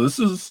picture. So this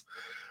is,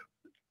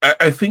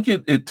 I think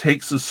it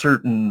takes a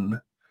certain,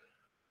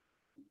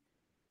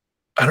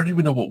 I don't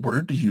even know what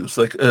word to use,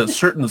 like a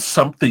certain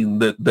something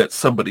that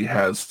somebody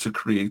has to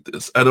create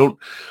this. I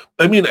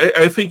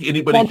think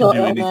anybody Mental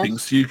can do illness. anything.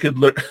 So you could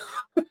learn.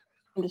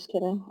 I'm just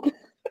kidding.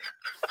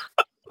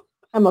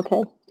 I'm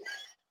okay.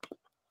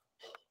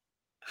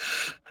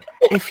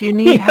 If you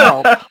need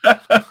help.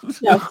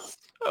 Yes.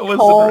 I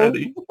wasn't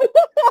ready.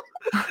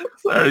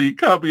 Sorry, you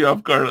caught me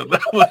off guard on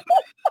that one.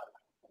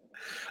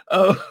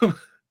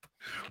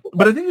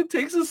 But I think it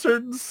takes a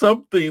certain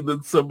something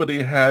that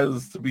somebody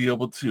has to be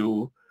able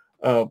to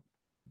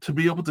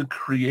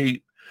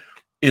create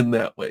in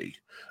that way.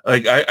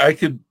 Like, I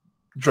could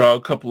draw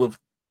a couple of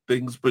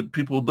things, but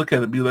people would look at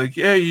it and be like,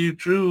 yeah, you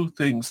drew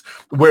things.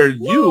 Where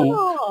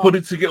you put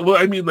it together,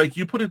 well, like,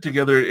 you put it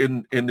together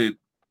and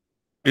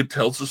it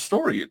tells a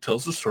story. It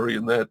tells a story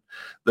in that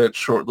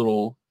short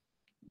little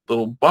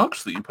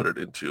box that you put it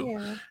into.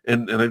 Yeah.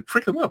 And I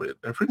freaking love it.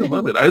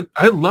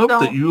 I love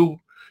that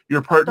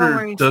your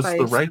partner does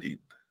the writing.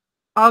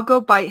 I'll go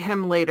bite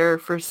him later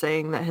for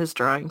saying that his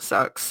drawing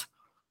sucks.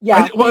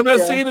 Yeah. I'm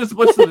not saying as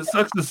much that it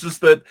sucks. It's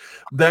just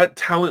that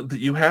talent that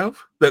you have,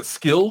 that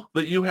skill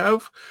that you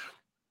have.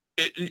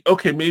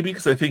 Okay, maybe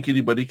because I think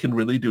anybody can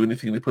really do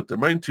anything they put their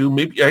mind to.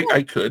 Maybe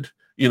I could,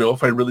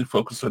 if I really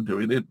focus on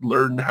doing it,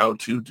 learn how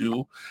to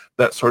do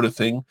that sort of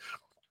thing.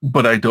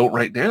 But I don't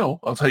right now.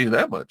 I'll tell you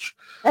that much.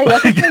 Hey,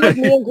 that's the thing with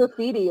me and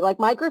graffiti. Like,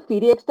 my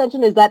graffiti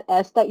extension is that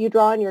S that you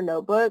draw in your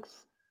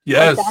notebooks.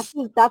 Yes.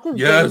 Like, that's as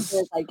big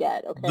as I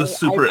get. Okay. The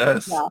super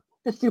S. Yeah,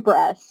 the super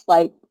S.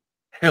 Like,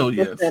 hell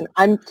yes. Listen,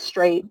 I'm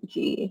straight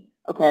G.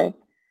 Okay.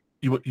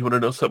 You want to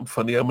know something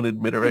funny? I'm going to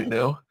admit it right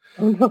now.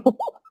 Oh no.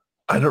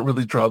 I don't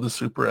really draw the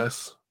super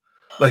S.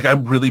 Like,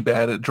 I'm really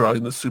bad at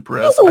drawing the super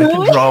S. Oh, I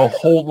really? can draw a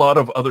whole lot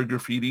of other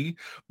graffiti,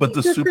 but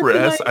the super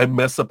S, I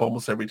mess up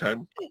almost every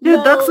time.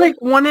 Dude, that's like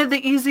one of the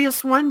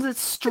easiest ones. It's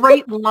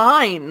straight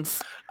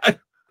lines.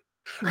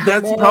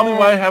 That's probably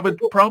why I have a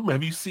problem.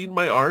 Have you seen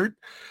my art?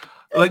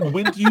 Like,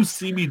 when do you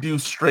see me do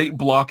straight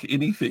block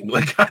anything?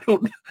 Like,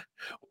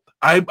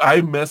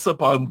 I mess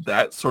up on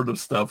that sort of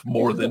stuff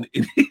more than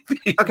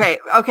anything.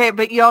 Okay,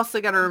 but you also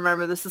got to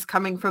remember this is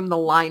coming from the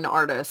line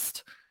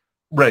artist.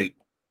 Right.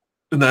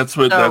 And that's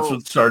what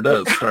Star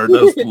does. Star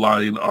does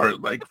line art,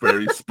 like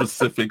very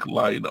specific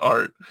line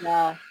art.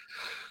 Yeah.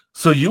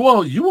 So you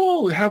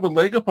all have a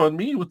leg up on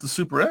me with the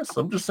Super S.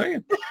 I'm just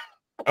saying.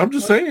 Y'all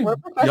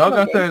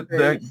got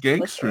that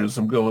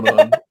gangsterism going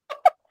on.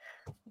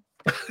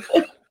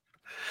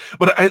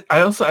 But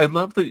I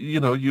love that,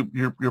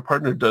 your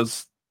partner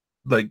does,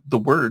 like, the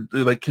word,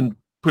 like, can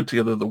put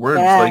together the words.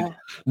 Yeah. Like,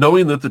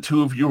 knowing that the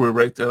two of you were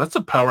right there, that's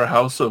a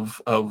powerhouse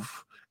of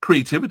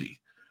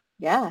creativity.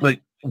 Yeah.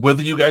 Like,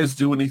 whether you guys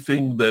do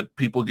anything that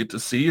people get to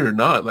see or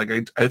not, like,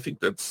 I think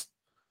that's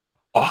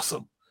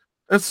awesome.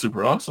 That's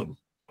super awesome.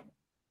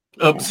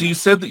 So you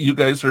said that you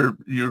guys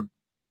you're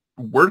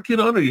working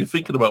on, or you're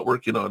thinking about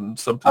working on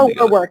something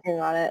together? We're working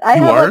on it. I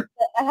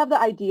have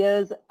the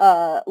ideas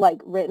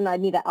like written. I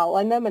need to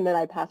outline them, and then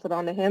I pass it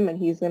on to him, and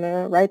he's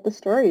gonna write the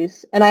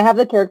stories. And I have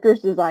the characters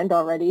designed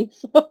already.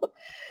 So.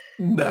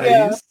 Nice.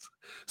 Yeah.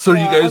 So are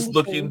you guys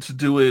looking to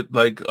do it,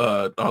 like,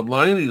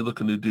 online? Are you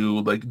looking to do,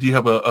 like, do you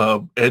have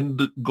a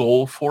end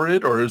goal for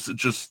it, or is it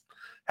just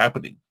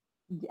happening?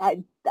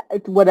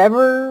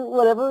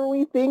 Whatever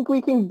we think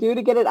we can do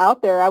to get it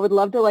out there. I would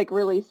love to, like,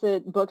 release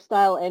it book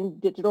style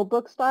and digital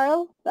book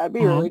style. That'd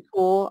be really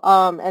cool.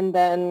 And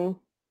then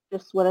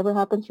just whatever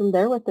happens from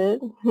there with it.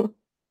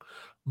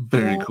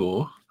 Very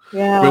cool.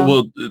 Yeah.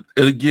 Well, and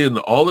again,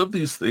 all of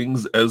these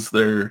things as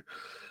they're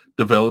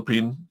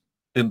developing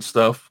and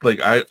stuff, like,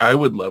 I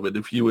would love it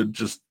if you would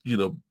just,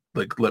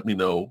 like let me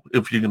know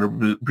if you're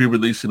gonna be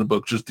releasing a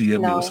book. Just DM me or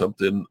No,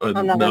 something. I'm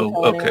not gonna No,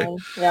 tell okay. anyone.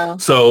 Yeah.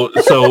 So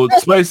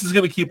Spice is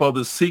gonna keep all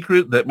this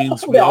secret. That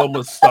means we Yeah. all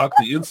must stalk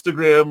the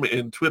Instagram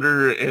and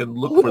Twitter and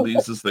look for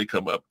these as they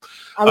come up.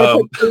 I'm gonna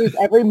put clues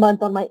every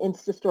month on my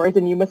Insta stories,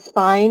 and you must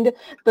find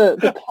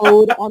the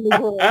code on the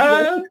word.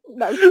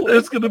 No, I'm kidding.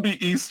 There's gonna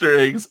be Easter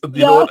eggs. You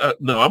Yeah. know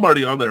what? No, I'm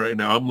already on there right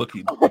now. I'm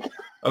looking. Oh my God.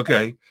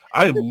 Okay,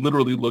 I am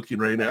literally looking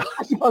right now.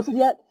 Has she posted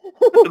yet?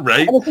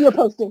 Right? I didn't see her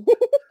posting.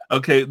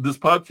 Okay, this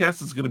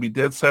podcast is gonna be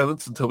dead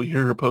silence until we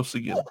hear her post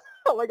again.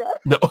 Oh my God.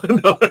 No.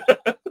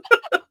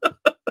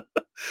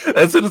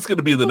 That's it. It's going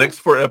to be the next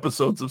 4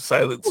 episodes of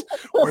silence.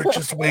 We're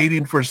just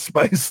waiting for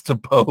Spice to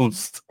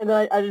post. And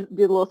then I just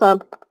do the little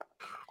thumb.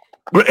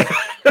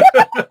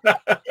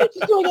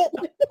 She's doing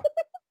it.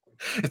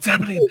 It's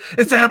happening.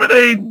 It's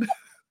happening.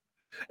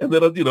 And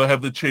then I'll,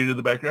 have the chain in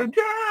the background.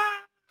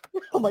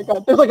 Yeah. Oh my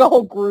God. There's like a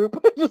whole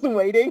group just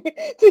waiting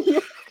to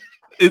hear.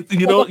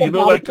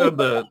 Like on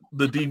the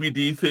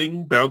DVD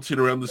thing bouncing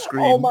around the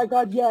screen. Oh my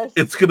God, yes.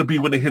 It's going to be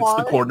when it hits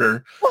the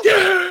corner.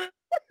 Yeah.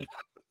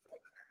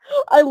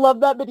 I love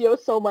that video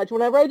so much.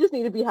 Whenever I just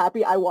need to be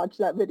happy, I watch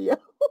that video.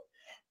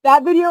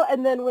 That video,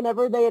 and then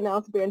whenever they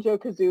announce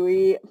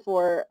Banjo-Kazooie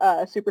for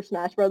Super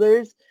Smash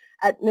Brothers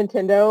at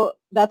Nintendo,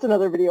 that's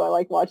another video I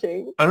like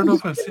watching. I don't know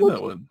if I've seen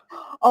that one.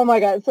 Oh my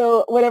God.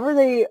 So whenever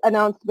they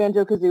announced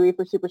Banjo-Kazooie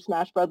for Super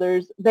Smash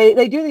Brothers,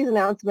 they do these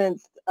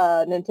announcements,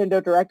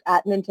 Nintendo Direct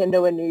at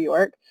Nintendo in New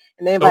York,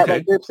 and they invite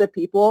like groups of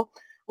people.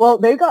 Well,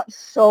 they got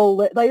so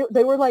lit.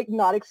 They were like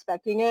not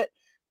expecting it,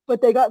 but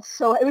they got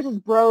so, it was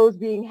just bros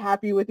being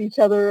happy with each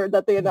other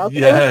that they announced.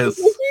 Yes.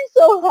 It makes me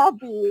so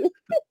happy.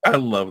 I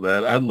love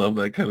that. I love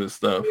that kind of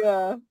stuff.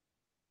 Yeah.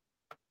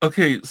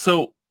 Okay,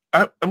 so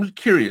I'm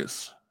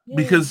curious. Yeah.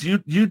 Because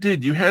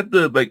you had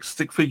the like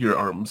stick figure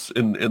arms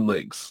and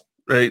legs,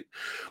 right?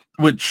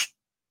 Which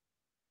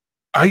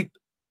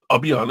I'll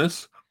be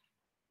honest,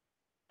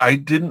 I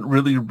didn't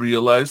really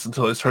realize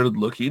until I started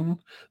looking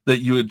that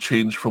you had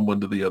changed from one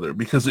to the other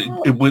because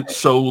it went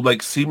so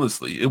like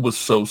seamlessly. It was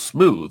so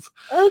smooth.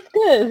 That's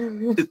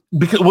good.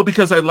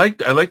 Because I liked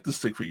the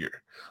stick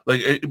figure.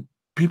 Like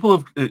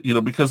people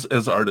have because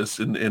as artists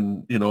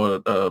in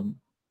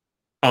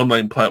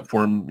online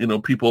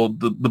platform, people,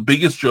 the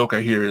biggest joke I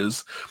hear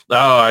is,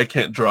 oh, I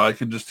can't draw, I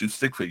can just do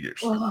stick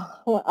figures.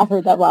 Oh, I've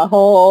heard that my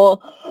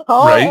whole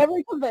right?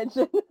 Every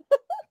convention.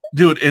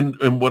 Dude,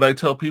 and what I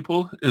tell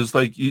people is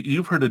like,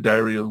 you've heard of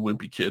Diary of a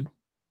Wimpy Kid,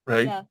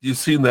 right? Yeah. You've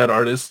seen that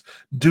artist.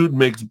 Dude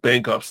makes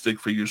bank off stick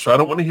figures. So I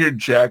don't want to hear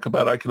jack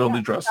about I can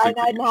only draw stick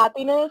figures. And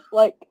happiness,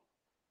 like,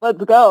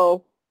 let's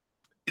go.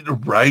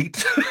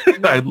 Right?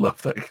 I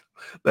love that.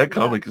 That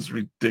comic is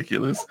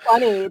ridiculous. It's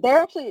funny.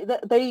 They're actually,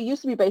 they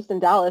used to be based in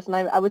Dallas, and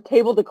I was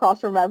tabled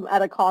across from them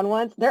at a con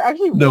once. They're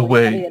actually really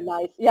funny and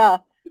nice. Yeah.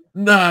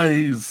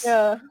 Nice.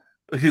 Yeah.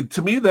 Okay,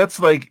 to me, that's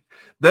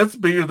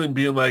bigger than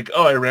being like,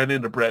 oh, I ran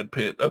into Brad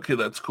Pitt. Okay,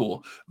 that's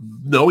cool.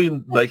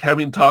 Knowing, like,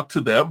 having talked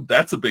to them,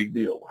 that's a big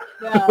deal.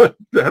 Yeah.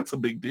 That's a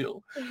big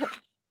deal.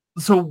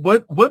 So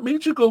what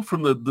made you go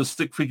from the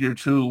stick figure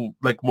to,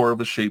 like, more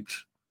of a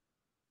shaped?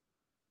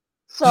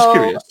 Just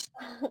curious.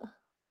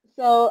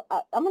 So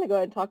I'm going to go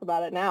ahead and talk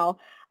about it now.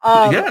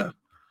 Yeah.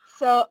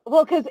 So,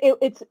 well, because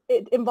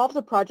it involves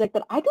a project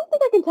that I don't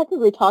think I can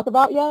technically talk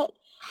about yet.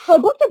 So I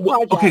booked a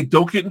project. Okay,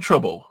 don't get in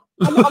trouble.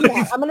 I'm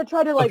going to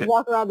try to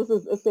walk around this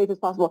as safe as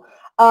possible.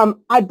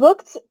 I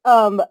booked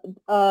I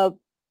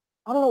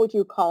don't know what you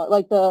would call it,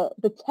 like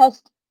the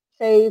test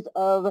phase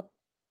of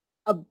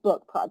a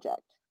book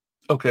project.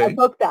 Okay. I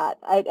booked that.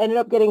 I ended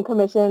up getting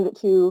commissioned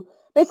to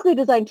basically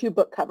design 2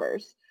 book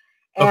covers.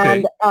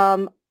 And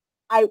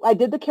I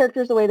did the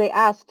characters the way they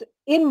asked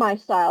in my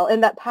style,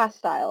 in that past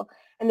style.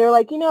 And they're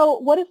like,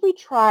 what if we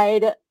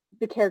tried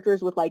the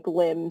characters with like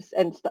limbs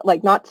and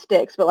like not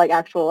sticks, but like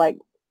actual like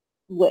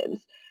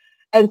limbs.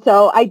 And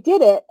so I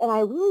did it and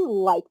I really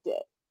liked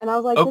it. And I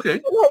was like, this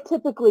is what I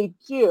typically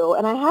do.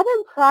 And I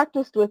haven't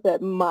practiced with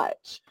it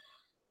much,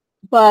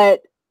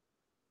 but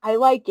I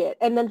like it.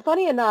 And then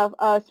funny enough,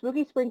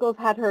 Spooky Sprinkles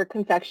had her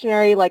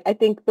confectionery, like I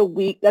think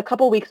a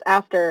couple weeks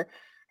after.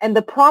 And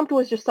the prompt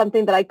was just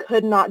something that I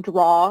could not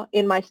draw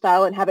in my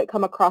style and have it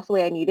come across the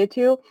way I needed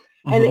to.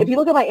 And if you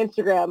look at my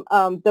Instagram,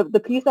 the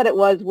piece that it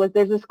was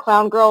there's this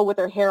clown girl with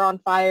her hair on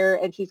fire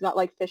and she's got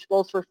like fish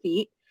bowls for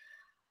feet.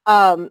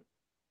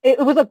 It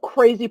was a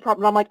crazy prompt.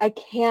 And I'm like, I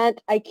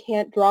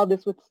can't draw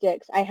this with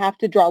sticks. I have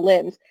to draw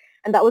limbs.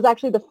 And that was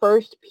actually the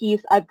first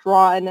piece I've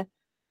drawn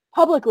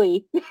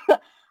publicly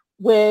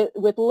with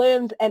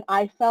limbs. And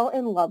I fell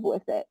in love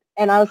with it.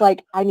 And I was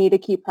like, I need to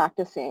keep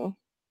practicing.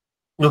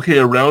 Okay,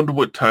 around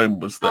what time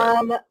was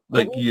that?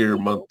 Like year,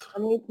 month?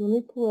 Let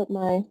me pull up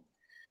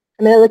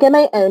I'm gonna look at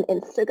my own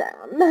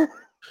Instagram.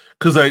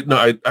 Because I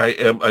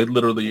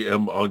literally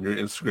am on your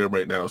Instagram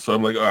right now, so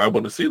I'm like, oh, I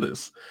want to see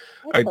this.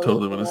 I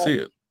totally want to see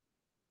it.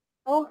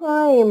 Oh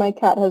hi, my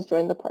cat has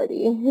joined the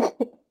party.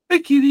 Hey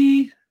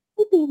kitty.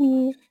 Hey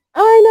baby.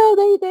 I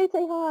know they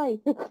say hi.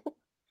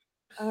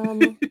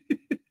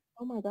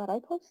 Oh my god, I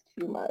post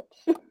too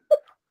much.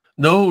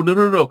 No.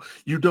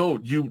 You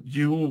don't.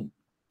 You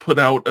put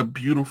out a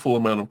beautiful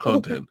amount of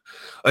content.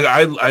 Like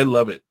I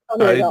love it.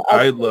 Okay,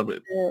 I love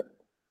it.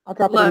 I'll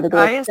drop it into Look,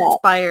 the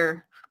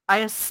chat. I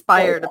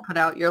aspire to put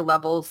out your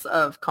levels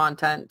of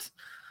content.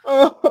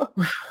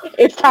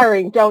 It's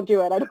tiring. Don't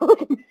do it. I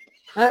don't.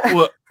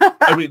 Well,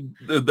 I mean,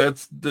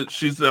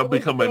 she's now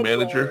become my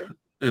manager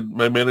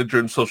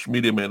and social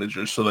media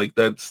manager. So like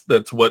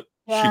that's what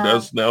she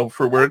does now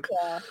for work.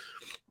 Yeah.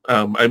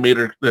 I made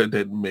her,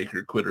 didn't make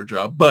her quit her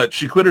job, but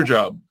she quit her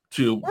job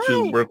to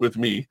work with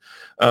me.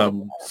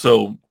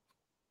 So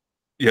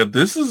yeah,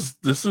 this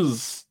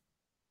is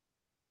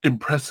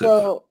impressive.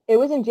 So it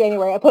was in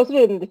January. I posted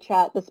it in the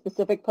chat, the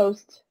specific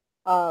post,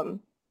 but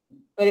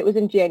it was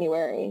in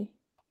January.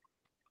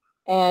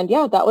 And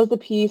yeah, that was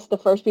the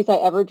first piece I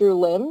ever drew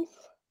limbs.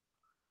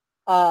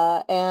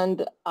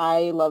 And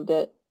I loved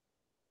it.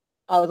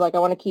 I was like, I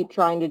want to keep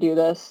trying to do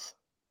this.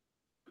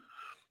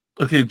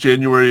 Okay,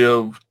 January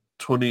of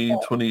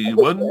 2021,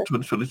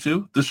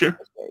 2022, this year?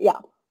 Yeah.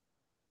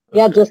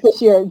 Yeah, just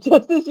this year.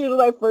 Just this year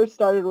when I first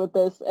started with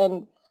this,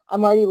 and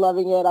I'm already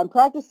loving it. I'm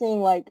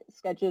practicing like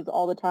sketches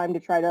all the time to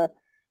try to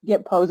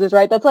get poses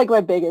right. That's like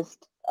my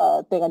biggest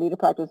thing I need to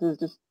practice is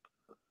just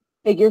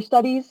figure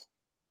studies.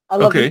 I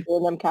love just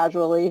doing them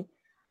casually.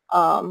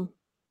 Oh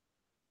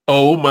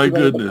my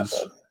goodness.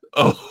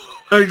 Oh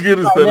my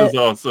goodness, that is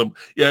awesome.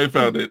 Yeah, I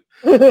found it.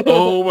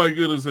 Oh my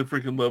goodness, I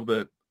freaking love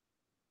that.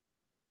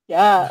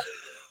 Yeah.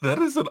 That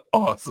is an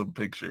awesome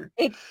picture.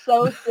 It's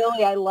so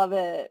silly. I love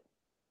it.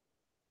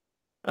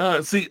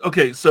 See,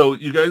 okay, so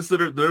you guys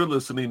that are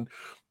listening,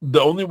 the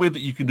only way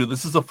that you can do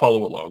this is a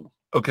follow along.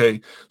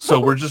 Okay, so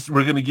we're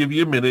going to give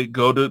you a minute.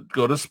 Go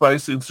to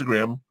Spice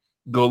Instagram.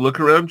 Go look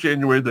around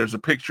January. There's a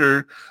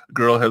picture. A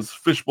girl has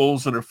fish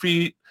bowls in her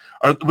feet.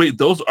 Wait,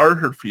 those are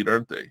her feet,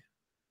 aren't they?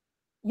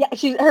 Yeah,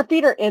 her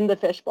feet are in the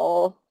fish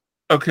bowl.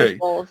 Okay,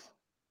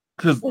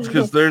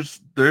 because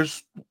there's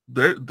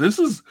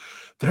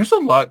a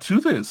lot to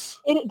this.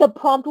 The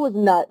prompt was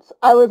nuts.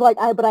 I was like,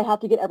 but I have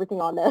to get everything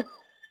on there.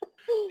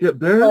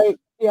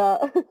 Yeah,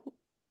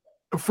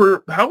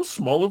 for how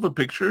small of a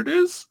picture it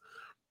is,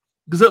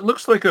 because it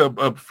looks like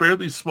a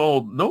fairly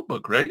small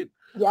notebook, right?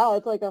 Yeah,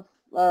 it's like a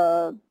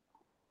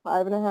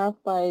 5.5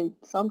 by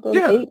something.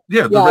 Yeah, 8.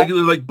 The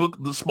regular like book,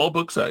 the small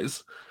book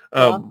size.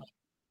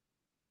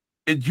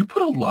 And you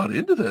put a lot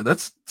into that.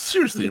 That's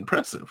seriously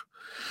impressive.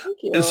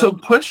 Thank you. And so,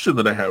 question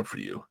that I have for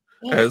you,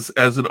 as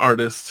an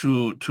artist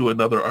to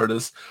another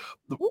artist,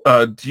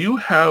 do you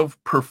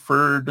have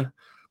preferred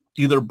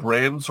either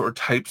brands or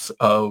types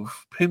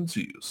of pins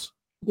you use?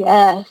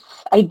 Yes,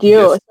 I do.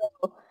 Yes.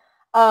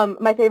 So,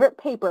 my favorite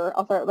paper,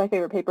 I'll start with my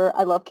favorite paper.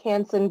 I love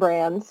Canson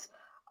brands.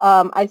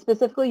 I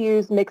specifically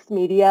use Mixed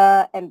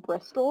Media and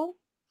Bristol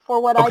for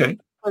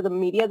for the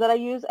media that I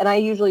use, and I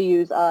usually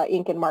use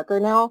ink and marker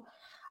now.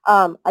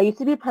 I used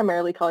to be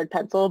primarily colored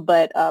pencil,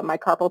 but my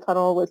carpal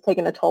tunnel was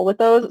taking a toll with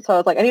those, so I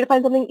was like, I need to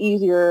find something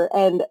easier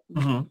and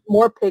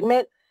more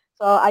pigment.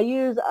 So I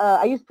use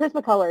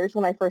Prismacolors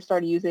when I first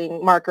started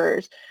using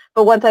markers,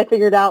 but once I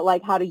figured out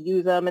like how to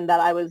use them and that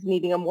I was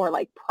needing a more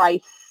like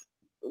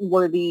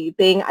price-worthy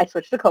thing, I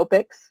switched to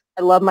Copics.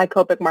 I love my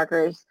Copic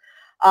markers.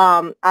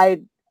 I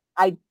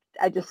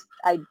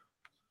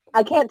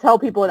can't tell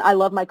people I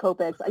love my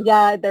Copics.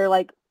 Yeah, they're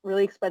like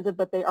really expensive,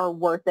 but they are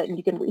worth it, and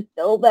you can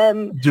refill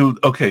them.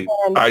 Dude, okay.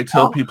 I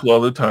tell people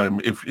all the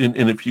time, if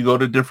you go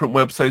to different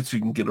websites, you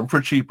can get them for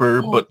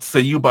cheaper, but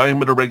say you buy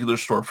them at a regular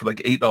store for like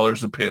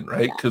 $8 a pin,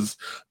 right? Because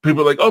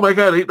people are like, oh my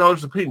God,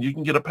 $8 a pin, you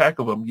can get a pack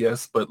of them.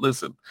 Yes, but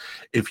listen,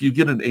 if you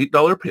get an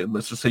 $8 pin,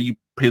 let's just say you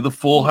pay the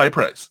full high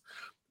price,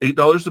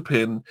 $8 a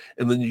pin,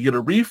 and then you get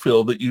a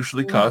refill that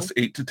usually costs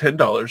 $8 to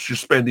 $10, you're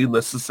spending,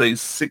 let's just say,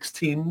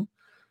 $16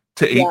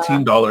 to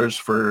 $18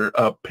 for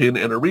a pin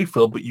and a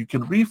refill, but you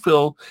can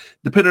refill,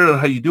 depending on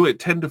how you do it,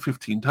 10 to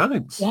 15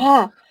 times.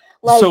 Yeah.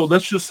 So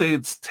let's just say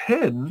it's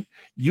 10.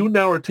 You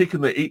now are taking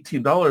the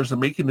 $18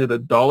 and making it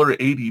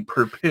 $1.80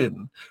 per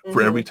pin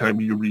for every time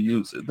you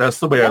reuse it.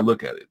 That's the way I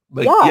look at it.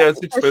 Like,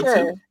 it's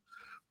expensive,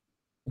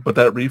 but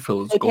that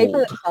refill is gold. They pay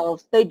for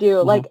themselves. They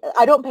do. Like,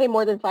 I don't pay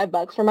more than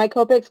 $5 for my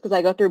Copics because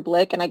I go through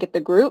Blick and I get the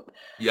group.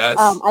 Yes.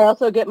 I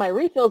also get my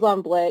refills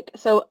on Blick.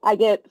 So I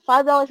get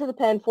 $5 for the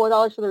pen,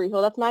 $4 for the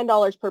refill. That's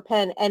 $9 per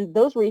pen. And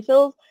those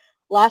refills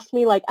last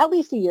me like at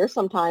least a year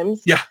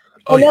sometimes. Yeah.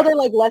 I know they're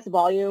like less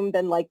volume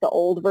than like the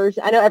old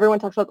version. I know everyone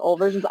talks about the old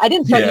versions. I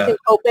didn't start using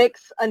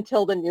Copics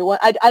until the new one.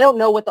 I don't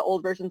know what the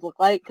old versions look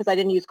like because I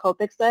didn't use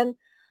Copics then.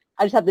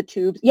 I just have the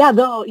tubes. Yeah,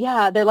 though.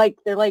 Yeah, they're like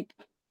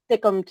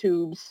thickum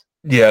tubes.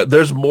 Yeah,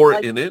 there's more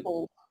in it.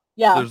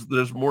 Yeah,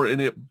 there's more in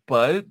it,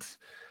 but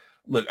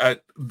look,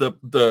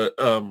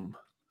 the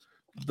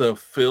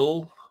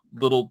fill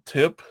little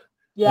tip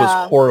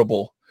was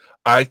horrible.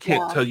 I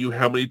can't tell you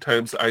how many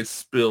times I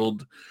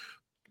spilled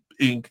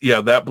ink.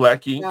 Yeah, that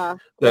black ink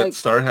that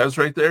Star has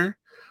right there.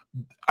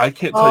 I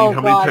can't tell you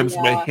how many times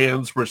my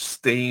hands were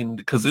stained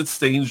because it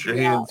stains your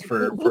hands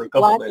for a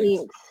couple days.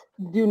 Inks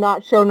do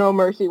not show no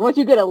mercy. Once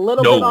you get a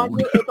little bit on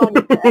you, it's on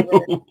you forever.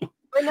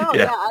 But no,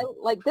 I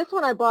like this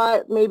one I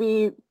bought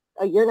maybe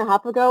a year and a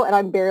half ago, and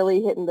I'm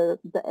barely hitting the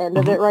end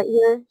of it right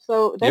here.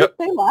 So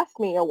they last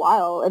me a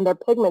while, and their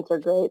pigments are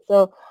great.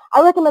 So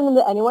I recommend them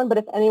to anyone, but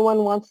if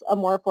anyone wants a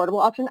more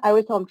affordable option, I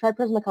always tell them, try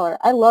Prismacolor.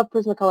 I love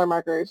Prismacolor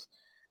markers.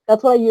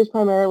 That's what I use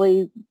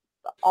primarily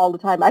all the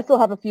time. I still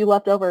have a few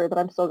left over that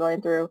I'm still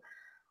going through.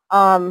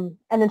 And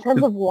in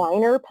terms of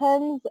liner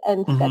pens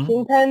and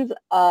sketching pens,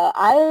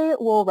 I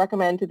will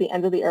recommend to the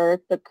end of the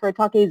earth the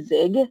Kuretake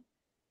Zig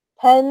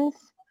pens.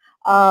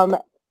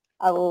 So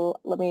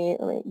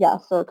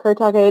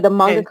Kuretake, the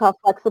Mangaka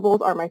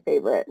Flexibles are my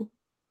favorite.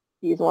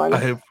 These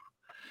ones.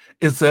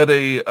 Is that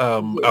a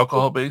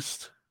alcohol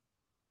based?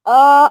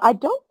 I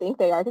don't think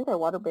they are. I think they're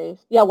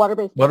water-based. Yeah,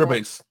 water-based.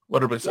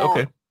 Water-based. Yeah.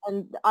 Okay.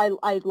 And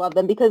I love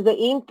them because the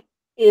ink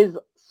is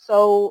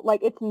so,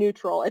 like, it's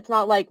neutral. It's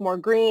not like more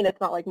green. It's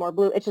not like more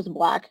blue. It's just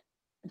black.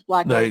 It's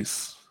black.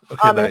 Nice.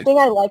 Okay, nice. The thing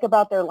I like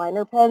about their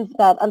liner pens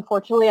that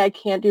unfortunately I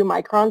can't do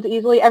microns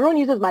easily. Everyone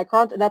uses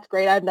microns, and that's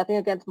great. I have nothing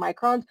against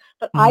microns,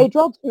 but I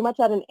draw too much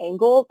at an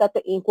angle that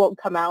the ink won't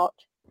come out.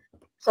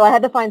 So I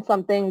had to find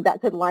something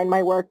that could line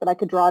my work that I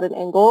could draw at an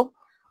angle.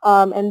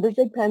 And the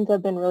Zig pens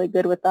have been really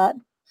good with that.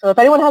 So if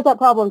anyone has that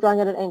problem drawing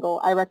at an angle,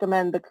 I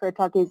recommend the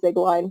Kuretake Zig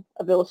line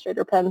of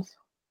Illustrator pens.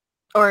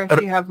 Or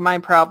if you have my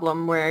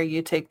problem where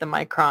you take the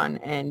micron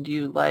and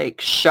you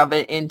like shove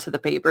it into the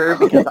paper,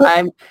 because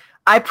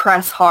I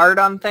press hard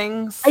on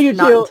things,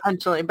 not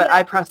intentionally, but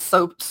I press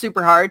so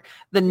super hard.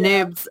 The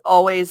nibs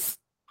always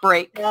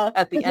break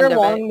at the end of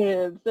long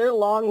nibs. They're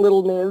long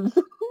little nibs.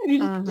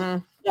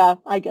 Yeah,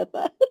 I get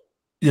that.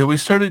 Yeah, we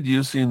started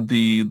using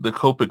the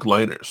Copic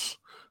liners.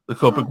 The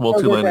Copic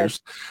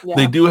multi-liners. Yeah.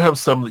 They do have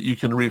some that you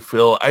can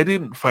refill. I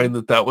didn't find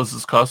that was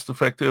as cost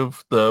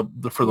effective for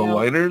the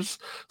liners,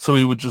 so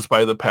we would just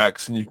buy the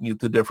packs and you can get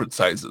the different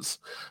sizes,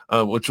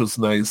 which was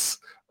nice.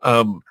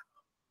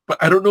 But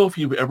I don't know if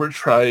you've ever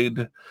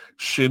tried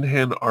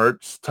Shinhan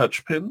Art's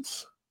touch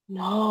pins.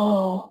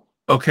 No.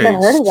 Okay,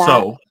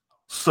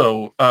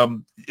 so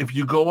if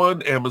you go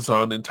on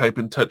Amazon and type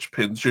in touch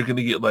pins, you're going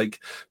to get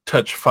like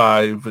Touch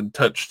 5 and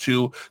Touch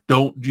 2.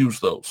 Don't use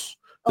those.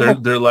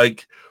 They're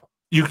like,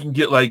 you can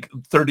get like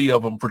 30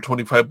 of them for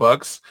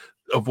 $25.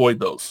 Avoid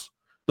those.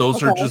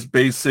 Those are just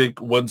basic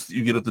ones that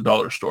you get at the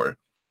dollar store.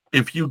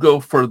 If you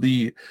go for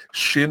the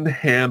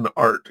Shinhan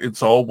Art,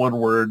 it's all one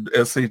word,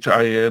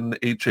 ShinHanArt.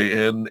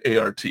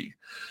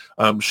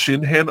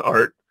 Shinhan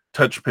Art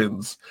touch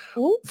pins.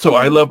 So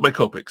I love my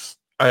Copics.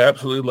 I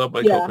absolutely love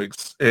my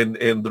Copics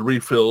and the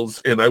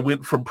refills. And I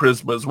went from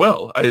Prisma as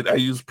well. I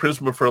used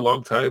Prisma for a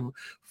long time,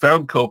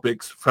 found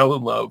Copics, fell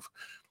in love.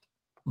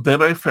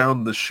 Then I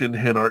found the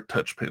Shinhan Art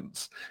touch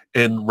pins.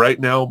 And right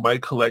now my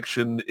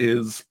collection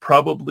is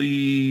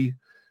probably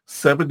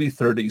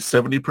 70-30,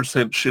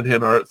 70%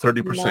 Shinhan Art,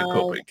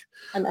 30%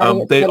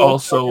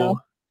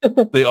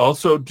 Copic. They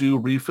also do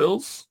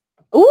refills.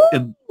 Ooh.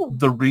 And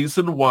the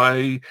reason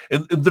why,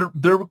 and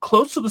they're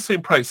close to the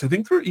same price. I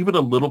think they're even a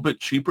little bit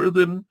cheaper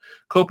than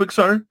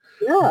Copics are.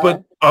 Yeah.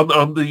 But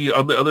on the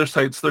other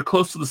sites, they're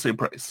close to the same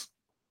price.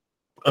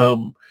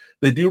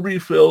 They do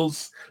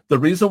refills. The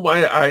reason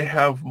why I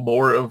have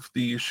more of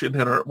the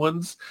Shinhan Art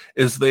ones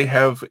is they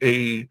have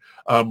a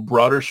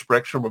broader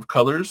spectrum of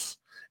colors.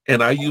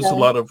 And I use a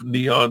lot of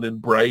neon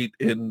and bright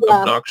and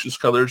obnoxious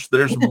colors.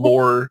 There's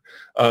more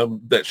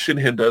that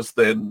Shinhan does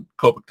than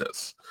Copic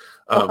does.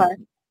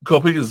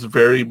 Copic is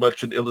very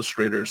much an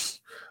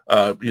illustrator's,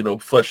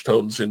 flesh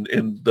tones and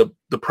the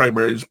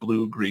primaries,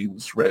 blue,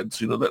 greens, reds,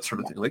 that sort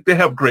of thing. Like they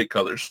have great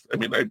colors. I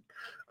mean, I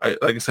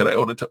like I said, I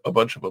own a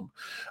bunch of them.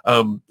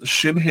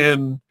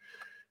 Shinhan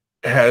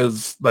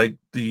has like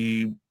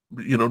the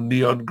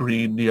neon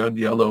green, neon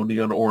yellow,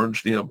 neon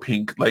orange, neon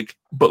pink,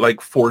 but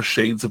like 4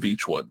 shades of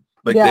each one.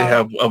 Like they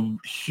have a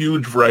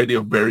huge variety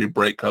of very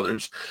bright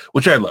colors,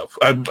 which I love.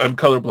 I'm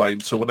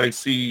colorblind, so when I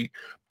see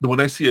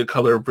a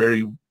color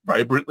very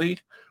vibrantly,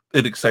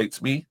 it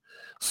excites me.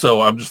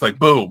 So I'm just like,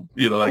 boom,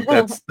 like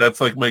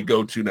that's like my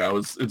go-to now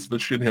is it's the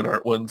Shinhan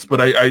Art ones.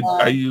 But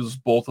I use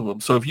both of them.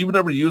 So if you've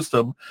never used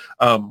them,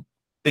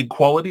 in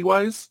quality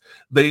wise,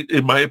 they,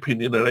 in my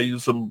opinion, and I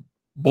use them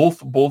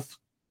both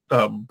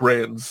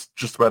brands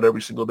just about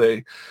every single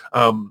day.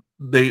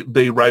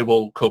 They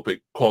rival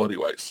Copic quality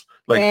wise.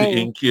 Like the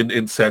ink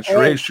in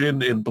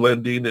saturation, in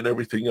blending, and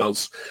everything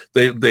else.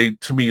 They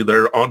to me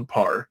they're on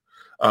par.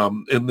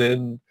 And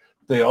then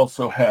they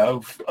also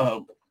have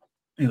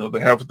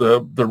they have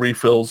the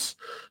refills.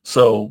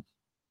 So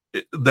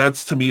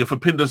that's to me, if a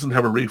pin doesn't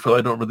have a refill,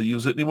 I don't really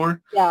use it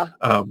anymore. Yeah.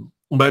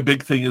 My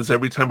big thing is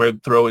every time I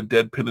throw a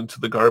dead pin into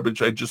the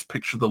garbage, I just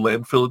picture the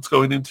landfill it's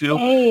going into,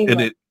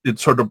 and it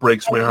sort of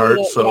breaks my heart.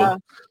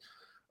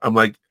 I'm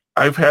like,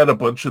 I've had a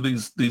bunch of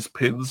these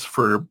pins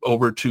for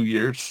over 2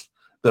 years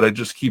that I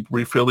just keep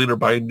refilling or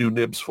buying new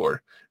nibs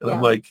for. And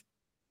I'm like,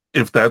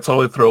 if that's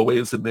all I throw away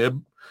is a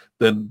nib,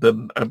 then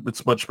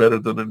it's much better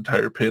than an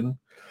entire pin.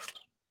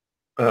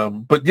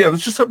 But yeah,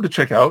 it's just something to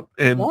check out.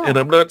 And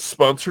I'm not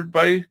sponsored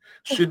by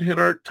Shinhan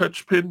Art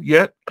Touch Pin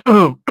yet.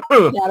 I'm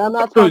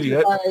not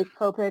sponsored by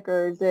Copic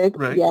or Zig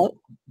yet.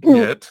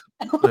 Yet.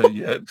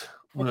 Okay.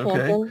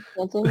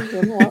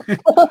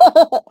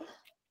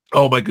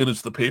 Oh my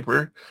goodness, the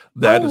paper. I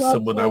That is love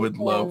someone I would Canson.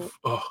 love.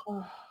 Oh,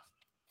 Oh,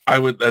 I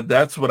would.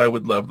 That's what I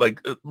would love.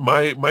 Like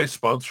my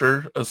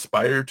sponsor,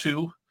 Aspire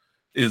to,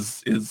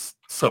 is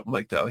something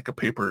like that, like a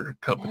paper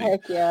company,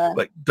 heck yeah.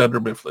 like Dunder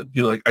Mifflin.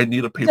 You know, like I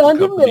need a paper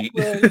Dunder company.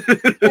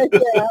 Mifflin. Heck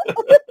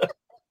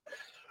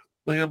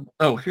yeah.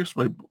 Oh, here's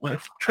I'm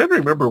trying to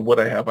remember what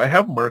I have. I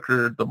have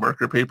the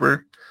marker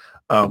paper.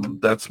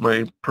 That's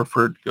my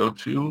preferred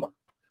go-to.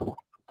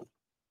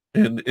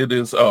 And it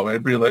is, oh, I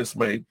realized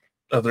my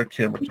other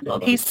camera turned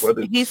on. He's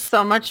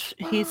so much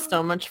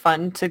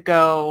fun to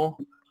go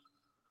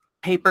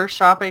paper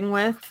shopping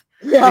with.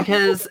 Yeah.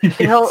 Because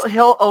Yes.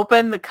 he'll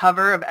open the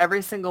cover of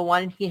every single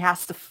one. He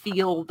has to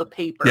feel the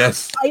paper.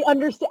 Yes. I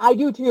understand. I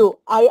do too.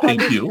 I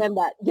Thank you. understand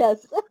that.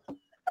 Yes.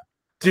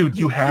 Dude,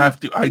 you have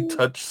to. I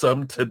touched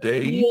some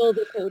today. Feel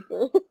the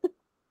paper.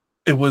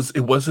 It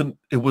wasn't,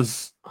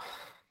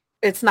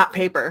 It's not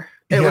paper.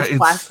 It was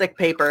plastic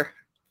paper.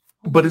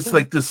 But it's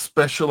like this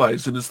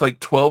specialized, and it's like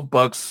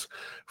 $12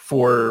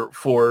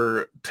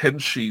 for 10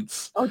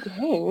 sheets. Oh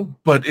dang.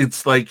 But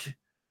it's like,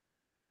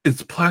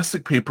 it's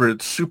plastic paper.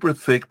 It's super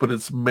thick, but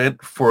it's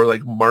meant for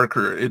like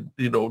marker. It,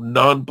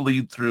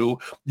 non-bleed through.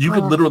 You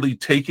could literally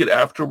take it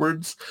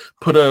afterwards,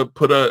 put a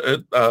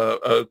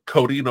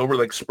coating over,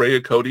 like spray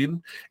a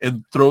coating,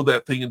 and throw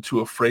that thing into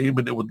a frame,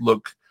 and it would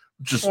look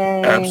just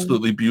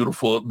absolutely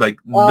beautiful. Like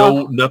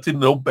nothing,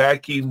 no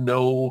backing,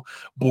 no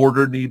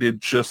border needed,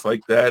 just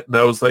like that. And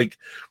I was like,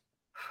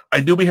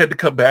 I knew we had to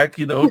come back,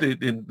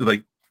 and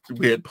like,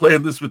 we had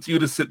planned this with you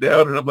to sit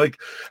down, and I'm like,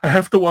 I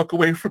have to walk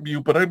away from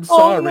you, but I'm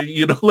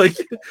sorry, like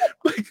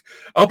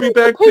I'll be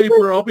back,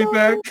 paper, I'll be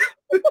back.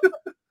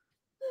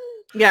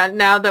 Yeah,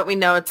 now that we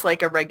know it's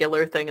like a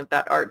regular thing at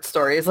that art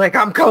store, he's like,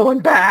 I'm going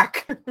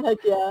back. Heck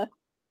yeah.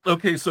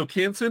 Okay, so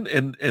Canson,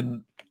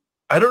 and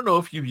I don't know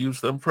if you've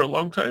used them for a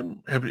long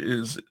time. Have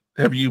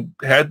you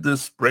had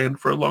this brand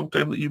for a long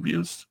time that you've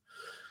used?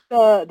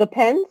 The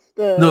pens?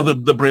 No,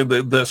 the brand,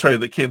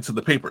 the Canson,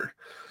 the paper.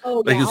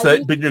 Oh, like, yeah, has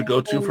that been your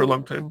go-to for a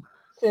long time?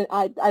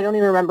 I don't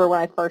even remember when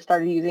I first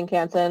started using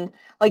Canson.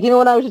 Like, even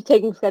when I was just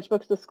taking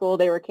sketchbooks to school,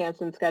 they were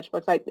Canson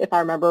sketchbooks, if I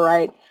remember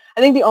right. I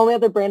think the only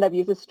other brand I've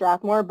used is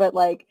Strathmore, but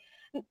like,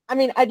 I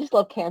mean, I just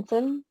love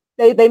Canson.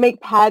 They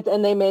make pads,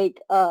 and they make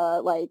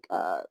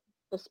the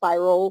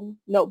spiral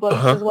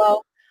notebooks as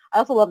well. I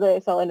also love that they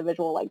sell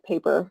individual like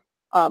paper,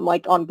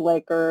 like on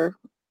Blick or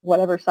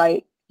whatever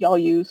site y'all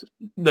use.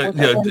 Use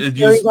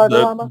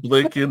the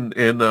Blick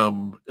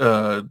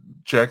and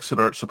Jackson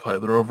Art Supply.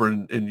 They're over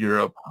in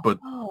Europe, but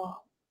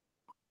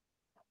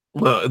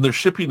and their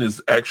shipping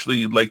is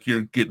actually like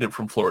you're getting it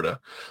from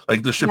Florida.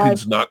 Like the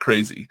shipping's not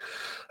crazy.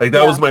 Like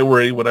that was my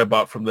worry when I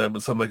bought from them.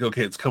 And so I'm like,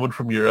 okay, it's coming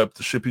from Europe.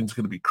 The shipping's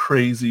going to be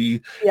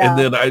crazy. Yeah.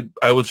 And then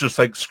I was just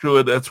like, screw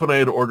it. That's when I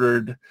had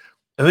ordered.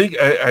 I think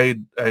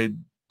I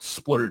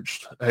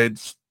splurged. I had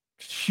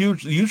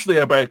usually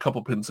I buy a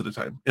couple pins at a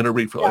time in a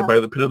refill. I buy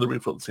the pin and the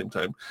refill at the same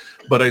time,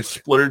 but I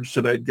splurged,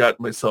 and I'd got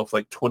myself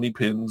like 20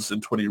 pins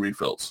and 20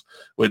 refills,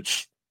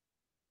 which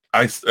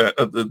like,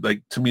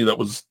 to me, that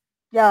was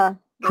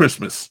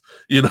Christmas,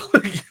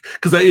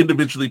 because I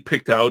individually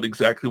picked out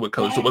exactly what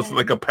colors. It wasn't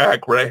like a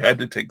pack where I had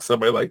to take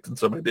some I liked and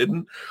some I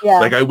didn't.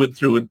 Like I went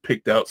through and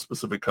picked out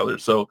specific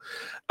colors. So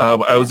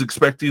I was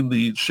expecting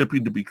the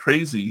shipping to be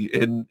crazy,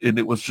 and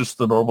it was just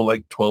the normal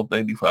like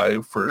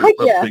 $12.95 for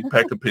a big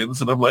pack of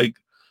pins, and I'm like,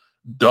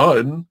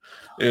 done.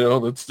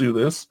 Let's do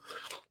this.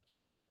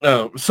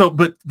 But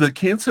the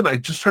Canson I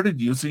just started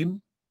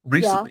using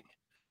recently,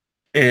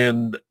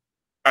 and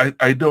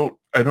I don't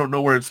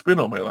know where it's been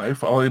all my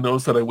life. All I know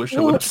is that I wish I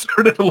would have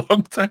started a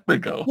long time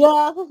ago.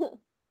 Yeah.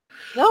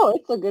 No,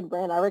 it's a good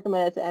brand. I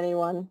recommend it to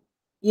anyone.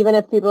 Even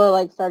if people are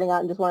like starting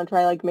out and just want to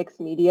try like mixed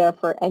media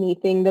for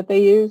anything that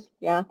they use.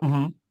 Yeah.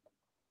 Mm-hmm.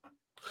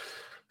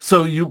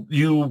 So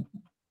you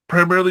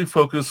primarily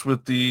focus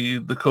with the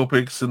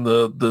Copics and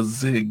the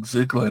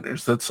Zig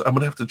liners. I'm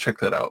gonna have to check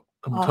that out.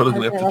 I'm totally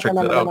gonna have to check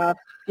that out. Enough.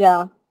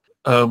 Yeah.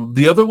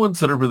 The other ones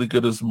that are really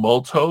good is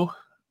Molto.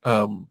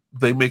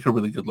 They make a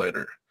really good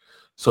liner.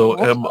 So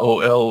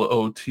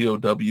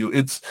MOLOTOW.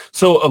 It's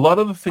so a lot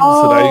of the things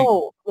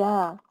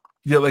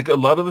like a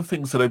lot of the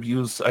things that I've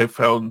used, I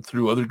found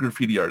through other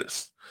graffiti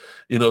artists.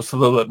 So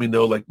they'll let me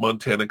know like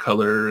Montana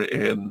Color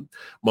and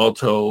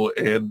Malto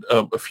and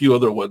a few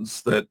other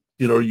ones that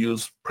are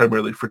used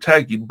primarily for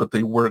tagging, but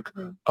they work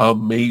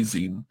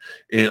amazing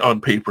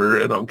on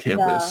paper and on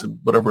canvas and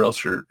whatever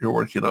else you're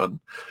working on.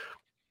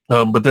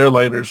 But their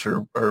liners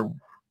are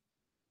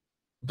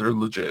they're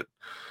legit.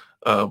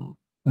 Now,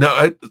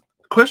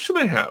 question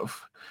I have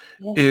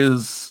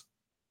is,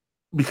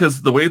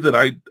 because the way that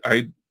I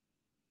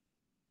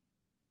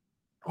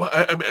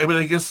mean,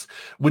 I guess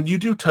when you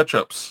do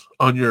touch-ups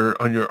on your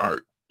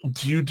art,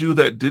 do you do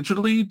that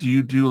digitally? Do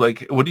you do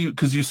like,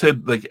 because you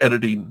said like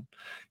editing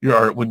your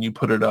art when you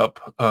put it up,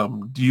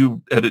 do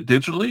you edit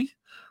digitally,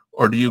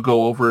 or do you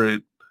go over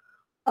it?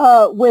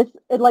 With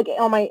like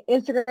on my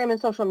Instagram and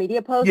social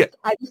media posts,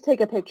 I just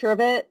take a picture of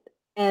it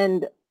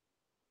and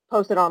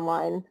post it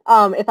online.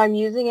 If I'm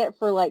using it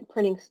for like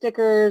printing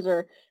stickers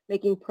or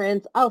making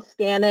prints, I'll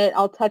scan it.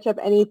 I'll touch up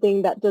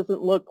anything that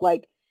doesn't look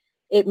like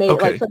it made.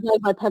 Okay. Like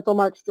sometimes my pencil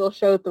marks still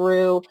show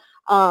through.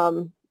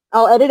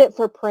 I'll edit it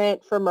for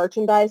print, for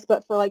merchandise,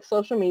 but for like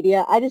social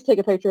media, I just take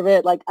a picture of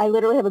it. Like I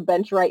literally have a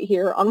bench right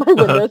here on my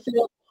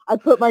windowsill. I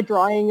put my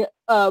drawing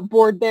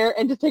board there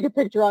and just take a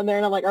picture on there,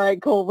 and I'm like, all right,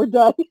 cool, we're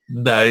done.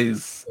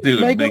 Nice,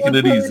 dude, making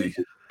it easy.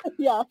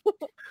 Yeah.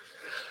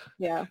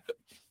 Yeah.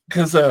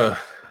 Because I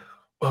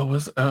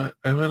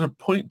had a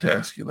point to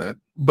ask you that,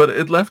 but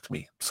it left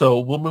me, so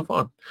we'll move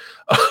on.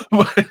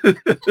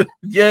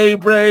 Yay,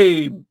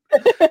 brain!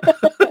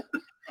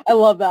 I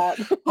love that.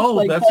 Oh,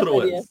 like, that's what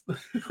it was.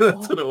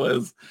 That's what it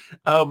was.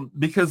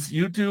 Because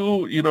you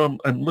do,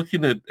 I'm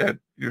looking at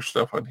your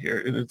stuff on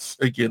here, and it's,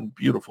 again,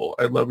 beautiful.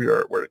 I love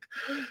your artwork.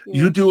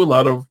 You do a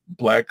lot of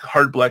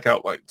hard black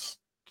outlines.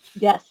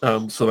 Yes.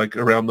 So like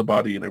around the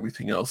body and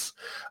everything else.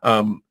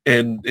 And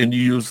you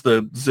use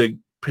the Zig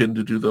pin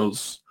to do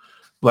those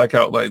black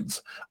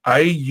outlines. I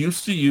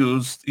used to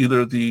use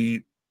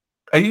the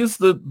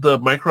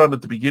Micron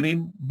at the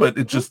beginning, but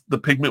it just, the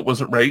pigment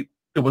wasn't right.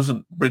 It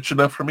wasn't rich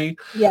enough for me.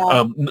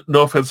 Yeah.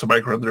 No offense to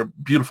Micron, they're a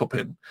beautiful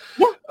pin.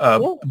 Yeah.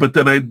 But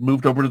then I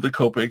moved over to the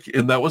Copic,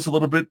 and that was a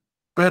little bit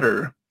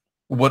better.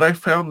 What I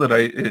found that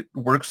it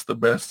works the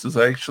best is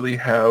I actually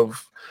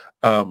have,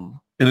 and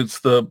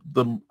it's the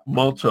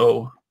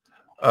Malto.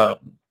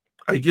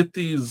 I get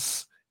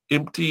these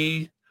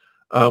empty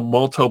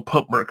Malto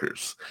pump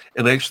markers,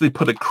 and I actually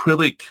put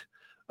acrylic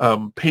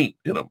paint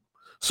in them.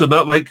 So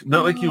not like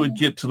you would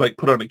get to like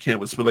put on a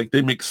canvas, but like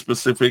they make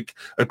specific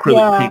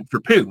acrylic paint for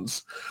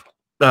pins.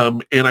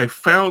 And I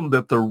found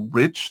that the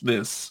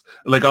richness,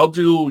 like I'll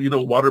do,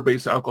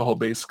 water-based,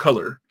 alcohol-based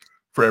color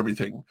for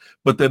everything.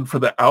 But then for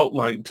the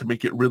outline to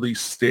make it really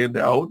stand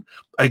out,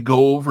 I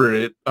go over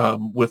it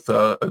with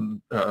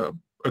an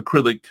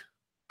acrylic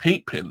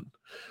paint pin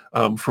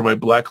for my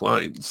black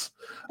lines.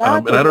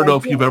 And I don't know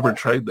if you've ever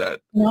tried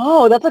that.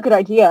 No, that's a good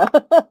idea.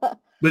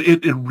 But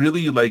it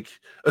really, like,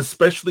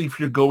 especially if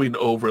you're going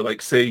over,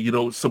 like, say,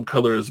 some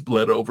color is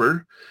bled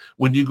over.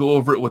 When you go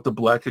over it with the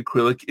black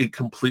acrylic, it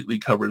completely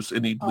covers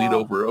any bleed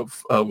over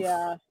of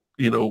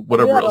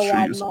whatever else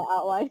you're using.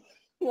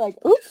 You're like,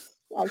 oops.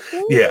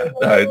 Yeah.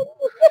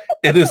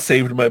 It has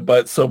saved my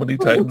butt so many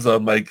times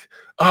on like,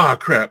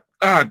 crap.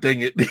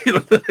 Dang it.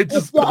 I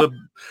just put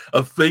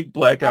a fake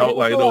black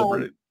outline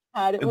over it.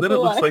 And then it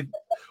looks like,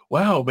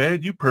 wow,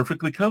 man, you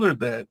perfectly colored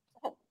that.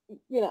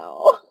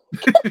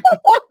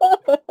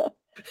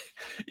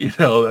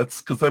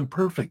 That's because I'm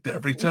perfect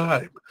every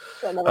time.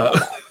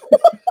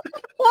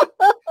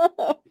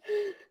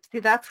 See,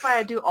 that's why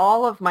I do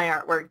all of my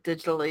artwork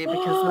digitally,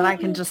 because then I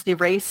can just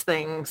erase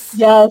things.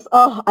 Yes.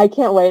 Oh, I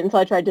can't wait until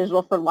I try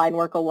digital for line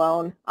work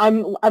alone.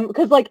 I'm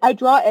because like I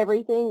draw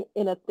everything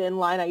in a thin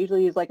line. I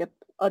usually use like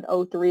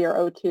an 03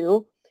 or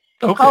 02,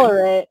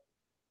 color it,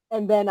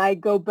 and then I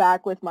go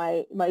back with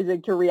my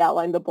Zig to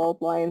re-outline the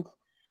bold lines.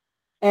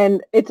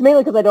 And it's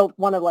mainly because I don't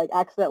want to like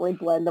accidentally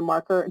blend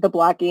the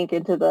black ink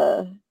into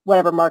the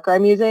whatever marker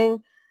I'm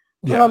using.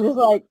 Yeah. And I'm just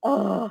like,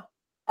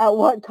 at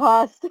what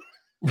cost?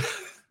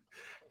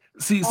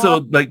 See,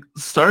 so like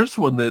Star's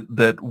one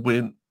that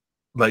went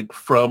like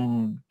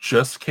from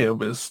just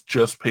canvas,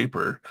 just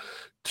paper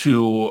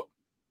to,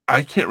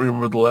 I can't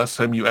remember the last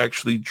time you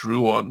actually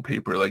drew on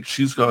paper. Like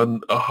she's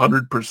gone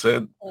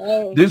 100%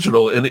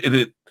 digital, and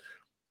it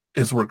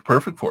has worked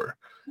perfect for her.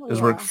 It's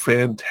worked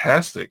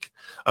fantastic.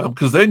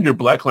 Because then your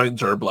black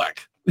lines are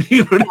black. You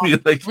know what I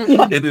mean? Like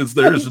it is.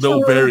 There's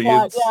no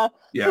variance.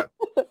 Yeah,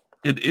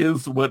 it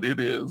is what it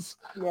is,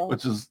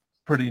 which is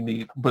pretty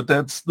neat. But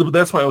that's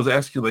why I was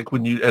asking, like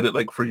when you edit,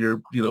 like for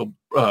your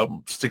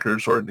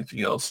stickers or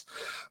anything else,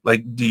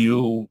 like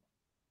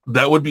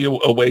that would be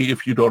a way,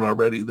 if you don't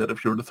already, that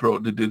if you were to throw it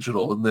into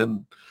digital and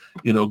then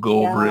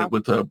go over it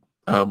with a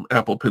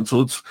Apple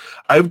Pencil.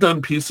 I've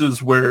done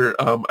pieces where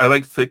I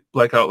like thick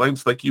black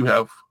outlines like you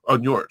have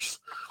on yours.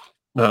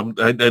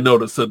 I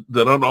noticed that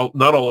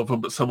not all of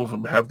them, but some of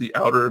them have the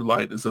outer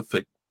line is a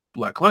thick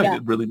black line.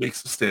 It really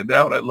makes it stand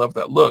out. I love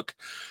that look.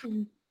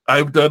 Mm-hmm.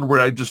 I've done where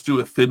I just do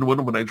a thin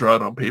one when I draw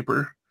it on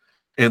paper,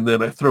 and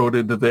then I throw it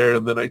into there,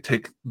 and then I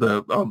take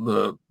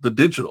the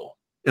digital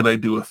and I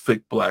do a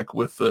thick black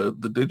with the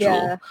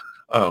digital.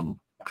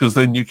 Because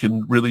then you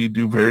can really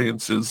do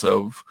variances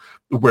of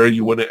where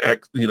you want to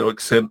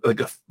accent,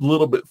 like a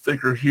little bit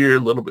thicker here, a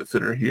little bit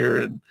thinner here.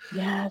 And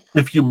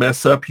if you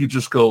mess up, you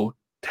just go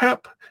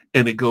tap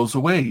and it goes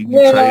away and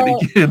you try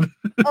it again.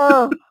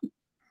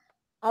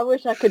 I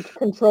wish I could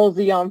Control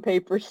Z on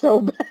paper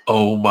so bad.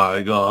 Oh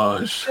my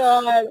gosh.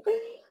 God.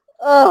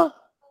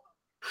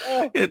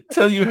 Can't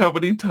tell you how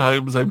many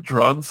times I've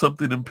drawn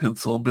something in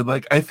pencil and been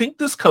like, I think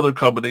this color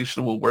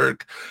combination will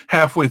work.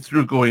 Halfway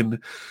through going,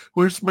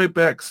 where's my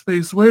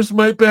backspace? Where's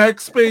my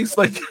backspace?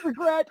 Like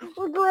regret.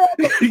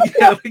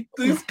 Like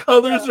these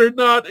colors are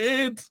not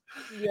it.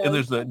 Yes. And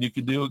there's nothing you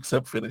can do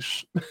except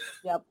finish.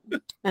 Yep.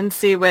 And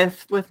see,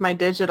 with my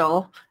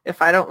digital,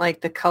 if I don't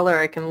like the color,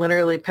 I can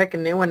literally pick a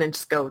new one and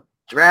just go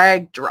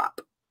drag,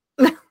 drop.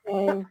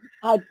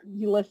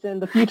 You listen,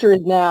 the future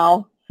is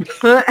now.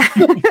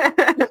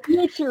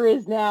 future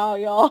is now,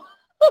 y'all.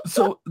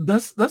 So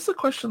that's the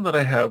question that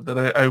I have that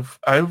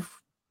I've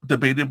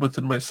debated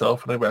within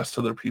myself and I've asked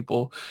other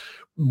people.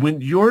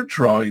 When you're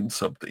drawing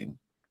something,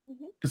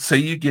 say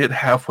you get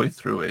halfway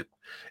through it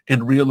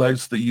and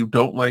realize that you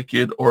don't like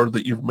it or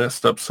that you've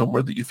messed up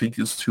somewhere that you think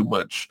is too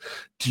much,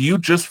 do you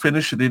just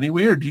finish it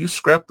anyway or do you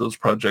scrap those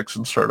projects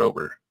and start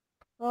over?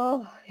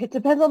 Oh, it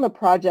depends on the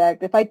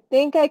project. If I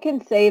think I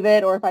can save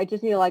it or if I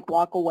just need to like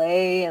walk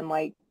away and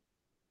like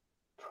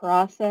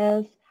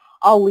process,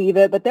 I'll leave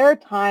it. But there are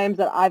times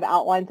that I've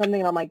outlined something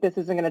and I'm like, this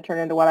isn't going to turn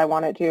into what I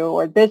want it to,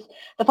 or the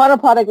final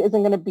product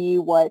isn't going to be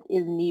what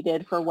is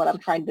needed for what I'm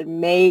trying to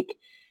make.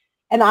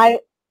 And I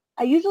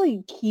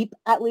usually keep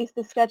at least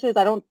the sketches.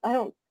 I don't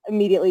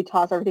immediately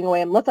toss everything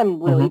away unless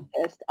I'm really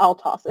pissed. I'll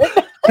toss it.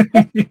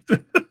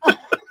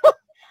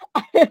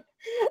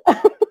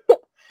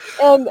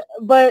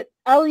 But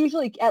I'll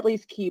usually at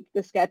least keep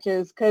the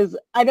sketches because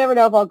I never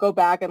know if I'll go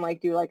back and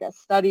like do like a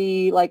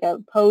study, like a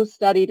post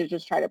study to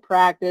just try to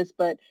practice.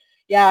 But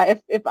yeah,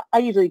 if I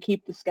usually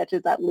keep the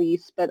sketches at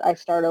least, but I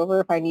start over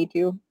if I need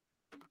to.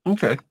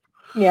 Okay.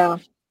 Yeah.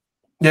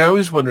 Yeah, I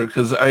always wonder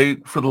because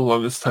for the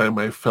longest time,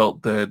 I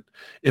felt that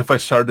if I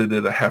started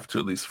it, I have to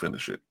at least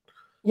finish it.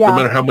 Yeah. No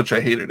matter how much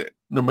I hated it.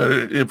 No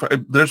matter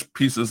there's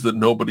pieces that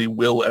nobody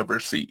will ever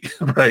see,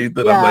 right?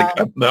 That I'm like,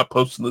 I'm not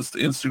posting this to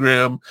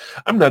Instagram.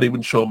 I'm not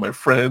even showing my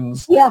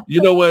friends. Yeah.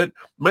 You know what?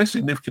 My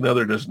significant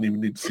other doesn't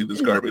even need to see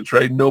this garbage,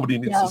 right? Nobody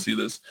needs to see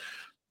this.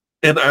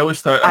 And I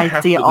always thought I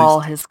see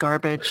all his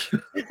garbage.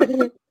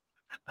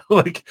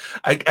 Like,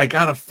 I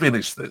gotta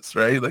finish this,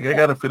 right? Like, I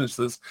gotta finish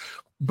this.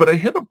 But I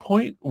hit a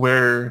point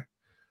where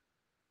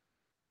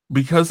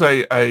because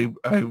I've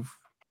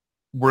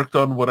worked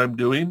on what I'm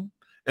doing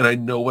and I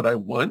know what I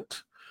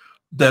want,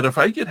 that if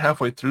I get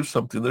halfway through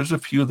something, there's a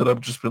few that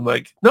I've just been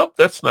like, nope,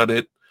 that's not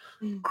it.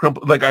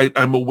 Like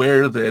I'm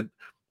aware that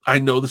I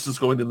know this is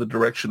going in the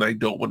direction I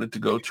don't want it to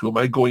go to. Am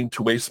I going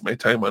to waste my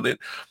time on it?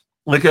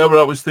 Like I would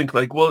always think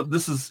like, well,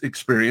 this is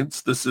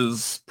experience, this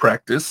is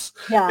practice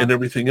and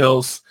everything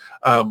else.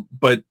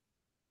 But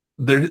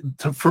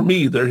for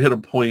me, there hit a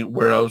point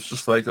where I was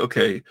just like,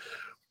 okay,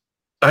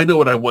 I know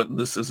what I want and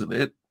this isn't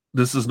it.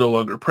 This is no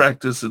longer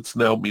practice. It's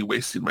now me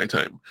wasting my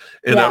time.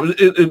 And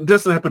it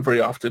doesn't happen very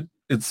often.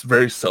 It's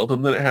very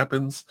seldom that it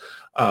happens.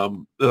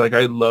 Like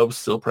I love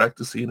still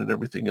practicing and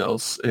everything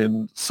else.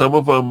 And some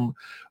of them,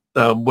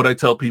 what I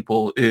tell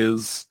people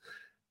is,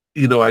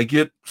 I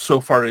get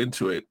so far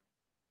into it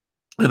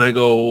and I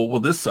go, well,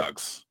 this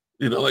sucks.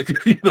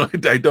 Like,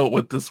 I don't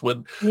want this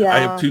one. I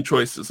have two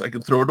choices. I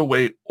can throw it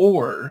away,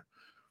 or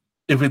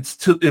if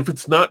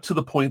it's not to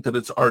the point that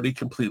it's already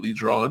completely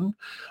drawn,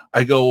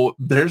 I go,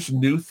 there's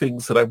new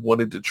things that I've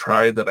wanted to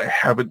try that I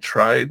haven't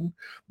tried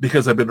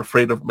because I've been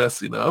afraid of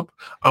messing up.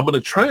 I'm going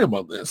to try them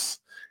on this.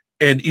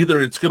 And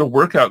either it's going to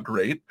work out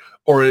great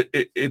or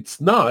it's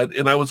not.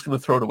 And I was going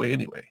to throw it away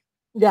anyway.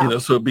 Yeah.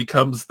 So it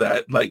becomes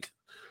that like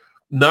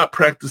not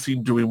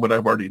practicing doing what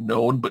I've already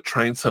known, but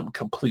trying something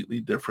completely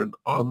different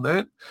on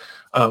that.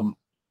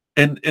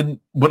 And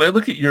when I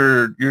look at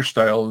your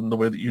style and the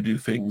way that you do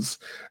things,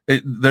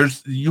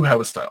 you have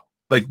a style.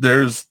 Like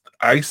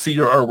I see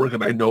your artwork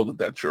and I know that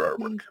that's your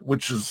artwork,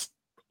 which is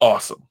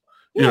awesome.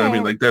 You know what I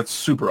mean? Like that's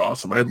super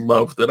awesome. I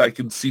love that I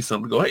can see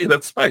something go, hey,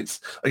 that's Spice.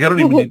 Like I don't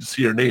even need to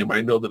see your name.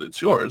 I know that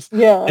it's yours.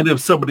 Yeah. And if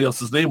somebody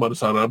else's name on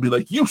it, I'll be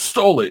like, you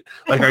stole it.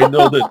 Like I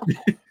know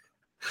that,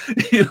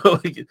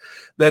 like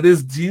that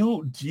is.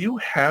 Do you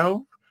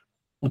have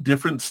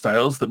different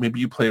styles that maybe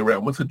you play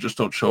around with and just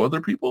don't show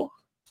other people?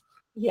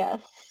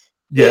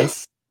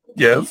 Yes.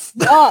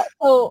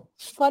 So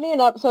funny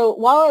enough, so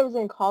while I was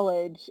in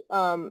college,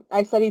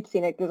 I studied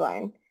scenic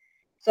design.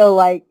 So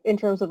like in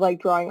terms of like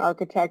drawing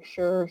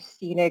architecture,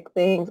 scenic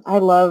things,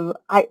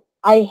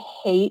 I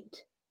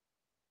hate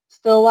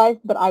still life,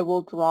 but I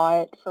will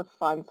draw it for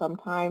fun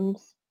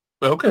sometimes.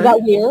 Okay. Is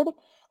that weird?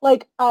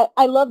 Like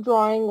I love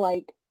drawing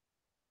like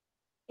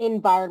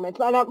environments.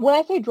 And when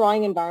I say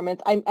drawing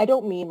environments, I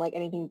don't mean like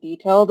anything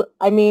detailed.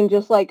 I mean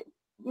just like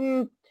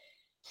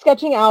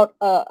sketching out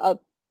a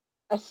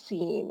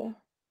scene,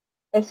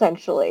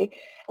 essentially,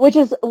 which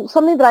is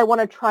something that I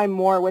want to try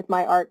more with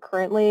my art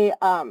currently.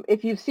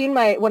 If you've seen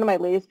one of my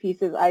latest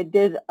pieces, I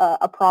did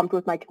a prompt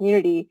with my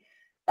community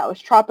that was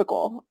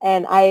tropical,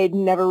 and I had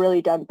never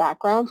really done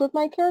backgrounds with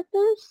my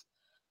characters.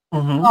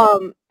 And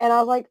I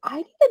was like, I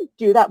need to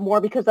do that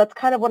more because that's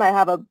kind of what I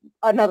have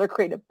another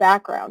creative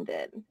background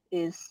in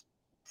is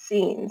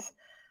scenes.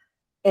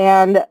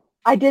 And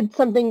I did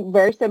something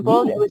very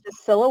simple. It was the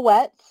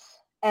silhouettes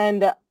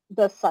and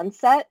the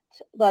sunset.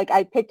 Like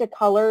I picked a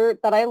color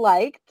that I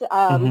liked.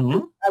 I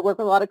work with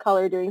a lot of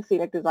color doing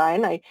scenic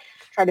design. I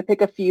tried to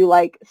pick a few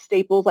like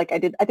staples. Like I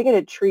think I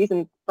did trees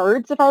and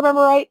birds, if I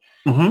remember right.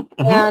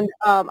 And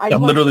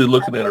I'm literally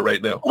looking at it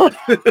right now.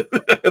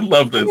 I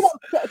love this.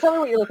 Tell me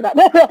what you're looking at.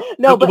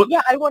 No, but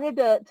yeah, I wanted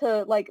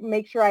to like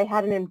make sure I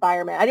had an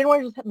environment. I didn't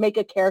want to just make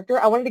a character.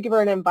 I wanted to give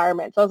her an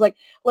environment. So I was like,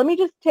 let me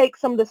just take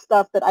some of the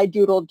stuff that I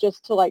doodled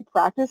just to like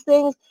practice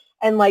things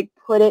and like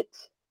put it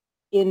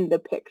in the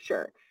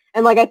picture.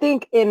 And like I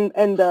think in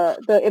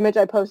the image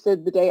I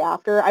posted the day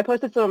after, I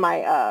posted some of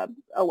my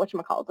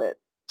whatchamacallit,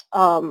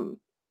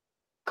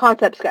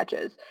 concept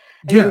sketches.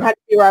 And you can kind of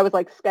see where I was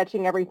like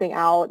sketching everything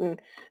out,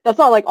 and that's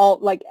not like all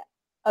like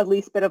at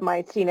least bit of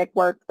my scenic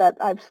work that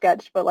I've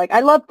sketched, but like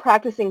I love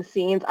practicing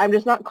scenes. I'm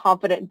just not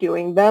confident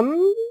doing them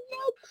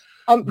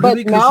yet.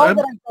 Really, but now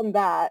that I've done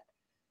that,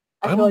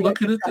 I I'm feel like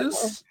looking I at can try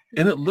this,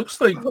 and it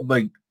looks like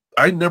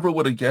I never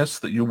would have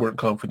guessed that you weren't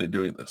confident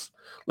doing this.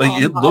 Like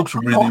more. it looks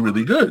really,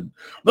 really good.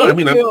 No, I Thank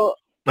mean you.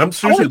 I'm I want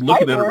seriously to try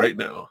looking at it more. right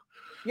now.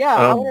 Yeah,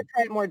 I want to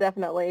try it more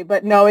definitely,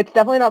 but no, it's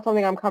definitely not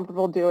something I'm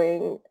comfortable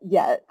doing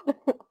yet.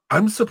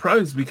 I'm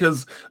surprised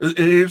because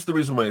here's the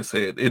reason why I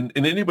say it. And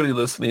anybody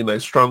listening, I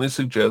strongly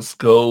suggest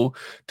go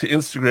to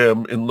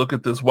Instagram and look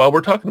at this while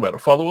we're talking about it.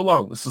 Follow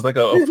along. This is like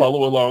a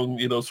follow along,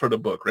 sort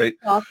of book, right?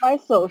 Off my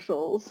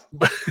socials.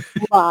 But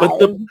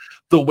Live.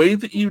 the way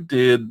that you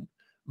did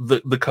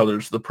the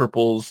colors, the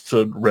purples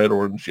to red,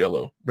 orange,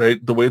 yellow,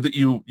 right? The way that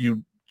you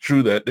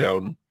drew that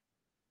down.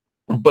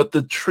 But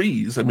the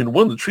trees, I mean,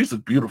 one of the trees is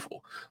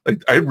beautiful.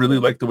 Like I really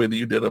like the way that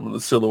you did them in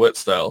the silhouette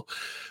style,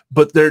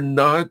 but they're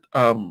not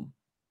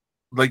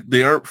like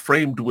they aren't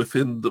framed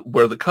within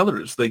where the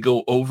color is. They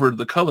go over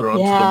the color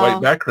onto the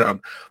white background.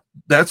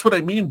 That's what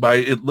I mean by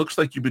it looks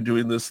like you've been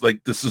doing this,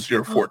 like this is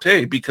your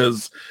forte,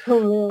 because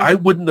I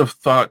wouldn't have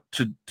thought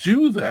to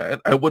do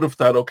that. I would have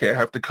thought, okay, I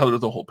have to color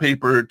the whole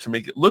paper to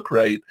make it look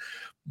right.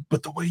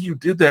 But the way you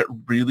did that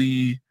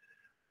really,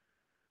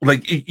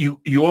 like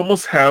you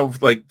almost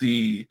have like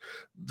the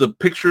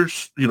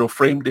pictures,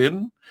 framed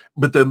in,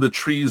 but then the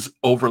trees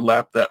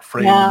overlap that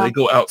frame and they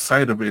go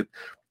outside of it.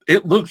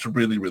 It looks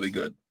really, really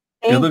good.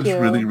 It looks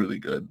really, really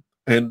good.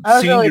 And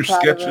seeing really your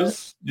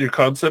sketches, your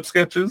concept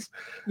sketches,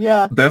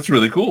 that's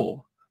really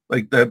cool.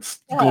 Like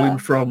that's going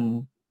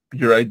from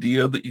your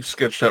idea that you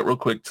sketched out real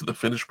quick to the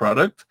finished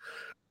product.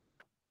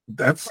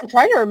 I'm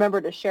trying to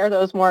remember to share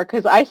those more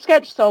because I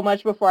sketch so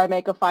much before I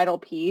make a final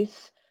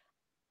piece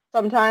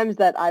sometimes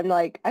that I'm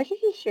like, I should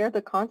just share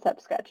the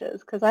concept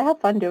sketches because I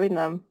have fun doing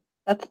them.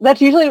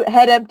 That's usually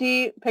head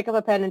empty, pick up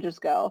a pen and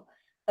just go.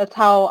 That's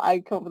how I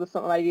come up with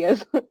some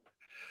ideas.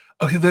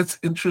 Okay, that's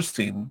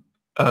interesting.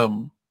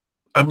 I'm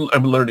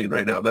learning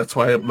right now. That's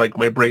why I'm like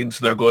my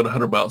brain's now going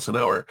 100 miles an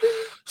hour.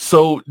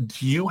 So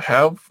do you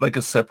have like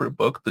a separate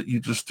book that you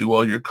just do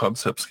all your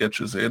concept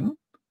sketches in?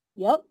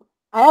 Yep.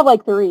 I have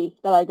like 3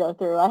 that I go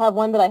through. I have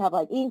one that I have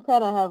like ink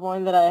pen. I have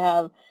one that I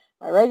have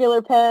my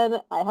regular pen.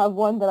 I have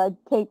one that I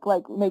take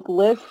like make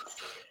lists.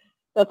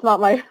 That's not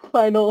my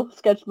final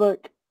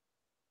sketchbook.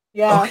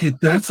 Yeah. Okay,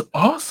 that's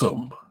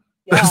awesome.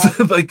 Yeah.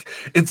 Like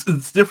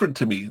it's different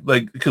to me,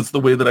 like because the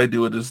way that I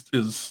do it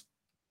is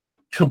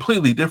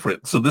completely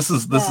different. So this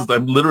is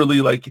I'm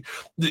literally like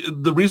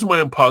the reason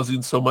why I'm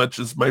pausing so much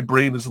is my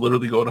brain is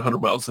literally going 100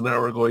 miles an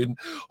hour, going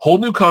whole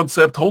new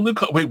concept,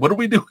 wait, what are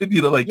we doing?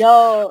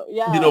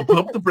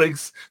 Pump the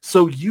brakes.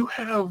 So you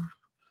have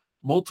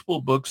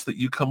multiple books that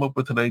you come up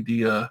with an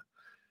idea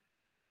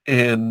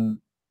and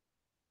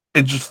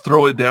just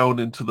throw it down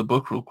into the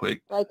book real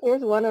quick. Like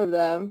here's one of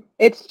them.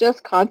 It's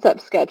just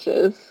concept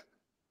sketches.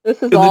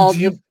 This is all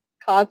just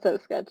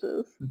concept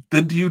sketches.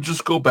 Then do you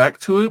just go back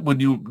to it when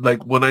you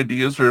like want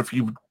ideas, or if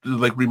you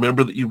like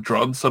remember that you've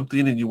drawn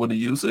something and you want to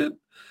use it?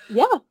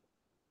 Yeah.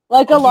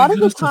 Like a lot of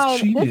the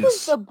time, this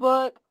is the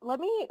book.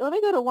 Let me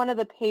go to one of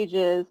the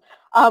pages.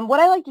 What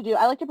I like to do,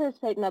 I like to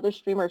participate in other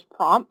streamers'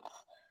 prompts.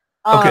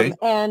 Okay.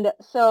 And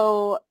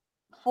so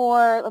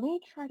let me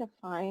try to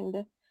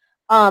find,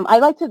 I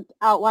like to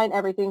outline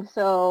everything.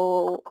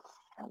 So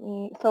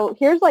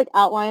here's like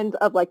outlines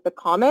of like the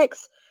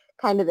comics,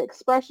 kind of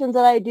expressions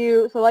that I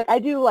do. So like I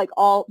do like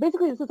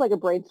basically this is like a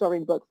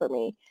brainstorming book for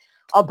me.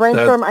 I'll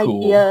brainstorm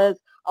ideas.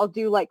 I'll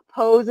do like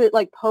pose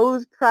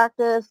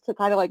practice to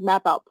kind of like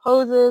map out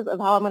poses of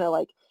how I'm going to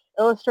like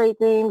illustrate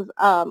things.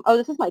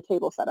 This is my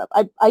table setup.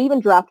 I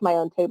even draft my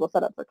own table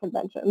setup for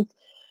conventions.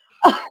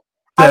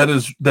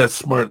 That's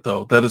smart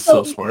though. That is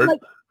so smart. Like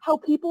how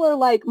people are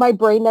like, my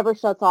brain never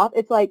shuts off.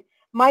 It's like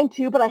mine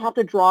too, but I have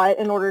to draw it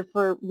in order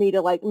for me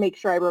to like make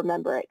sure I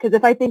remember it. Because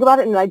if I think about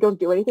it and I don't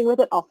do anything with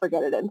it, I'll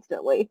forget it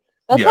instantly.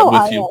 That's how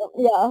I am.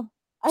 Yeah.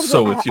 I'm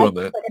so with you on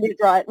that. I need to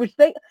draw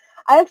it,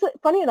 I actually,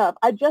 funny enough,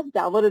 I just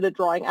downloaded a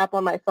drawing app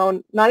on my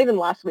phone, not even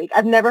last week.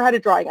 I've never had a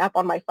drawing app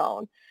on my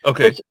phone.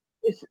 Okay. Which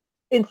is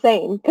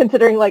insane,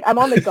 considering, like, I'm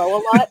on the go a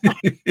lot.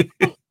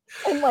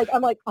 And, like,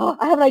 I'm like, oh,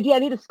 I have an idea. I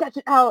need to sketch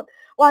it out.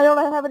 Why don't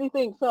I have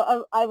anything?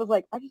 So I was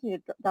like, I just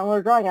need to download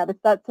a drawing app. It's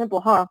that simple,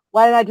 huh?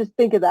 Why didn't I just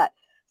think of that?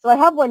 So I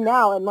have one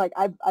now, and, like,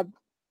 I've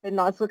been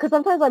not, because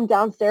sometimes I'm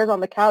downstairs on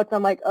the couch, and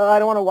I'm like, oh, I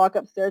don't want to walk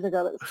upstairs and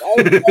go to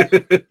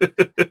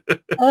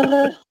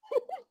the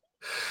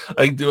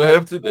Like, do I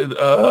have to?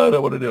 I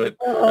don't want to do it.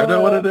 I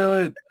don't want to do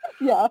it.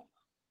 Yeah.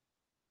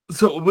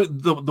 So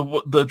with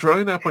the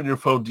drawing app on your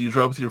phone, do you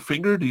draw with your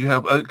finger? Do you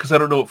have? Because I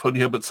don't know what phone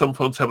you have, but some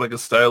phones have like a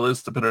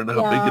stylus, depending on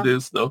how big it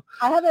is. No,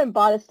 I haven't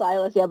bought a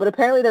stylus yet, but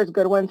apparently there's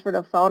good ones for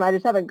the phone. I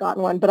just haven't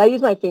gotten one, but I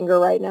use my finger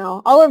right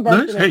now. I'll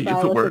invest in a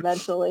stylus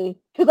eventually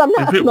because I'm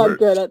not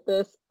good at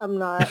this. I'm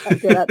not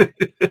good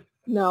at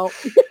No.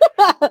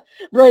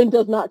 Brain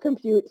does not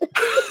compute.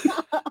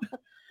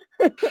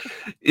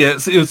 Yeah,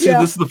 see, this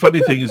is the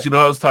funny thing is,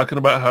 I was talking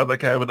about how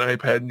like I have an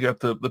iPad and got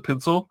the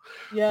pencil.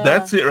 Yeah.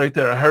 That's it right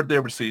there. I hardly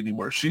ever see it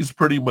anymore. She's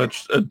pretty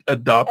much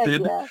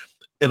adopted,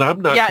 and I'm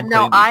not complaining.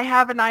 No, I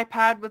have an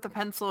iPad with a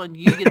pencil, and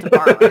you get to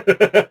borrow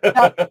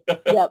it.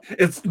 Yep.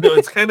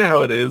 It's kind of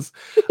how it is,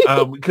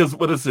 because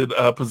what is it?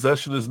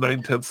 Possession is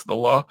 9/10 of the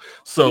law.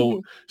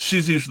 So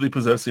she's usually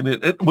possessing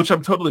it, which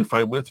I'm totally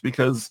fine with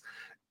because,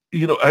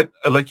 I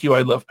like you.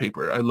 I love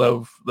paper. I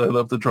love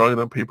the drawing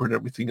on paper and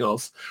everything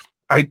else.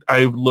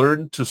 I've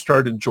learned to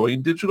start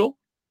enjoying digital.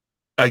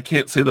 I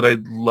can't say that I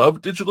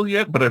love digital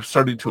yet, but I'm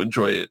starting to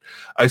enjoy it.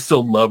 I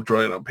still love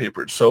drawing on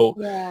paper.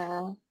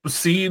 So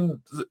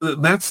seeing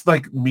that's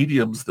like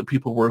mediums that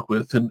people work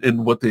with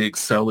and what they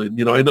excel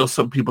in. I know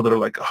some people that are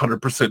like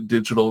 100%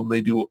 digital and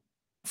they do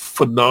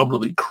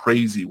phenomenally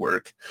crazy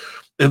work.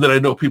 And then I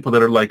know people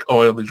that are like,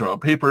 oh, I only draw on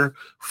paper,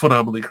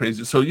 phenomenally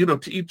crazy. So,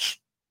 to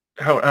each,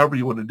 however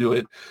you want to do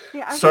it.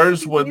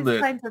 Stars one that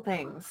kinds of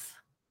things.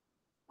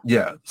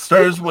 Yeah,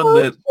 Star's one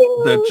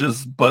that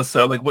just busts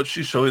out. Like what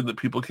she's showing that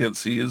people can't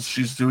see is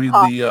she's doing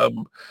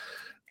the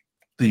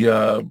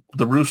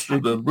rooster,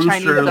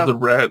 the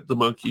rat, the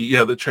monkey.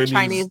 Yeah, the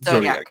Chinese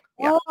zodiac.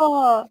 Yeah.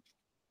 Oh.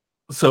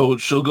 So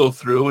she'll go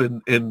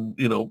through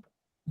and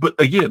but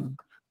again,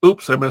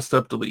 oops, I messed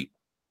up. Delete.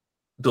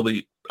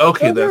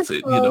 Okay, Those that's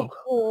it.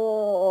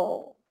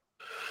 Cool.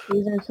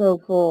 These are so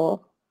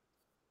cool.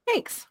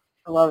 Thanks.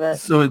 I love it.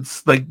 So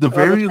it's like the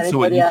variance of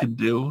what you can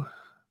do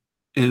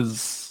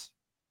is.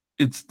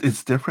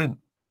 It's different.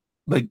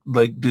 Like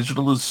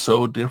digital is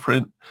so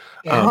different.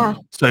 Yeah.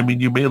 So I mean,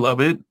 you may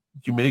love it,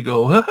 you may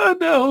go,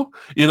 no,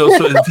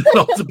 so it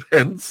all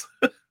depends.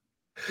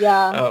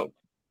 Yeah.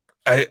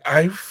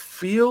 I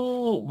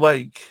feel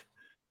like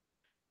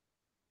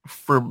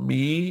for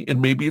me,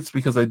 and maybe it's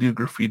because I do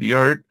graffiti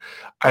art,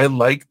 I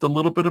like the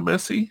little bit of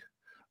messy.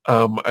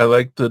 I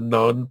like the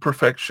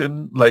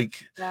non-perfection.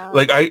 Like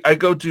I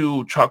go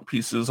do chalk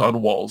pieces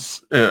on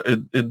walls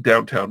in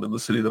downtown in the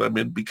city that I'm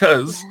in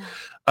because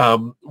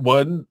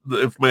one,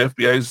 if my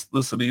FBI is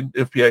listening,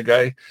 FBI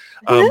guy,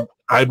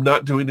 I'm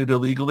not doing it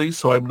illegally,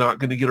 so I'm not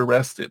going to get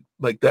arrested.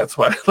 Like that's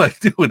why I like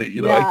doing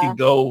it. I can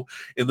go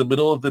in the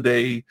middle of the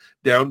day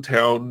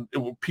downtown.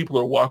 People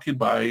are walking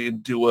by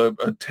and do a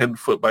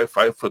 10-foot by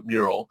 5-foot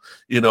mural,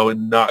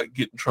 and not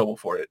get in trouble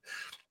for it.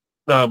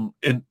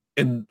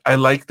 And I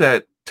like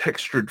that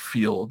textured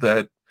feel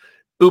that,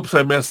 oops,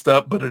 I messed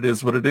up, but it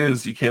is what it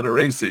is. You can't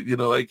erase it.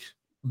 Like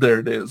there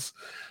it is.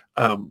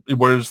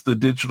 Whereas the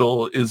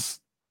digital is,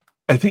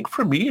 I think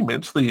for me,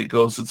 mentally it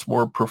goes, it's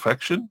more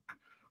perfection.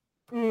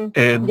 And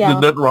there's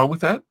nothing wrong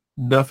with that.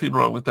 Nothing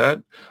wrong with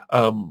that.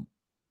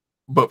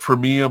 But for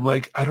me, I'm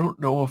like, I don't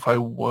know if I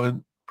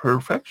want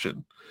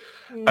perfection.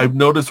 I've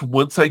noticed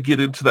once I get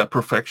into that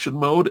perfection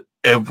mode,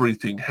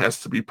 everything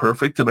has to be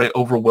perfect. And I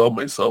overwhelm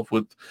myself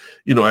with,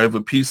 I have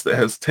a piece that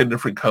has 10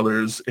 different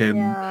colors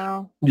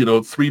and,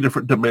 3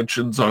 different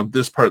dimensions on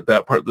this part,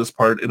 that part, this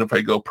part. And if I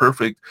go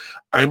perfect,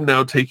 I'm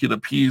now taking a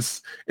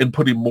piece and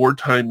putting more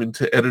time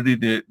into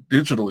editing it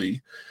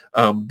digitally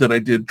than I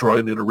did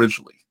drawing it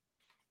originally.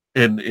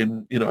 And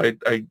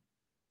I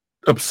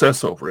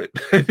obsess over it.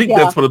 I think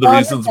that's one of the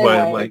reasons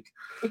why I'm like,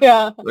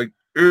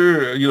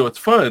 it's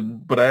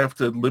fun, but I have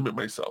to limit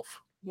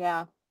myself.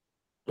 Yeah.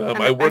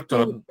 I worked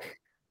on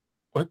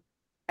what?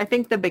 I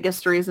think the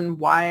biggest reason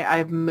why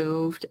I've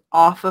moved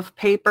off of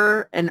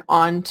paper and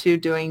onto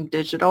doing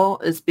digital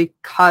is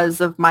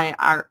because of my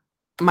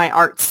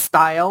art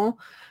style.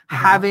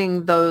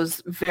 Having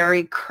those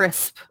very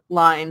crisp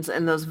lines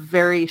and those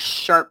very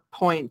sharp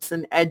points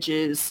and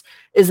edges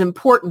is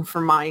important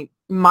for my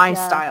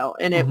style,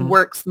 and it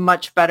works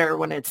much better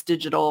when it's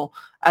digital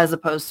as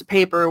opposed to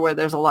paper, where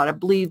there's a lot of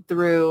bleed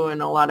through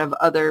and a lot of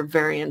other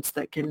variants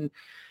that can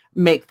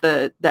make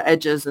the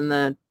edges and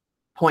the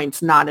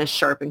points not as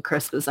sharp and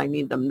crisp as I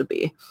need them to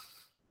be.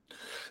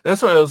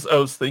 That's why I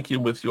was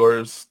thinking with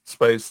yours,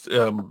 Spiced,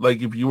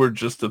 like if you were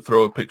just to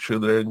throw a picture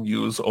there and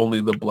use only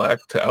the black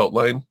to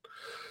outline,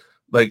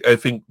 like I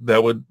think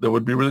that would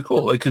be really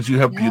cool, like because you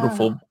have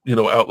beautiful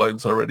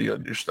outlines already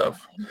on your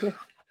stuff.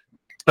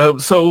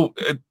 So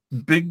a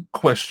big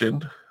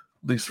question,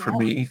 at least for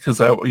me,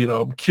 because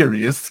I'm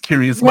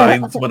curious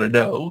minds want to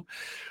know.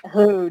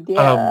 Oh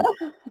dear.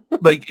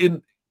 Like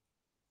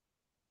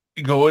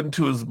go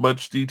into as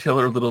much detail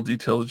or little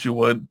detail as you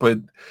want, but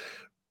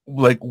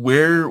like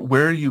where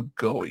are you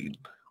going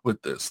with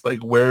this?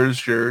 Like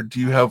do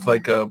you have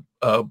like a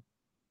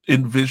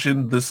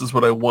envision this is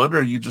what I want, or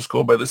are you just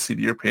going by the seat of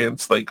your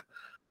pants? Like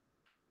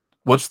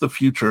what's the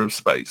future of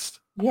Spiced?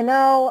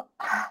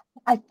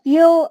 I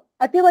feel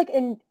like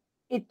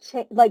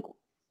like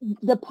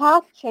the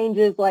path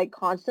changes like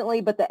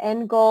constantly, but the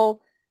end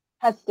goal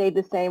has stayed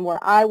the same, where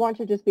I want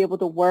to just be able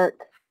to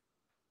work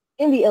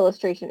in the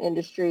illustration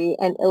industry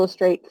and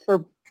illustrate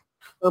for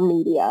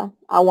media.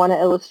 I want to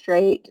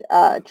illustrate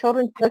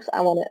children's books.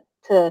 I want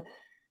to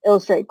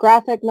illustrate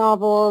graphic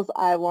novels.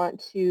 I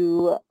want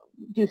to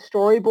do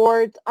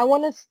storyboards. I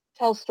want to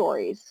tell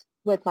stories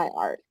with my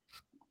art.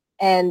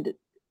 and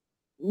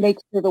make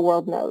sure the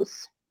world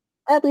knows.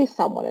 At least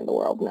someone in the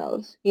world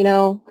knows, you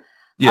know?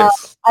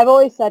 Yes. I've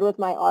always said with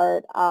my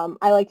art,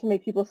 I like to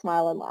make people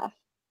smile and laugh.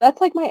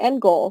 That's like my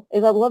end goal,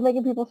 is I love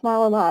making people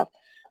smile and laugh.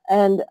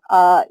 And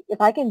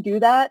if I can do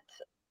that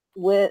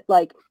with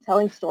like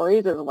telling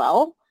stories as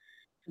well,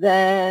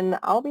 then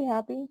I'll be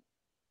happy.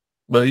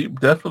 Well, you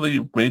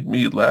definitely made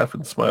me laugh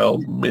and smile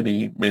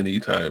many, many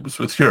times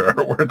with your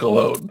artwork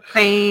alone.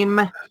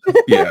 Same.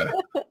 Yeah.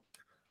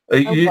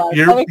 You're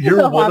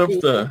so one happy.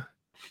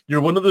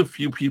 of the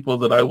few people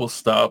that I will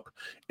stop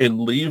and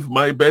leave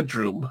my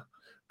bedroom,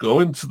 go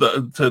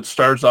into to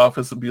Star's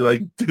office and be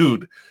like,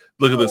 dude,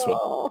 look at this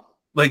one.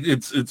 Like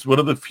it's one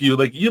of the few,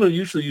 like, you know,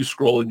 usually you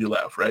scroll and you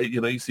laugh, right?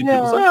 You know, you see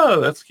people say, oh,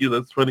 that's cute,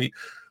 that's funny.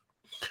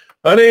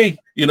 Honey,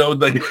 you know,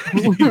 like, check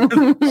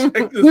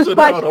this shit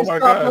out. Oh my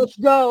God. Let's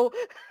go.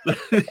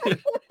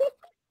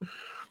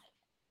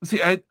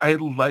 See, I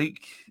like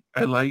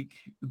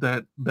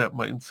that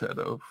mindset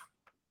of,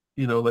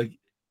 you know, like,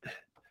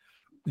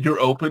 you're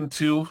open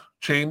to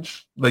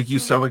change. Like, you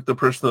sound like the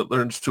person that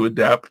learns to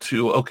adapt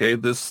to, okay,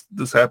 this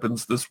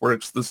happens, this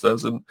works, this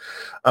doesn't.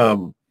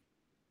 I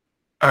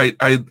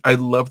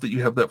love that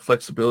you have that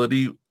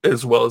flexibility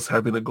as well as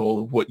having a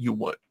goal of what you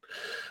want.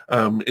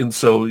 And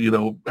so, you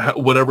know,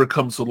 whatever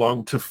comes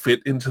along to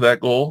fit into that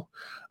goal,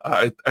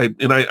 I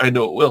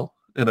know it will.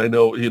 And I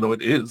know, you know,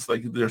 it is.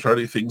 Like, there's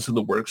already things in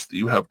the works that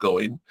you have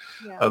going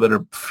that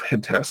are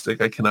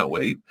fantastic. I cannot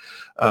wait.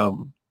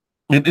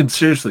 And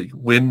seriously,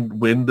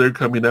 when they're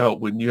coming out,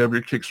 when you have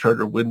your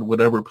Kickstarter,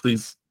 whatever,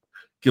 please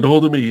get a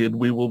hold of me and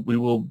we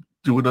will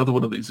do another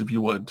one of these if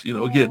you want. You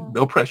know, again,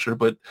 no pressure,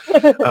 but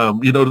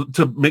you know,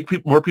 to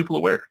make more people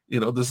aware. You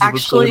know, this is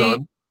what's going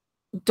on.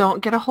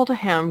 Don't get a hold of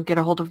him, get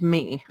a hold of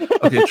me.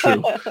 Okay,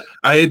 true.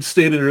 I had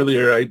stated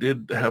earlier I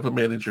did have a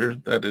manager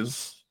that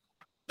is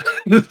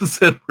the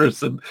said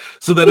person.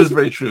 So that is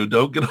very true.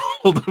 Don't get a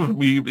hold of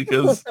me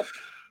because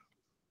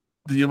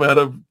the amount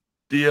of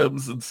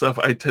DMs and stuff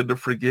I tend to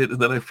forget, and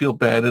then I feel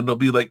bad, and it'll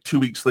be like 2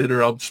 weeks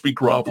later I'll speak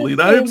grovelly,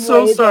 and I'm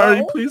so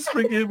sorry. Please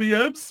forgive me.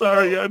 I'm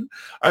sorry.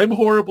 I'm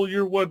horrible.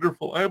 You're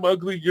wonderful. I'm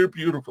ugly. You're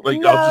beautiful.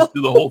 Like, I'll just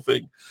do the whole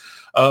thing.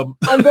 I'm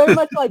very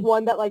much like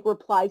one that like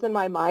replies in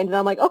my mind, and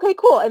I'm like, okay,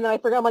 cool, and then I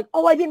forget. I'm like,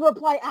 oh, I didn't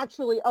reply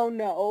actually. Oh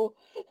no.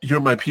 You're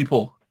my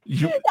people.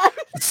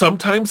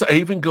 Sometimes I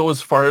even go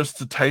as far as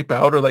to type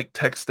out or like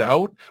text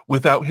out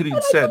without hitting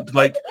send.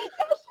 Like,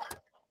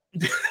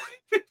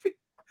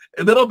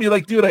 and then I'll be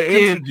like, dude, I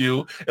answered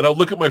you, and I'll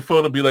look at my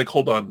phone and be like,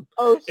 hold on,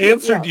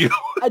 answered you.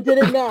 I did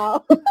it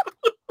now.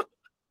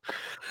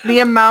 The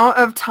amount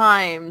of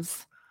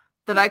times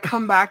that I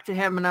come back to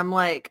him and I'm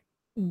like,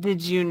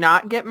 did you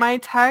not get my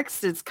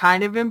text? It's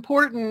kind of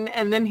important.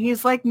 And then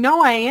he's like,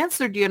 no, I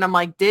answered you. And I'm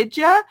like, did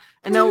you?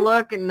 And they'll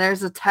look and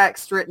there's a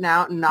text written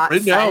out and not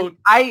written sent.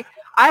 out.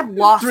 I've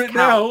lost written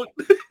count.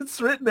 out.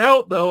 It's written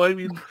out though. I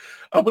mean,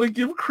 I'm going to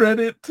give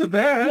credit to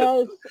that.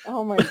 Yes.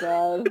 Oh my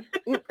God.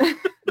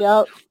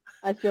 Yep.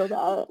 I feel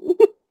that.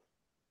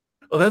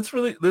 Well, that's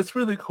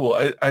really cool.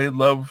 I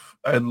love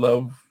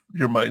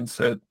your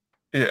mindset.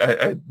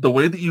 The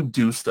way that you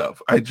do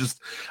stuff.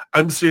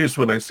 I'm serious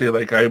when I say,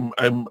 like,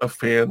 I'm a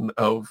fan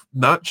of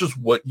not just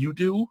what you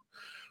do,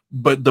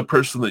 but the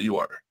person that you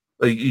are.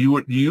 Like,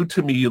 you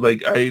to me,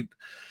 like,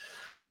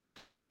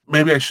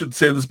 maybe I shouldn't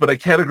say this, but I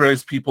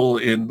categorize people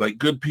in like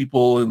good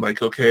people and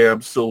like, okay,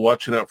 I'm still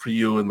watching out for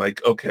you, and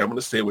like, okay, I'm going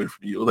to stay away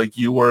from you. Like,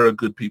 you are a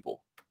good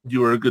people.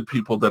 You are a good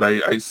people that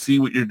I see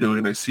what you're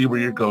doing. I see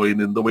where you're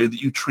going and the way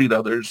that you treat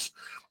others.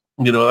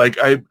 You know, like,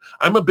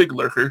 I'm a big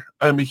lurker.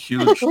 I'm a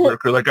huge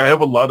lurker. Like, I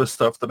have a lot of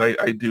stuff that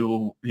I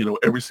do, you know,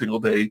 every single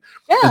day.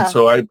 Yeah. And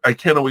so I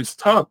can't always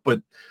talk,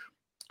 but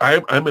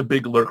I'm a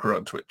big lurker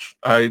on Twitch.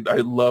 I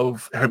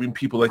love having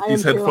people, like,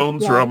 these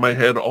headphones are on my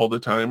head all the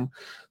time.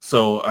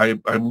 So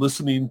I'm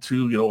listening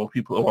to, you know,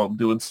 people while I'm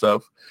doing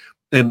stuff.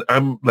 And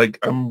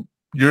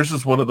yours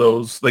is one of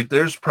those, like,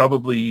 there's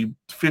probably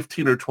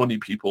 15 or 20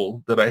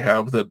 people that I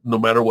have that no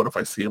matter what, if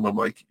I see them, I'm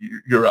like,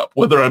 you're up.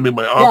 Whether I'm in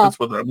my office,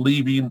 whether I'm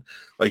leaving,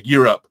 like,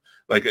 you're up.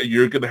 Like,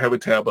 you're going to have a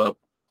tab up.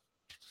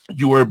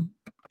 You are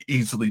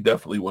easily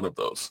definitely one of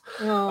those.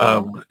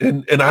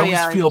 And I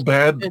always feel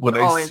bad when I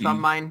see. Always on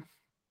mine.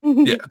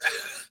 Yeah.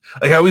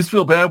 Like, I always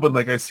feel bad when,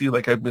 like, I see,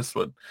 like, I've missed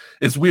one.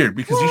 It's weird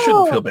because you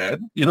shouldn't feel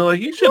bad. You know,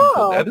 like, you shouldn't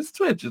feel bad. It's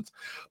Twitch.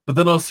 But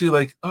then I'll see,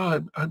 like,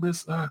 oh, I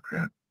missed, oh,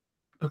 crap.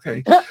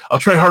 Okay, I'll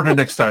try harder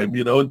next time,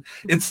 you know, and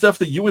it's stuff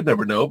that you would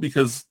never know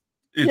because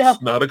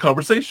it's not a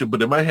conversation.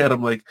 But in my head,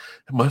 I'm like,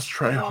 I must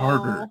try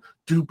harder,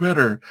 do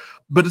better.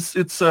 But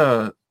it's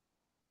I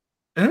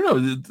don't know,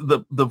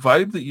 the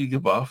vibe that you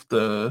give off,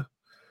 the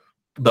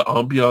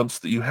ambiance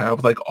that you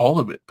have, like, all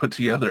of it put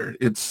together.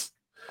 It's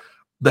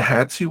the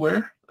hats you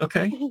wear.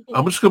 Okay,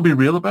 I'm just gonna be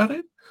real about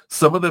it.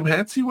 Some of them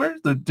hats you wear,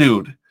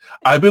 dude.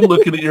 I've been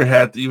looking at your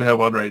hat that you have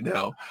on right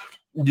now.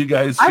 You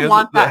guys, I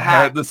want that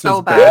hat that says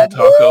so Bad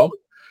Taco.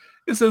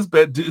 It says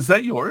Bad. Is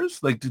that yours?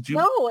 Like, did you?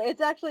 No, it's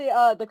actually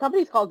the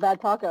company's called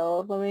Bad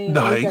Taco. Let me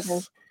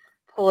nice.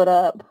 Pull it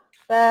up.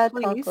 Bad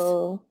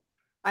Taco.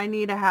 I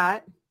need a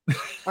hat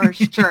or a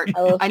shirt.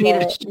 I need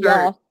a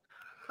shirt.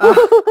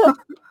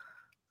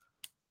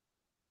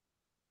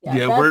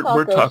 Yeah,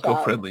 we're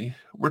taco friendly.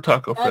 We're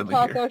taco friendly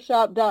here.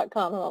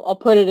 TacoShop.com. I'll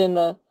put it in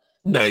the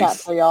chat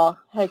for y'all.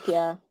 Heck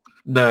yeah.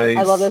 Nice.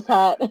 I love this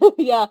hat.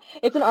 Yeah,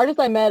 it's an artist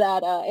I met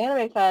at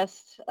Anime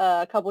Fest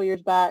a couple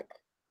years back,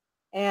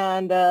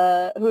 and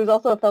who's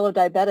also a fellow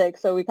diabetic.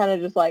 So we kind of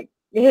just like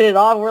hit it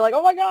off. We're like,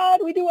 oh my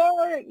god, we do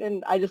art,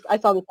 and I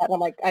saw this hat, and I'm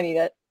like, I need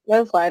it.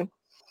 That's fine.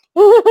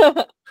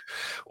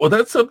 Well,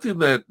 that's something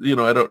that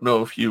I don't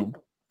know if you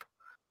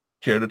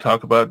care to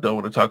talk about, don't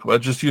want to talk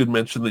about. Just you had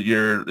mentioned that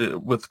you're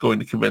with going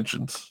to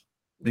conventions,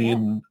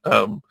 being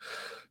you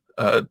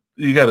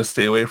got to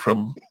stay away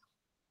from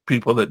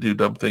people that do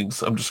dumb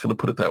things. I'm just going to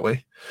put it that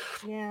way.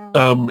 Yeah.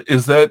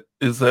 Is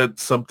that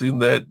something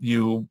that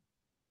you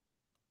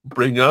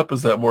bring up?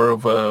 Is that more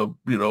of a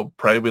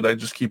private? I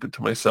just keep it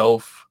to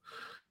myself.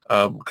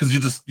 Because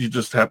you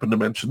just happened to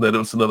mention that it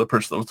was another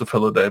person that was a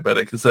fellow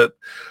diabetic. Does that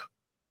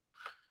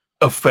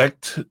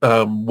affect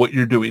what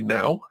you're doing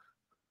now?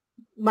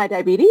 My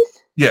diabetes?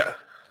 Yeah.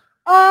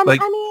 I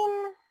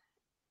mean,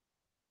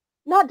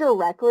 not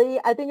directly.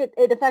 I think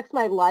it affects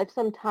my life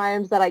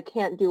sometimes that I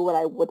can't do what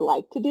I would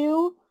like to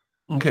do.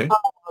 Okay.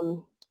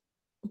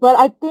 But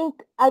I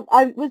think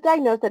I was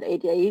diagnosed at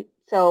age 8,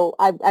 so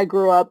I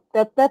grew up.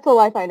 That's a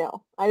life I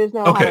know. I just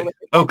know how to live with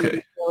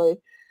diabetes, really.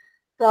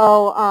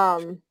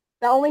 So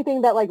the only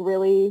thing that like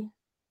really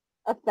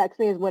affects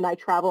me is when I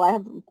travel. I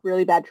have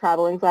really bad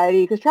travel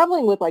anxiety because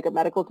traveling with like a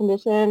medical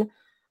condition,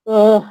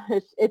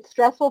 it's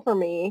stressful for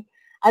me.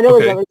 I know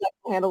the others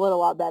can handle it a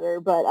lot better,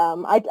 but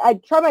I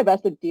try my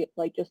best to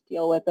just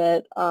deal with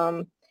it.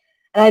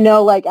 And I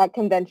know like at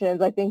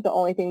conventions, I think the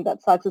only thing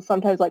that sucks is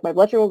sometimes like my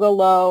blood sugar will go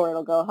low or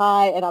it'll go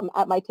high, and I'm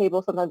at my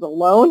table sometimes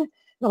alone. And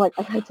I'm like,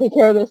 I gotta take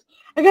care of this.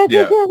 I gotta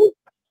take care of this.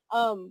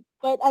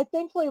 But I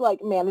thankfully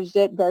like managed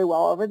it very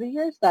well over the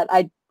years that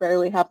I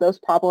rarely have those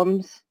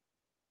problems.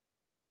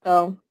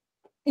 So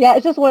yeah,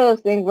 it's just one of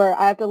those things where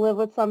I have to live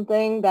with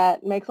something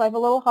that makes life a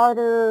little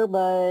harder,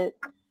 but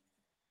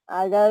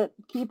I gotta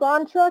keep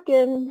on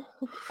trucking,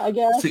 I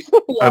guess. See,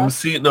 I'm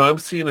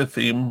seeing a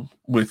theme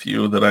with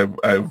you that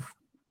I've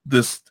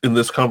in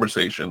this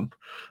conversation.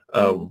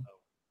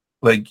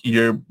 Like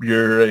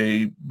you're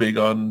a big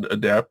on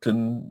adapt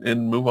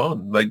and move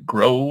on, like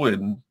grow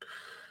and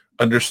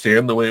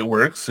understand the way it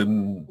works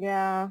and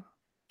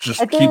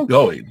just keep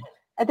going.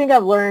 I think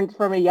I've learned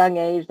from a young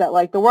age that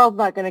like the world's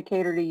not going to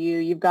cater to you.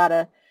 You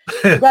gotta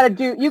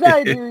do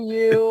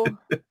you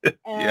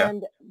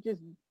and just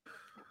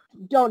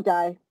don't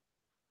die.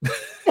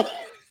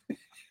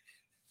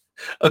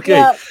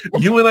 Okay,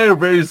 you and I are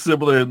very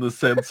similar in the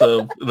sense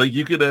of like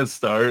you can ask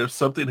Star if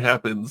something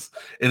happens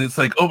and it's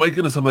like, oh my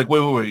goodness, I'm like,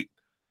 wait,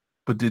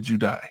 but did you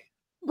die?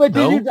 Did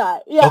you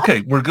die? Yeah.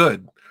 Okay, we're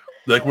good.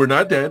 Like we're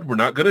not dead. We're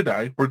not gonna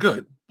die. We're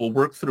good. We'll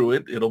work through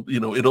it. It'll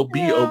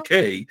be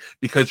okay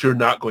because you're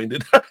not going to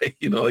die.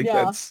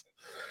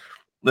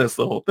 That's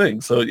the whole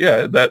thing. So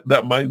yeah, that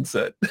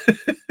mindset.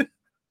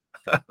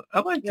 I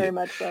like very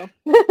much so.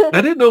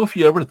 I didn't know if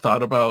you ever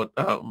thought about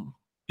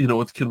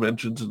with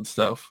conventions and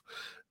stuff.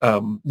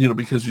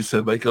 Because you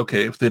said like,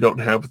 okay, if they don't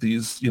have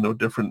these,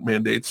 different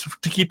mandates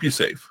to keep you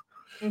safe,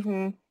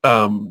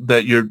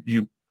 that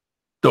you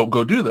don't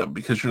go do them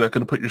because you're not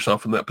going to put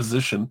yourself in that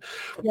position.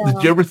 Yeah.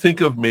 Did you ever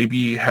think of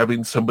maybe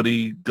having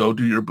somebody go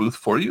do your booth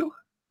for you?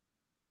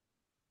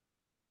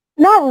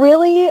 Not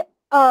really.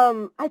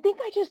 I think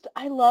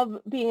I love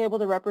being able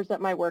to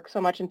represent my work so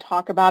much and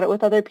talk about it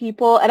with other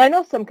people. And I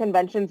know some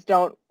conventions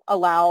don't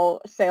allow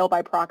sale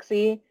by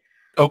proxy.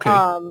 Okay.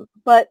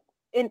 But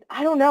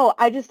I don't know.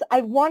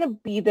 I want to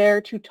be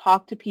there to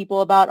talk to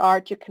people about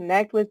art, to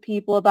connect with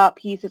people about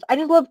pieces. I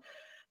just love,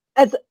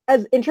 as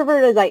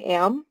introverted as I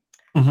am,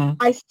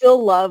 I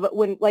still love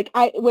when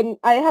I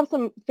have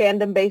some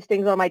fandom-based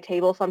things on my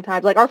table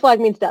sometimes. Like Our Flag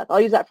Means Death.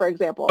 I'll use that for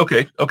example.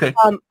 Okay.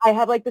 I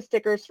have like the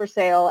stickers for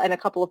sale and a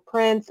couple of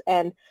prints,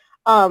 and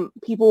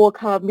people will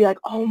come up and be like,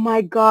 oh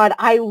my God,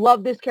 I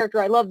love this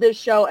character. I love this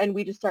show. And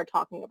we just start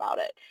talking about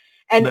it.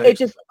 And It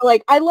just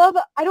like, I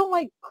don't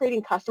like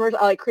creating customers.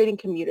 I like creating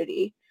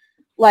community.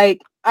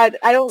 Like I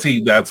don't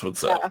see. That's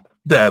what's up.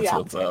 That's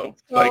what's up.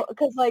 So,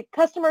 because like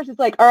customers, it's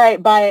like, all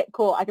right, buy it.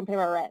 Cool. I can pay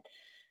my rent.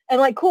 And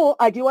like, cool,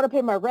 I do want to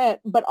pay my rent,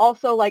 but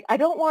also like, I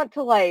don't want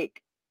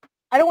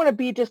to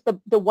be just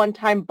the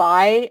one-time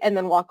buy and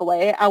then walk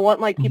away. I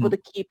want like people to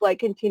keep like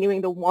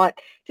continuing to want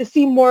to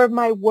see more of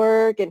my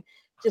work and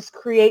just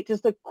create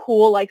just a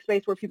cool like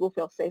space where people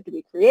feel safe to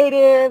be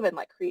creative, and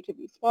like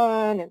creativity is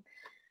fun, and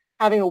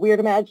having a weird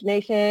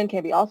imagination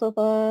can be also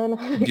fun.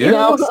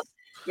 Yes.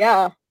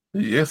 Yeah.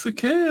 Yes, it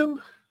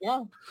can.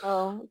 Yeah.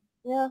 So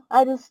yeah,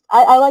 I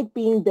like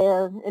being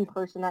there in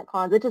person at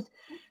cons. It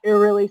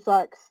really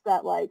sucks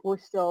that like we're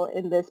still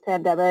in this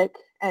pandemic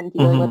and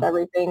dealing with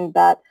everything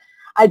that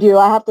I do.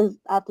 I have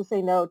to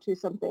say no to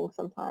some things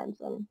sometimes,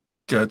 and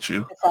got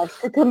you. It sucks.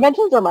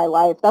 Conventions are my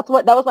life. That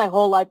was my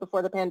whole life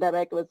before the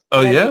pandemic. It was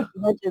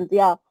conventions.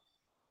 Yeah,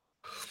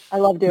 I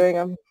love doing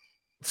them.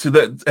 So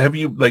have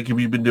you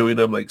been doing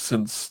them like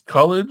since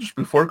college,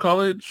 before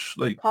college?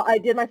 Like I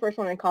did my first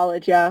one in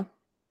college. Yeah.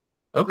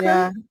 Okay.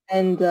 Yeah,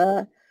 and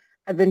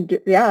I've been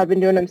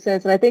doing them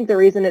since. And I think the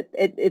reason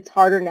it's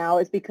harder now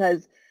is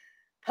because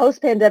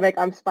post-pandemic,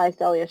 I'm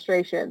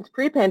SpicedEliastrations.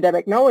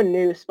 Pre-pandemic, no one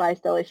knew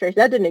SpicedEliastrations.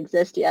 That didn't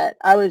exist yet.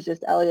 I was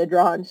just Elia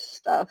drawing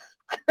stuff.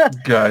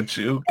 Got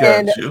you.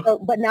 And Got you. so,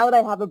 but now that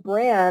I have a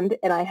brand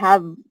and I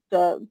have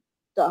the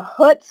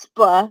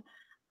chutzpah,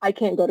 I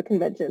can't go to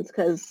conventions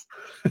because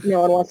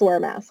no one wants to wear a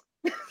mask.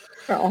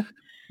 So,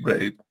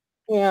 Right.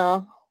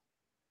 yeah.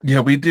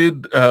 Yeah, we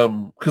did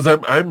because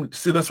I'm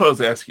see that's what I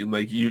was asking.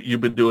 Like you've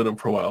been doing them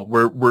for a while.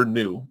 We're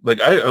new. Like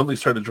I only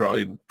started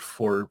drawing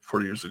 4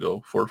 years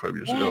ago, 4 or 5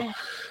 years ago.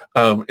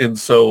 Yeah. And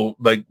so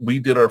like we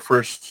did our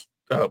first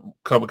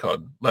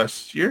Comic-Con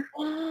last year.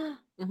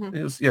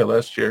 It was,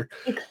 last year.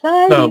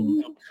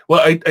 Exciting. Well,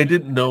 I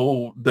didn't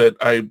know that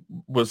I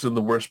was in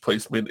the worst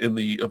placement in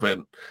the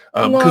event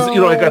because I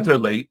got No. there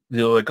late.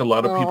 Like a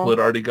lot of people No. had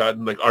already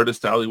gotten, like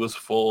Artist Alley was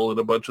full and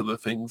a bunch of the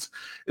things,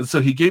 and so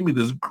he gave me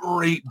this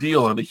great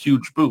deal on a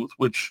huge booth,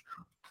 which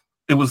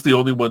it was the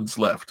only ones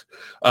left.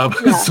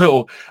 Yeah.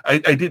 So I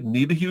didn't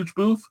need a huge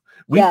booth.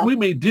 We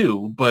may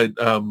do, but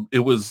it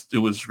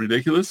was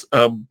ridiculous.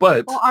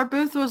 But well, our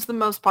booth was the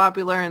most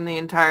popular in the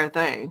entire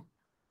thing.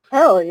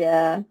 Hell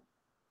yeah.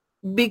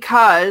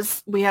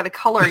 Because we had a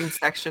coloring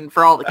section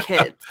for all the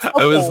kids.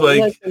 I was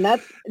like,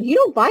 listen, you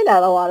don't find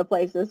that a lot of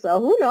places, so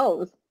who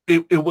knows?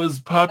 It was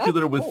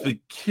popular with the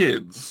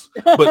kids,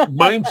 but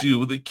mind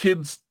you, the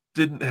kids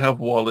didn't have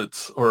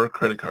wallets or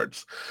credit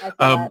cards.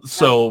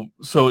 So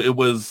it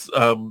was,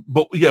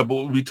 but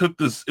we took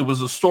this, it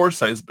was a store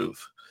size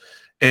booth.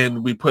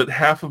 And we put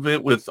half of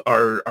it with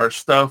our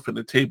stuff and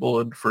a table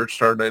and for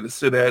Star and I to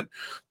sit at.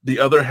 The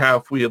other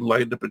half, we had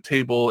lined up a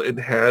table and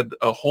had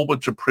a whole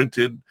bunch of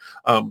printed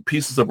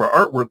pieces of our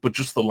artwork, but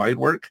just the line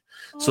work.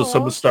 So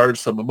some of Star's,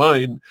 some of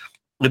mine.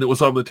 And it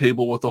was on the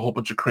table with a whole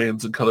bunch of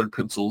crayons and colored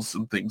pencils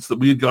and things that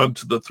we had gone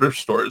to the thrift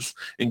stores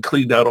and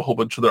cleaned out a whole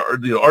bunch of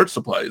the art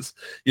supplies,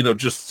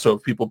 just so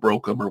if people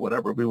broke them or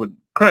whatever, we wouldn't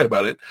cry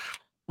about it.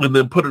 And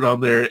then put it on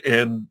there,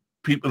 and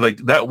people like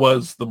that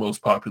was the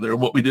most popular.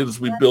 And what we did is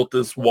we built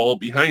this wall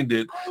behind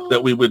it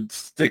that we would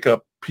stick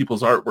up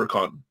people's artwork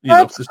on.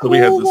 So we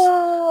had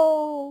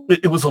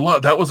this. It was a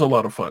lot. That was a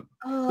lot of fun.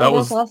 That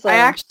was awesome.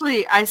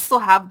 I still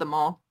have them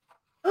all.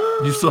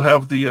 You still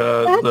have the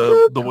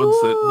so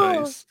ones that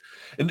nice.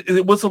 And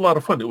it was a lot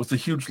of fun. It was a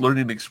huge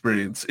learning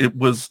experience. It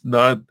was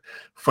not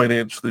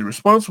financially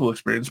responsible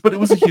experience, but it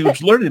was a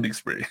huge learning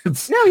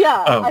experience. No,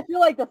 yeah. I feel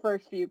like the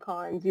first few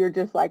cons, you're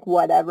just like,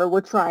 whatever, we're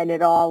trying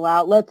it all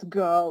out. Let's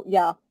go.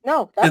 Yeah.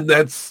 No,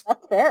 that's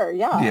fair.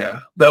 Yeah. Yeah.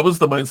 That was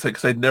the mindset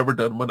because I'd never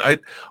done one.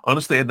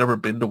 Honestly, I'd never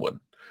been to one.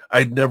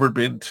 I'd never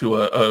been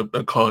to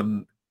a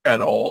con at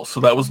all.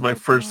 So that was my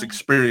first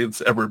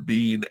experience ever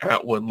being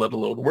at one, let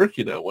alone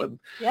working at one.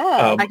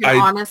 Yeah. I can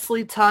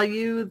honestly tell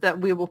you that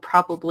we will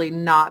probably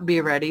not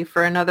be ready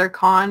for another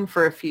con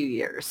for a few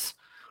years.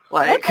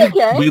 Like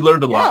we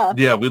learned a lot.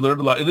 Yeah, we learned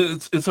a lot. And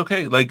it's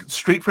okay. Like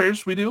street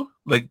fairs we do,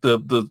 like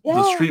the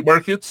street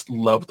markets,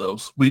 love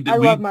those. We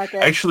love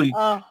markets. Actually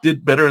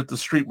did better at the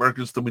street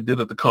markets than we did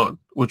at the con,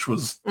 which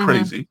was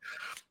crazy.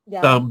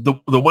 Yeah.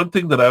 The one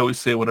thing that I always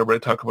say whenever I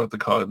talk about the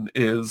con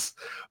is,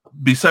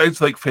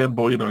 besides like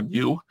fanboying on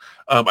you,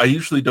 I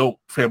usually don't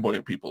fanboy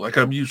on people. Like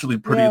I'm usually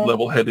pretty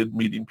level-headed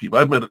meeting people.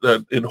 I met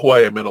in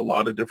Hawaii. I met a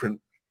lot of different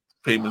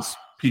famous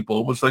people.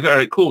 It was like, all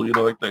right, cool.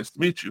 Like nice to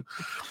meet you.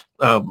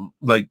 And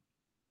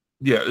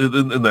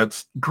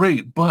that's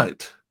great.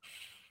 But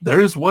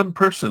there is one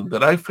person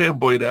that I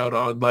fanboyed out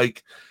on,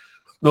 like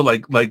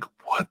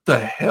what the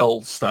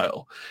hell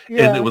style,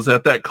 and it was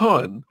at that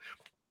con.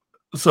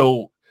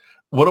 So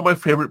one of my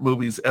favorite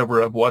movies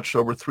ever, I've watched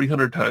over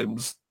 300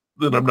 times,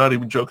 and I'm not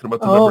even joking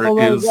about the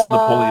number, is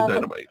Napoleon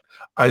Dynamite.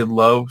 I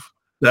love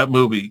that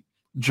movie.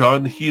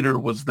 John Heater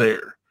was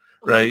there,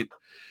 right?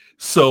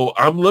 So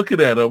I'm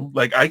looking at him,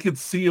 like I could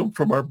see him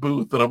from our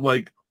booth, and I'm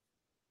like,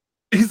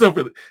 he's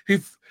over there.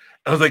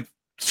 I was like,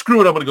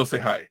 screw it, I'm going to go say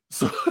hi.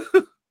 So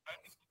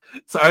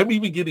I'm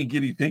even getting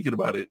giddy thinking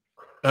about it.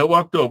 I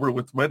walked over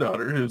with my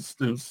daughter, who's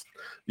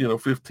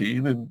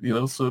 15,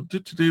 and so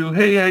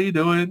hey, how you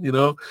doing?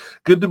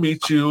 Good to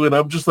meet you. And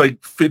I'm just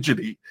like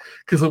fidgety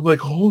because I'm like,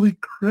 holy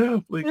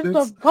crap, like it's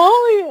that's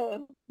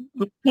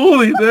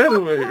Napoleon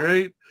Dynamite,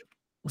 right?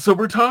 So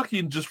we're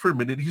talking just for a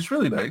minute. He's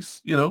really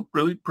nice,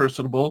 really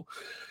personable.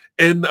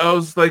 And I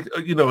was like,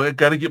 I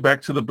got to get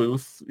back to the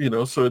booth,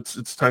 so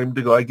it's time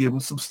to go. I gave him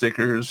some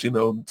stickers,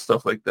 and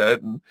stuff like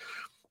that, and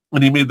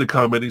he made the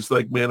comment, he's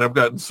like, man, I've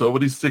gotten so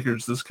many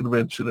stickers this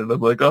convention. And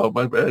I'm like, oh,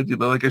 my bad.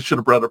 Like I should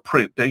have brought a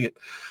print. Dang it.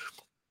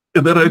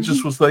 And then I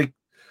just was like,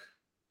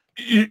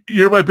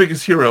 you're my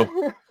biggest hero.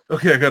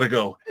 Okay, I got to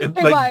go. And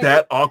like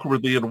that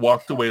awkwardly and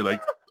walked away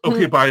like,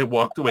 okay, bye, and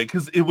walked away.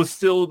 Because it was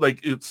still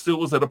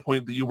was at a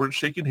point that you weren't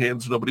shaking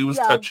hands. Nobody was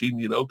touching,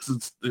 because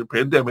it's the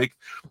pandemic.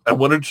 I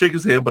wanted to shake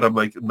his hand, but I'm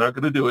like, I'm not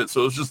going to do it.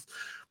 So it was just,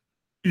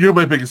 you're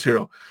my biggest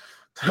hero.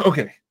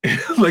 Okay.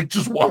 Like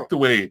just walked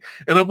away.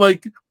 And I'm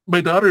like, my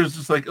daughter is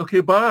just like,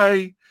 okay,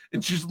 bye.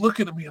 And she's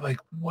looking at me like,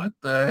 what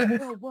the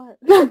heck? What?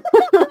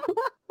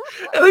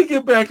 And I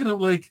get back and I'm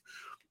like,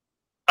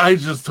 I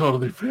just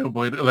totally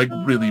fanboyed, like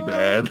really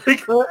bad.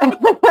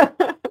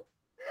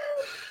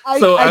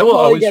 So I I will totally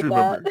always get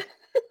remember.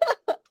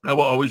 that. I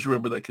will always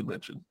remember that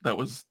convention. That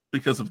was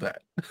because of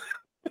that.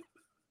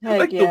 Heck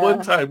Like the one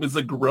yeah. time as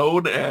a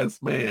grown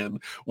ass man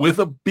with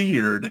a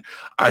beard,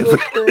 I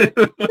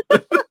Listen.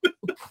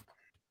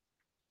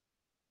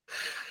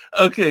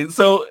 okay.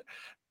 So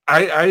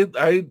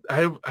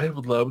I've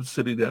loved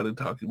sitting down and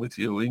talking with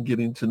you and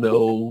getting to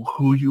know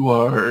who you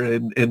are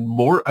and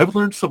more. I've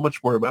learned so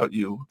much more about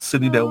you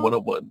sitting down one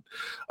on one,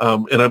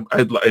 and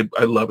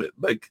I love it.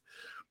 Like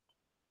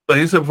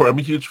I said before, I'm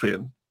a huge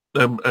fan.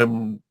 I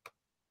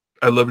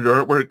love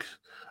your artwork.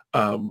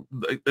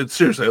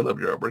 Seriously, I love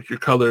your artwork, your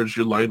colors,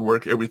 your line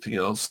work, everything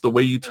else. The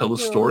way you tell a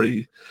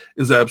story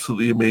is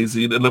absolutely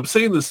amazing. And I'm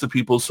saying this to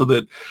people so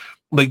that,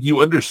 like, you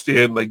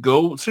understand. Like,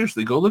 go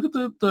look at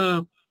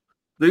the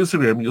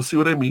Instagram. You'll see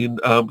what I mean.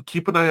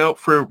 Keep an eye out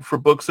for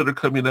books that are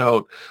coming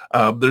out.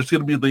 There's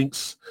going to be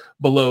links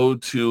below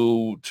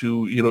to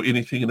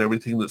anything and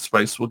everything that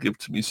Spice will give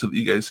to me so that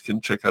you guys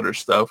can check out her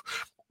stuff.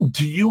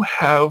 Do you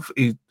have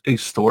a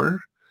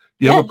store?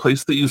 Do you have a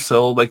place that you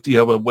sell? Like, do you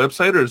have a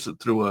website or is it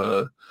through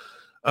a?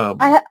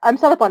 I'm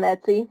set up on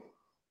Etsy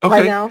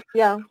right now.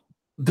 Yeah.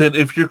 Then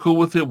if you're cool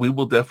with it, we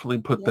will definitely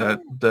put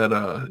that.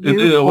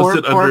 You was poor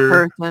it under?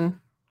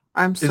 person.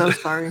 I'm so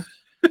sorry.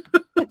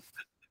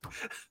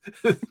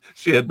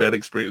 She had bad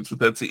experience with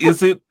Etsy.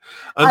 Is it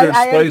under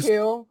I am Spice?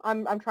 too.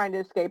 I'm trying to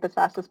escape as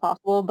fast as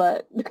possible,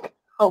 but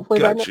hopefully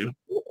Got you.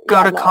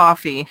 Go to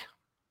coffee.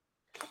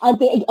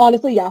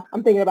 Honestly, yeah,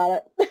 I'm thinking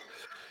about it.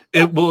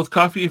 Well, with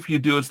coffee, if you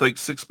do, it's like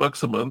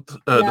 $6 a month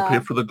to pay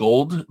for the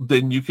gold.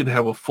 Then you can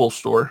have a full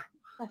store,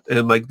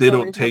 and like they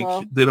don't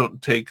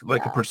take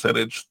like a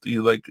percentage.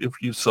 You like if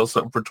you sell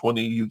something for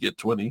 20, you get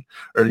 20,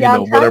 or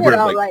I'm whatever. Trying it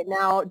out right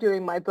now,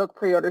 doing my book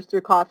pre-orders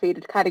through coffee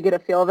to kind of get a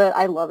feel of it.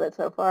 I love it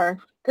so far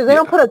because they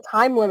don't put a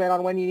time limit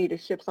on when you need to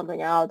ship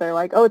something out. They're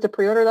like, oh, it's a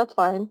pre-order, that's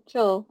fine,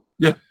 chill.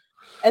 Yeah,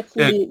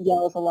 Etsy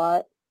yells a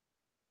lot.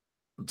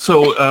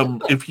 So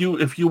if you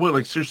want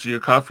like seriously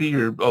your coffee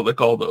or like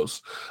all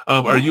those,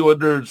 are you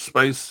under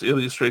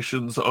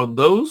SpicedEliastrations on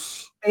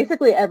those?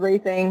 Basically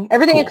everything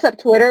except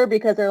Twitter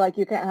because they're like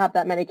you can't have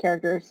that many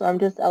characters. So I'm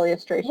just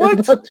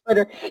Eliastrations on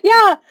Twitter.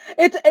 Yeah,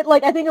 it's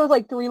like I think it was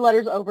like 3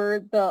 letters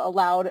over the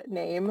allowed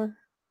name.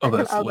 Oh,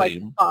 that's lame.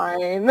 Like,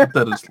 fine.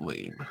 That is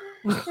lame.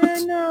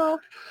 I know.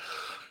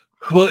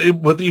 Well,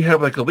 whether you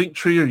have like a link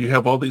tree or you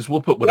have all these,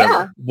 we'll put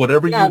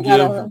whatever you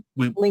give.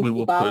 We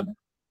will put.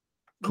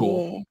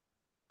 Cool. Yeah.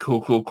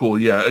 Cool.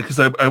 Yeah, because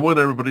I want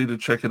everybody to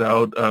check it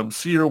out,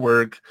 see your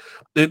work,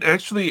 and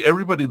actually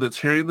everybody that's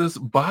hearing this,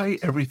 buy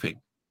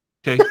everything.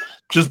 Okay,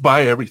 just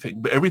buy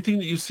everything. Everything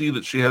that you see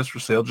that she has for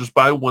sale, just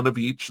buy one of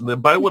each, and then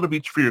buy one of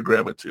each for your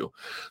grandma too.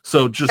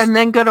 So and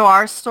then go to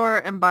our store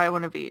and buy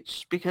one of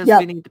each because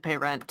we need to pay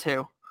rent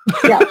too.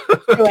 Yeah,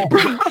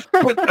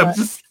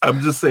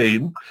 I'm just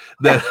saying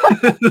that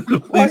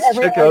please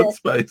check out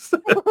Spice.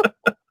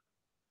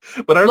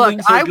 But our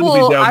links are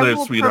going to be down there,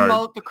 sweetheart. I will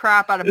promote the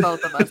crap out of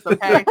both of us,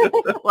 okay?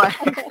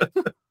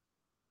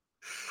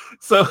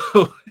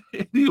 So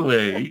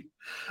anyway,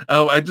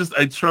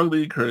 I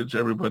strongly encourage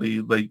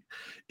everybody, like,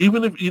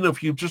 even if,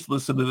 if you just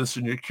listen to this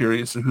and you're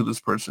curious of who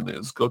this person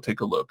is, go take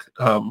a look.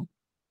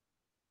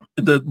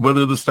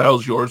 Whether the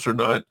style's yours or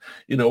not,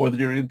 whether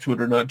you're into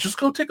it or not, just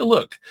go take a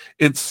look.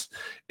 It's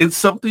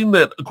something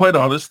that, quite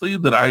honestly,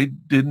 that I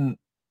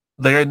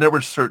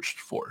never searched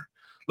for.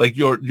 Like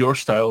your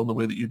style and the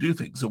way that you do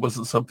things. It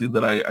wasn't something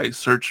that I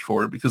searched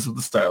for because of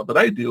the style that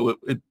I do.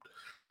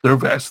 They're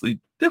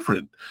vastly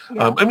different.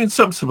 Yeah. I mean,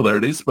 some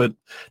similarities, but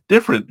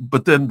different.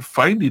 But then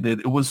finding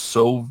it was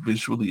so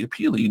visually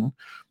appealing.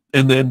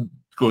 And then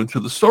going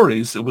through the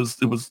stories, it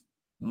was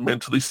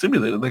mentally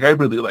stimulating. Like, I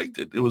really liked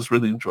it. It was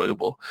really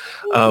enjoyable.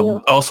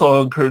 Also,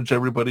 I'll encourage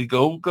everybody,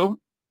 go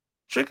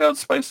check out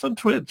Spice on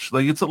Twitch.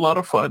 Like, it's a lot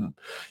of fun.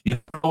 You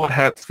never know what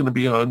hat's going to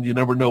be on. You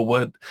never know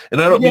what. And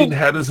I don't mean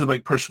hat as in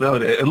like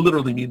personality. I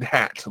literally mean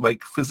hat,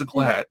 like physical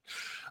hat.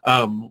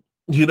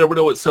 You never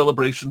know what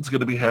celebration's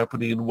going to be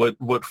happening,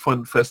 what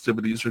fun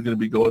festivities are going to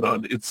be going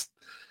on. It's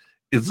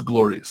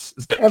glorious.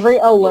 Every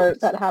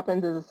alert that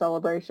happens is a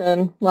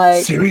celebration.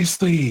 Like,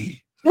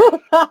 seriously.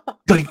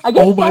 Like,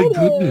 oh my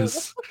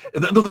goodness.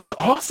 And that's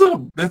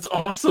awesome. That's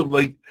awesome.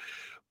 Like,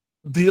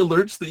 the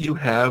alerts that you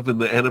have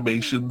and the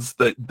animations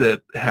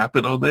that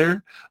happen on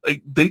there,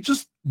 like,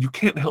 you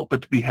can't help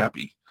but to be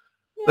happy.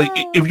 Yeah. Like,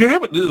 if you're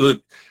having,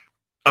 look,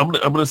 I'm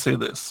gonna say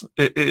this,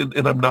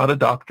 and I'm not a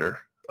doctor.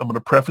 I'm gonna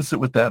preface it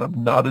with that.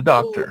 I'm not a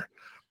doctor.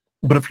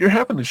 But if you're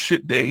having a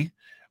shit day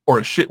or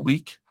a shit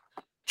week,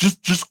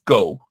 just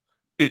go.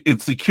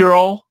 It's the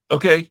cure-all.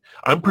 Okay,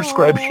 I'm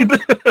prescribing.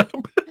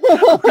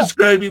 I'm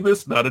prescribing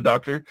this, not a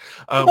doctor.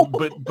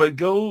 But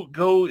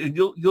go, and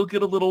you'll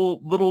get a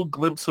little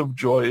glimpse of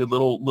joy, a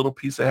little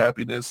piece of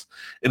happiness,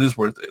 and it's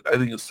worth it. I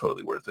think it's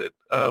totally worth it.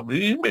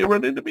 You may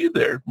run into me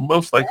there,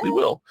 most likely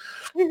will.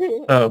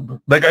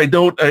 Like, I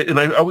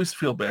always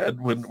feel bad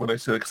when I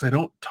say that because I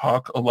don't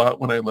talk a lot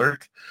when I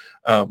lurk.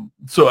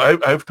 So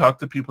I've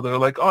talked to people that are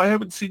like, oh, I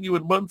haven't seen you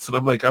in months, and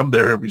I'm like, I'm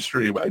there every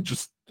stream. I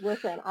just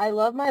Listen, I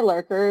love my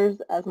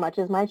lurkers as much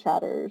as my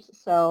chatters,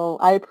 so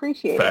I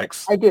appreciate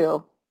Facts. it. I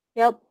do.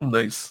 Yep.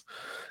 Nice.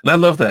 And I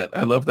love that.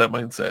 I love that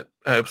mindset.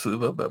 I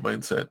absolutely love that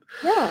mindset.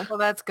 Yeah. Well,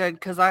 that's good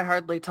because I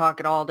hardly talk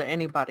at all to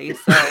anybody.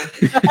 So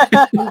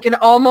you can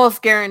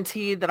almost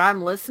guarantee that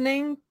I'm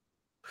listening,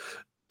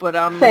 but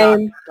I'm not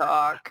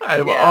talk.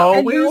 I'm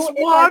always if I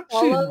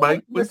watching follow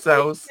Mike your Twitch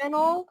Wisehouse.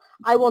 channel,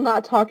 I will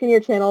not talk in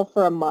your channel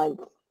for a month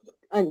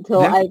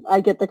until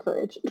I get the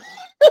courage.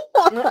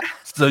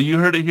 So you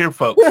heard it here,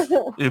 folks.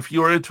 If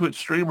you're a Twitch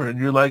streamer and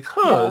you're like,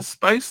 is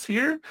Spice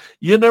here?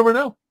 You never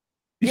know.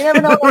 You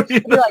never know.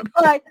 You're like,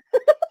 hi.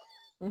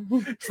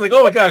 It's like,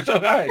 oh my gosh, oh,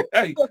 hi,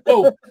 hey,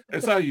 oh, I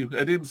saw you.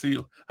 I didn't see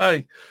you.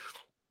 Hi.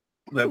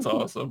 That's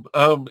awesome.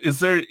 Is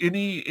there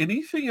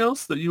anything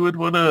else that you would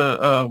want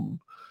to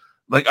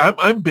like?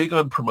 I'm big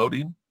on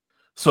promoting.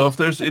 So if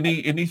there's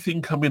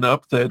anything coming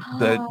up that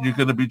you're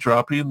going to be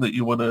dropping that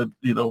you want to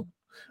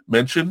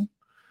mention.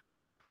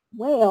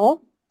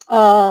 Well,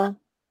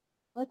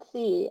 let's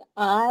see.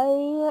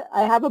 I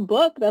have a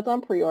book that's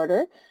on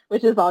pre-order,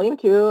 which is volume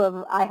 2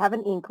 of I Have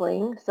an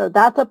Inkling. So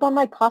that's up on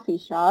my coffee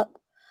shop.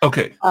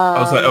 Okay.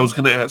 I was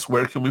going to ask,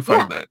 where can we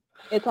find that?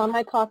 It's on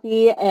my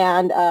coffee,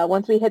 and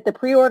once we hit the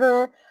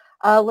pre-order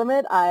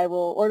limit, I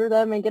will order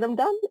them and get them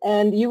done.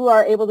 And you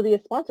are able to be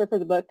a sponsor for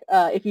the book.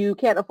 If you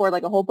can't afford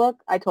like a whole book,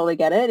 I totally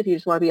get it. If you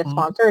just want to be a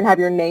sponsor and have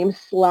your name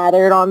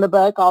slattered on the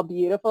book, all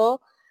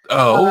beautiful.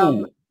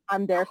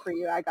 I'm there for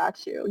you. I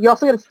got you. You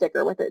also get a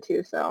sticker with it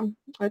too, so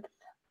it's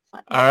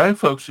fine. All right,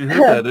 folks, you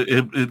heard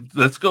that.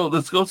 Let's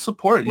go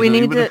support. We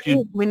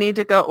need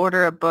to go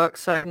order a book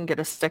so I can get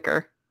a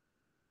sticker.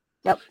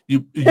 Yep.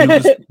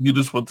 You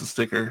just want the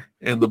sticker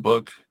and the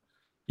book.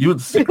 You want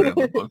the sticker and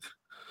the book.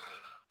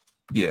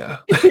 Yeah.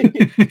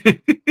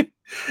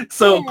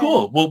 So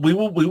cool. Well, we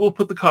will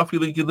put the coffee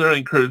link in there. I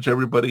encourage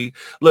everybody.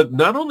 Look,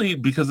 not only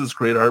because it's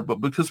great art,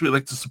 but because we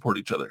like to support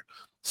each other.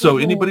 So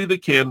anybody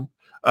that can,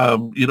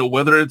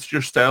 whether it's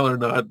your style or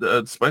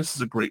not, Spice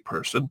is a great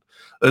person.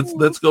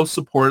 Let's go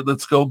support.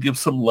 Let's go give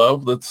some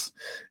love. Let's,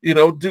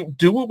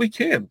 do what we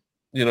can.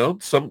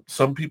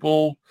 Some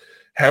people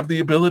have the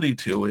ability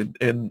to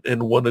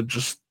and want to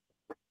just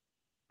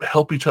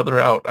help each other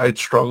out. I'd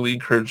strongly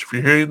encourage, if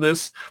you're hearing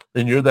this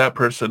and you're that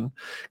person,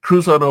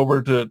 cruise on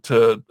over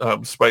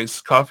to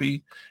Spice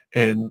Coffee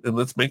and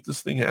let's make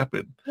this thing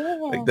happen.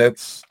 Like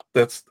that's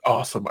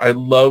awesome. I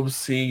love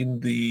seeing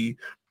the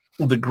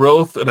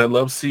growth, and I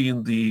love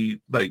seeing the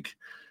like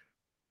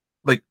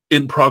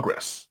in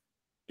progress.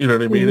 You know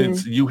what I mean?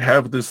 It's, you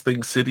have this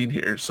thing sitting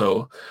here,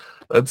 so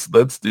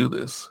let's do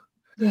this.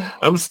 Yeah.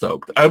 I'm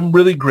stoked. I'm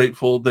really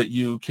grateful that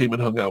you came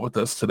and hung out with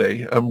us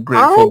today. I'm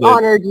grateful. I'm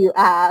honored you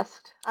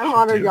asked. I'm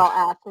honored y'all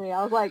asked me.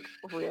 I was like,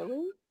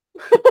 really?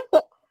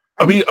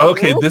 I mean,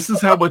 okay, this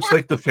is how much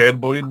like the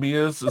fanboy in me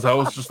is I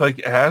was just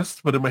like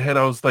asked, but in my head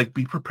I was like,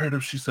 be prepared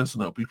if she says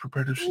no. Be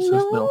prepared if she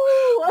says no.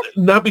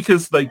 Not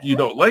because like you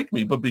don't like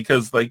me, but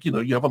because like,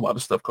 you have a lot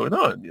of stuff going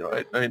on.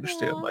 I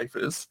understand life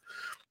is.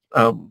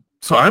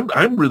 So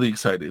I'm really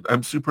excited.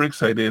 I'm super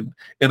excited.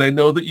 And I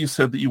know that you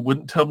said that you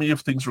wouldn't tell me if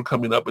things were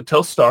coming up, but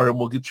tell Star and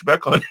we'll get you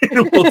back on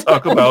and we'll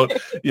talk about,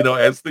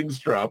 as things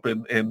drop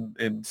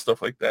and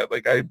stuff like that.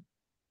 Like I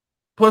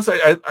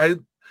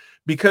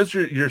because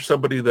you're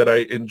somebody that I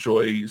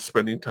enjoy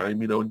spending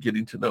time, and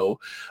getting to know.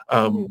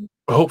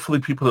 Hopefully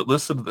people that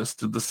listen to this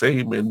did the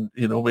same, and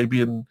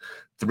maybe in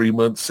 3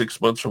 months,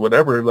 6 months, or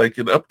whatever, like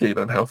an update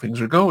on how things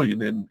are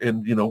going and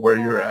where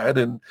you're at.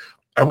 And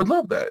I would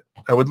love that.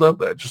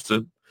 Just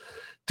to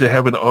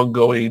have an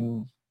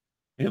ongoing,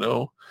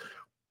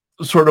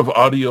 sort of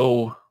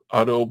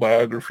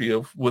autobiography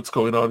of what's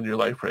going on in your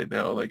life right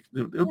now. Like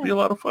it would be a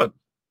lot of fun.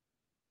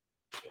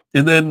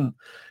 And then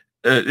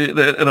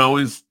and I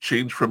always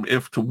change from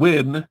if to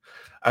when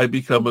I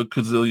become a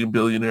gazillion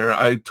billionaire.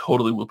 I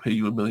totally will pay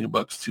you $1 million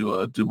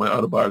to do my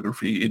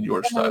autobiography in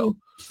your style.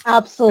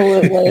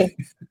 Absolutely.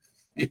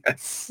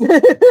 Yes.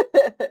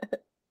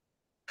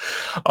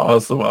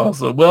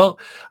 Awesome. Well,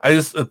 I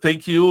just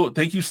thank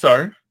you,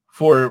 Star,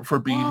 for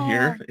being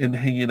here and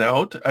hanging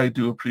out. I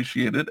do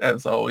appreciate it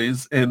as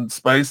always. And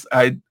Spice,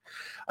 I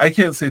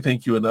can't say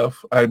thank you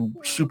enough. I'm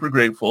super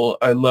grateful.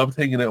 I loved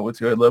hanging out with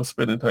you. I love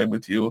spending time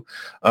with you.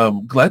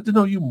 Glad to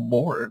know you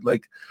more.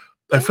 Like,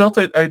 I felt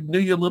that I knew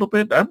you a little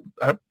bit.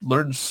 I've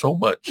learned so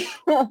much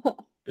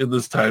in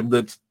this time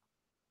that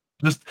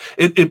just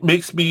it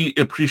makes me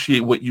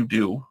appreciate what you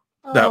do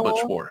that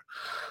much more.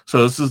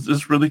 So this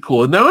is really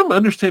cool. And now I'm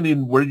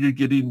understanding where you're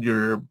getting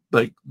your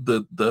like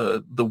the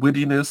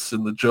wittiness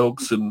and the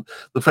jokes and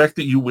the fact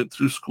that you went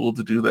through school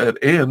to do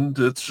that, and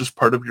it's just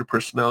part of your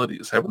personality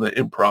is having that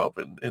improv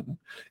and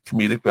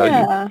comedic value.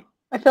 Yeah,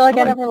 I feel like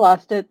I never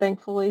lost it,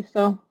 thankfully.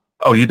 So.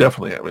 Oh, you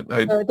definitely haven't.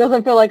 So it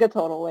doesn't feel like a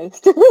total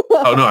waste.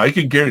 Oh no, I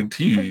can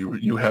guarantee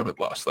you haven't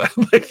lost that.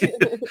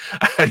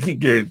 I can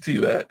guarantee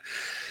that.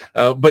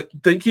 But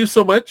thank you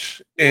so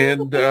much,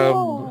 and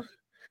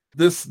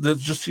This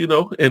just,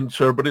 and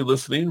to everybody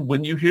listening,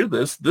 when you hear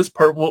this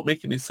part won't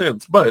make any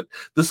sense, but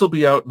this will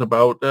be out in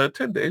about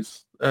 10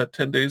 days,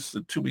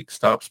 2 weeks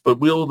tops, but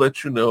we'll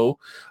let you know,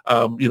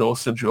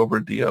 send you over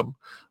a DM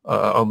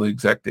on the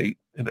exact date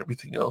and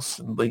everything else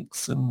and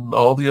links and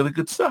all the other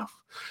good stuff.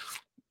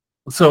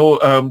 So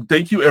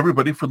thank you,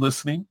 everybody, for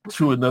listening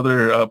to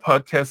another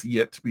podcast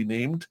yet to be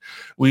named.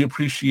 We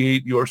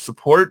appreciate your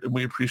support, and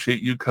we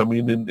appreciate you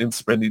coming and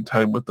spending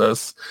time with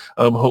us.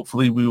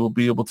 Hopefully, we will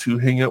be able to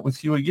hang out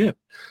with you again.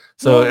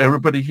 So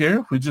everybody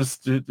here, we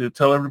just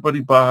tell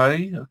everybody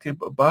bye. Okay,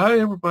 bye,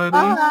 everybody.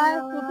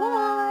 Bye.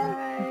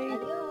 Bye.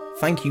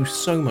 Thank you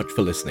so much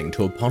for listening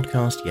to a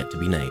podcast yet to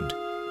be named.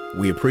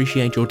 We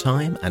appreciate your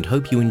time and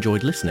hope you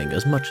enjoyed listening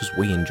as much as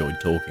we enjoyed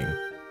talking.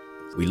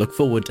 We look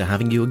forward to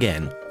having you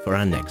again for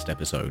our next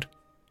episode.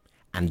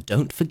 And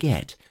don't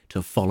forget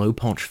to follow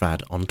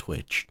PochFad on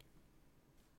Twitch.